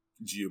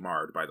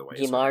Guimard, by the way.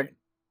 Guimard?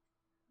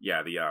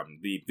 Yeah, the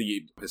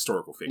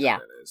historical figure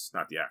that is,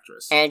 not the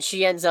actress. And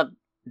she ends up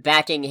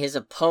backing his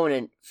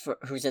opponent,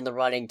 who's in the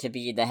running, to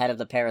be the head of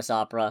the Paris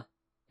Opera.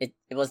 It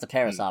was the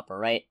Paris Opera,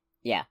 right?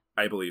 Yeah.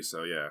 I believe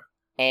so, yeah.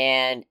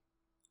 And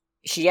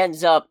she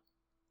ends up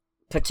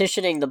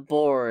petitioning the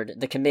board,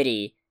 the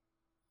committee,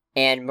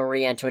 and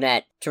Marie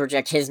Antoinette to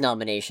reject his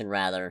nomination,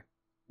 rather.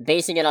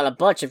 Basing it on a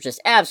bunch of just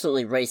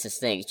absolutely racist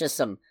things. Just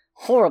some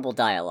horrible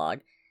dialogue.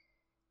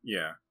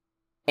 Yeah.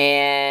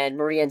 And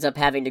Marie ends up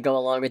having to go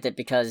along with it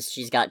because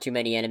she's got too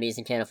many enemies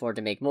and can't afford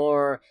to make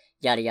more.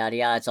 Yada yada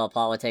yada, it's all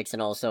politics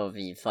and also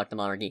fuck the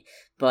monarchy.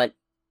 But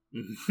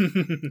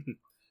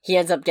he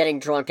ends up getting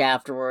drunk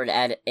afterward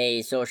at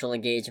a social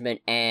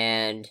engagement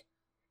and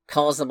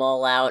calls them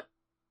all out.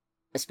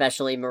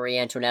 Especially Marie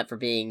Antoinette for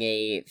being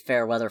a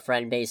fair weather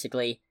friend,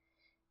 basically.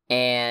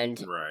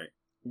 And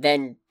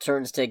then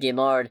turns to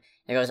Guimard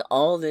and goes,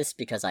 all this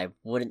because I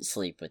wouldn't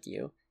sleep with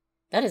you.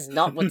 That is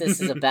not what this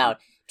is about.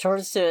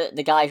 Turns to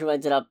the guy who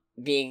ended up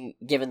being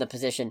given the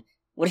position.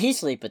 Would he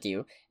sleep with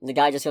you? And the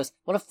guy just goes,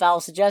 what a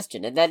foul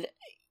suggestion. And then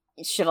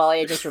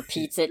Chevalier just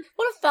repeats it.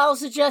 What a foul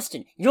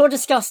suggestion. You're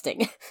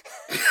disgusting.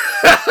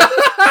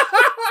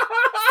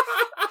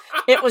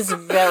 It was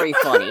very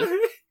funny.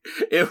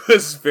 It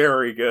was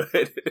very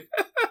good.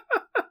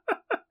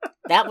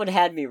 That one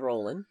had me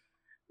rolling.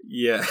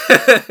 Yeah.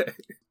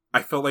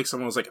 I felt like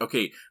someone was like,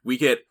 okay, we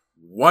get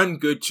one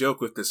good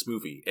joke with this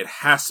movie. It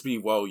has to be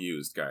well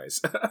used,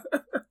 guys.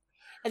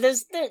 And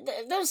there's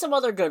some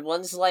other good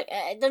ones. Like,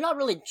 they're not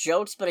really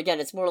jokes, but again,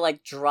 it's more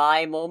like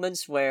dry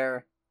moments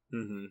where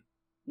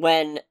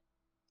when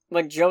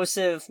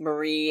Joseph,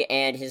 Marie,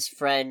 and his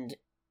friend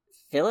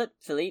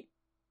Philippe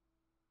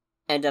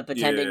end up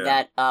attending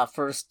that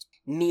first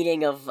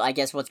meeting of, I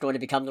guess, what's going to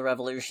become the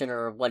revolution,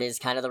 or what is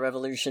kind of the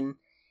revolution,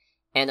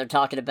 and they're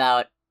talking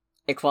about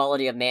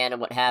equality of man and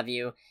what have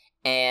you,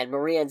 and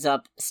Marie ends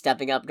up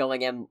stepping up,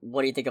 going,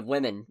 what do you think of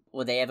women?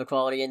 Would they have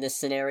equality in this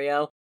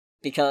scenario?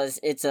 Because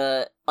it's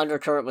a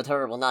undercurrent with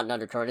her, well, not an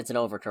undercurrent, it's an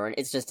overcurrent,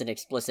 it's just an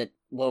explicit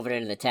woven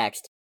into the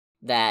text,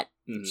 that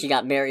she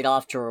got married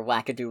off to her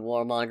wackadoo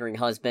warmongering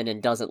husband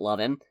and doesn't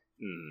love him.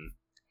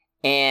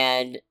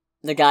 And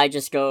the guy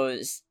just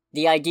goes,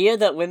 the idea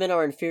that women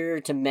are inferior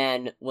to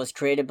men was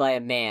created by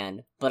a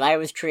man, but I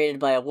was created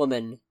by a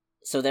woman,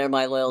 so there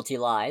my loyalty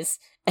lies.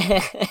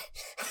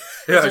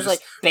 It's just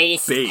like,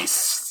 based.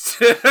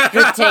 Good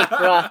take,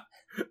 bruh.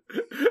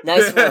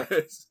 Nice work.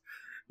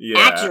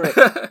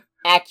 Yeah.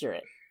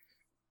 Accurate.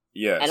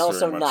 Yeah, and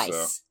also nice.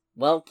 So.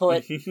 Well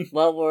put,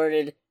 well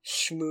worded,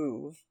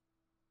 schmoove.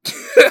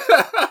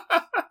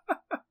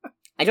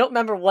 I don't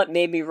remember what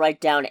made me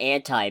write down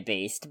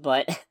anti-based,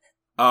 but...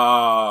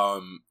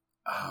 Oh,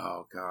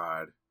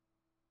 God.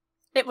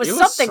 It was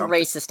something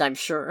racist, I'm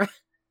sure.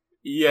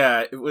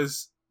 Yeah, it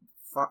was...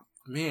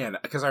 Man,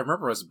 because I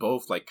remember us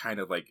both, like, kind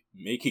of, like,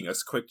 making a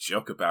quick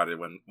joke about it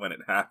when it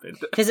happened.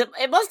 Because it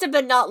must have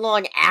been not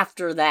long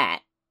after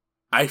that.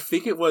 I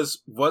think it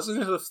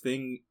wasn't it a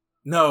thing...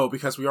 No,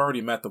 because we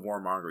already met the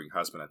warmongering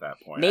husband at that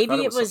point.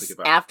 Maybe it was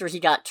after he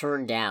got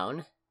turned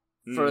down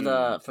for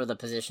the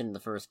position in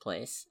the first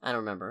place. I don't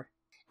remember.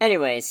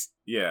 Anyways.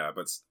 Yeah,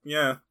 but...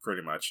 Yeah,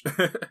 pretty much.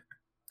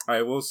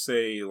 I will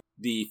say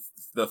the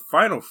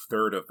final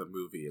third of the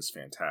movie is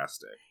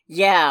fantastic.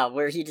 Yeah,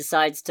 where he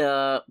decides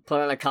to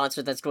put on a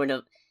concert that's going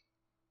to...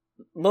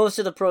 Most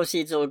of the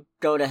proceeds will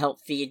go to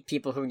help feed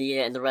people who need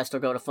it, and the rest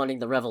will go to funding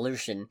the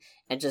revolution,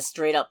 and just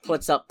straight up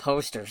puts up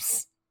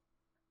posters.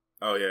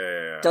 Oh,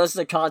 yeah. Does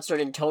the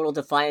concert in total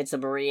defiance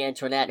of Marie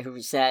Antoinette,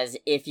 who says,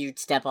 if you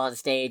step on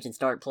stage and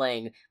start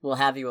playing, we'll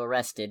have you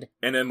arrested.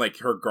 And then, like,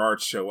 her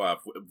guards show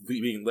up,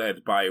 being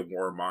led by a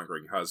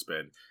warmongering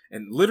husband,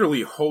 and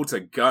literally holds a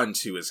gun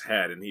to his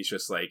head, and he's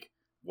just like,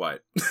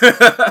 what?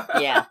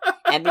 Yeah.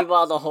 And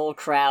meanwhile, the whole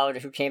crowd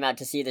who came out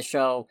to see the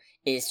show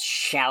is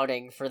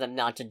shouting for them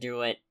not to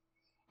do it.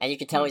 And you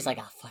can tell he's like,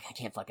 oh, fuck, I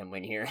can't fucking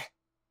win here.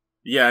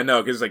 Yeah,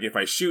 no, because, like, if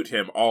I shoot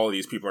him, all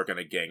these people are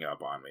gonna gang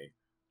up on me.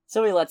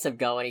 So he lets him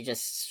go, and he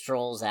just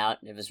strolls out.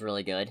 It was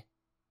really good.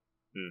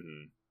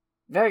 And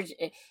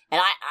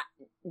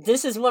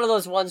this is one of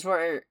those ones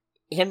where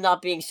him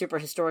not being super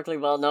historically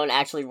well known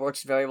actually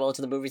works very well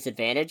to the movie's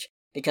advantage,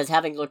 because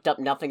having looked up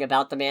nothing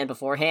about the man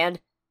beforehand,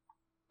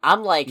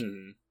 I'm like,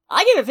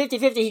 I give it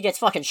 50-50 he gets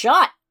fucking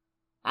shot.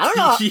 I don't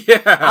know.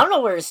 Yeah. I don't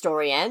know where his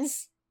story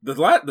ends. The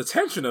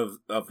tension of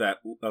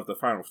the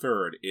final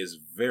third is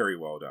very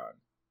well done.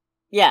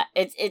 Yeah,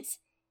 it's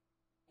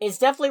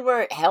definitely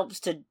where it helps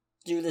to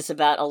do this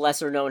about a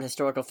lesser-known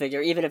historical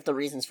figure, even if the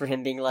reasons for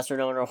him being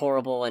lesser-known are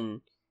horrible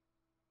and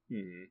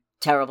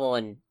terrible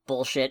and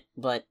bullshit,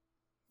 but...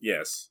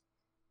 Yes.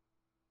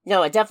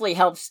 No, it definitely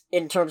helps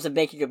in terms of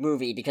making a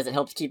movie, because it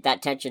helps keep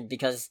that tension,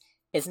 because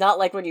it's not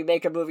like when you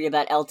make a movie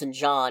about Elton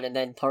John, and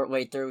then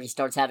partway through he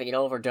starts having an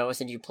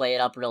overdose, and you play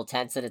it up real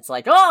tense, and it's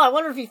like, oh, I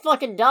wonder if he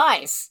fucking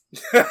dies!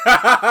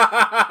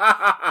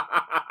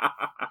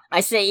 I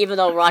say even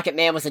though Rocket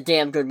Man was a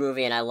damn good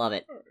movie, and I love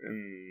it.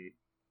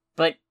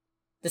 But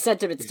the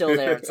sentiment's still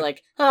there. It's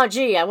like, oh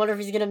gee, I wonder if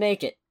he's gonna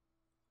make it.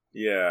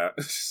 Yeah.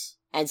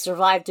 And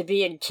survive to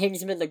be in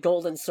Kingsman: The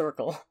Golden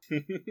Circle.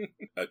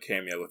 A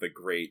cameo with a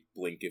great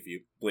blink if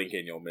you blink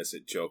and you'll miss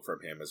it joke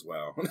from him as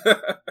well.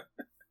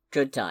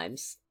 Good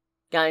times.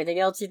 Got anything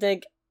else you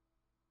think?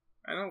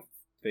 I don't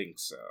think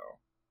so.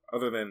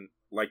 Other than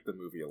like the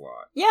movie a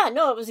lot. Yeah,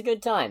 no, it was a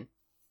good time.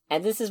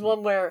 And this is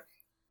one where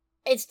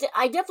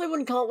I definitely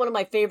wouldn't call it one of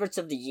my favorites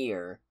of the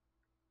year.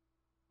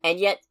 And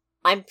yet,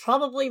 I'm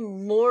probably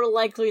more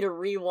likely to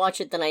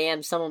rewatch it than I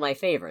am some of my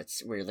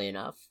favorites, weirdly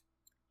enough.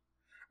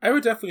 I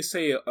would definitely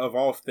say, of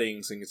all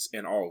things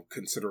in all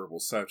considerable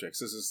subjects,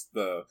 this is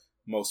the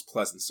most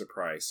pleasant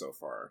surprise so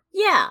far.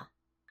 Yeah.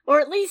 Or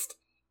at least,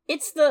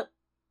 it's I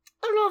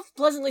don't know if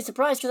pleasantly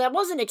surprised, because I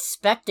wasn't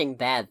expecting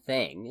bad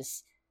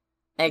things.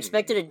 I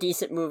expected a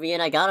decent movie,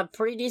 and I got a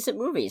pretty decent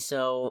movie,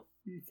 so...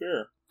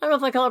 Fair. I don't know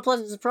if I call it a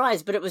pleasant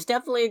surprise, but it was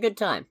definitely a good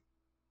time.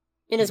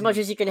 In as much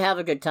as you can have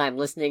a good time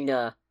listening to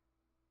a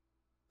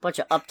bunch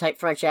of uptight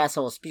French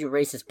assholes spew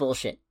racist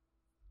bullshit.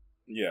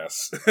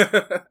 Yes.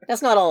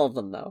 That's not all of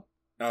them, though.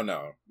 Oh,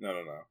 no.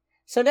 No.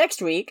 So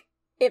next week,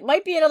 it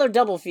might be another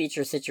double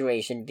feature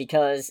situation,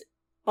 because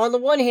on the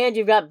one hand,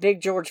 you've got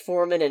Big George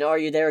Foreman and Are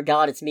You There,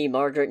 God, It's Me,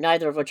 Margaret,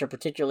 neither of which are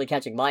particularly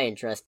catching my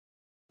interest.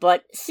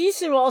 But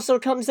Sisu also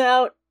comes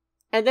out,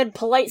 and then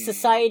Polite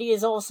Society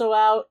is also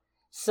out,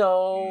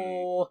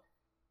 so...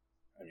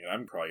 I mean,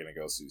 I'm probably gonna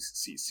go see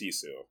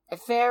Sisu.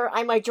 Fair,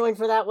 I might join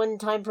for that one,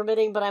 time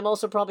permitting, but I'm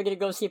also probably gonna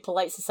go see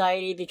Polite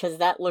Society, because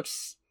that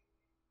looks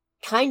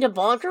kinda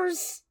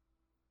bonkers.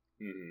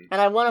 And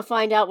I want to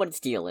find out what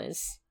its deal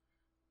is.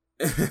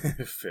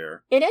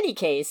 Fair. In any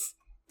case,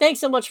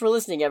 thanks so much for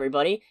listening,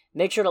 everybody.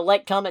 Make sure to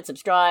like, comment,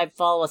 subscribe,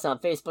 follow us on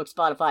Facebook,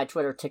 Spotify,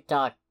 Twitter,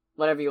 TikTok,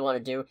 whatever you want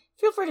to do.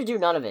 Feel free to do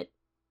none of it.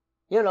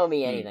 You don't owe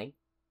me anything.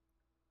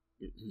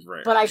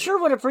 Right. But I sure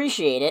would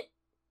appreciate it.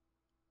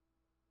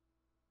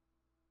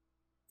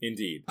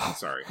 Indeed. I'm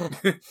sorry.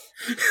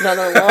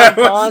 Another long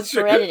pause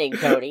for editing,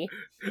 Cody.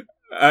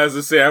 As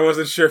I say, I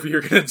wasn't sure if you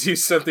were going to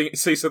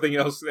say something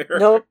else there.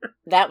 Nope,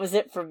 that was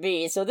it for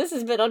me. So this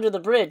has been Under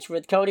the Bridge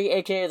with Cody,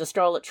 aka the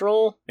Scarlet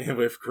Troll. And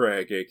with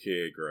Greg,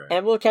 aka Greg.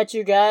 And we'll catch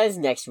you guys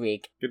next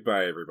week.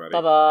 Goodbye, everybody.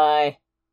 Bye-bye.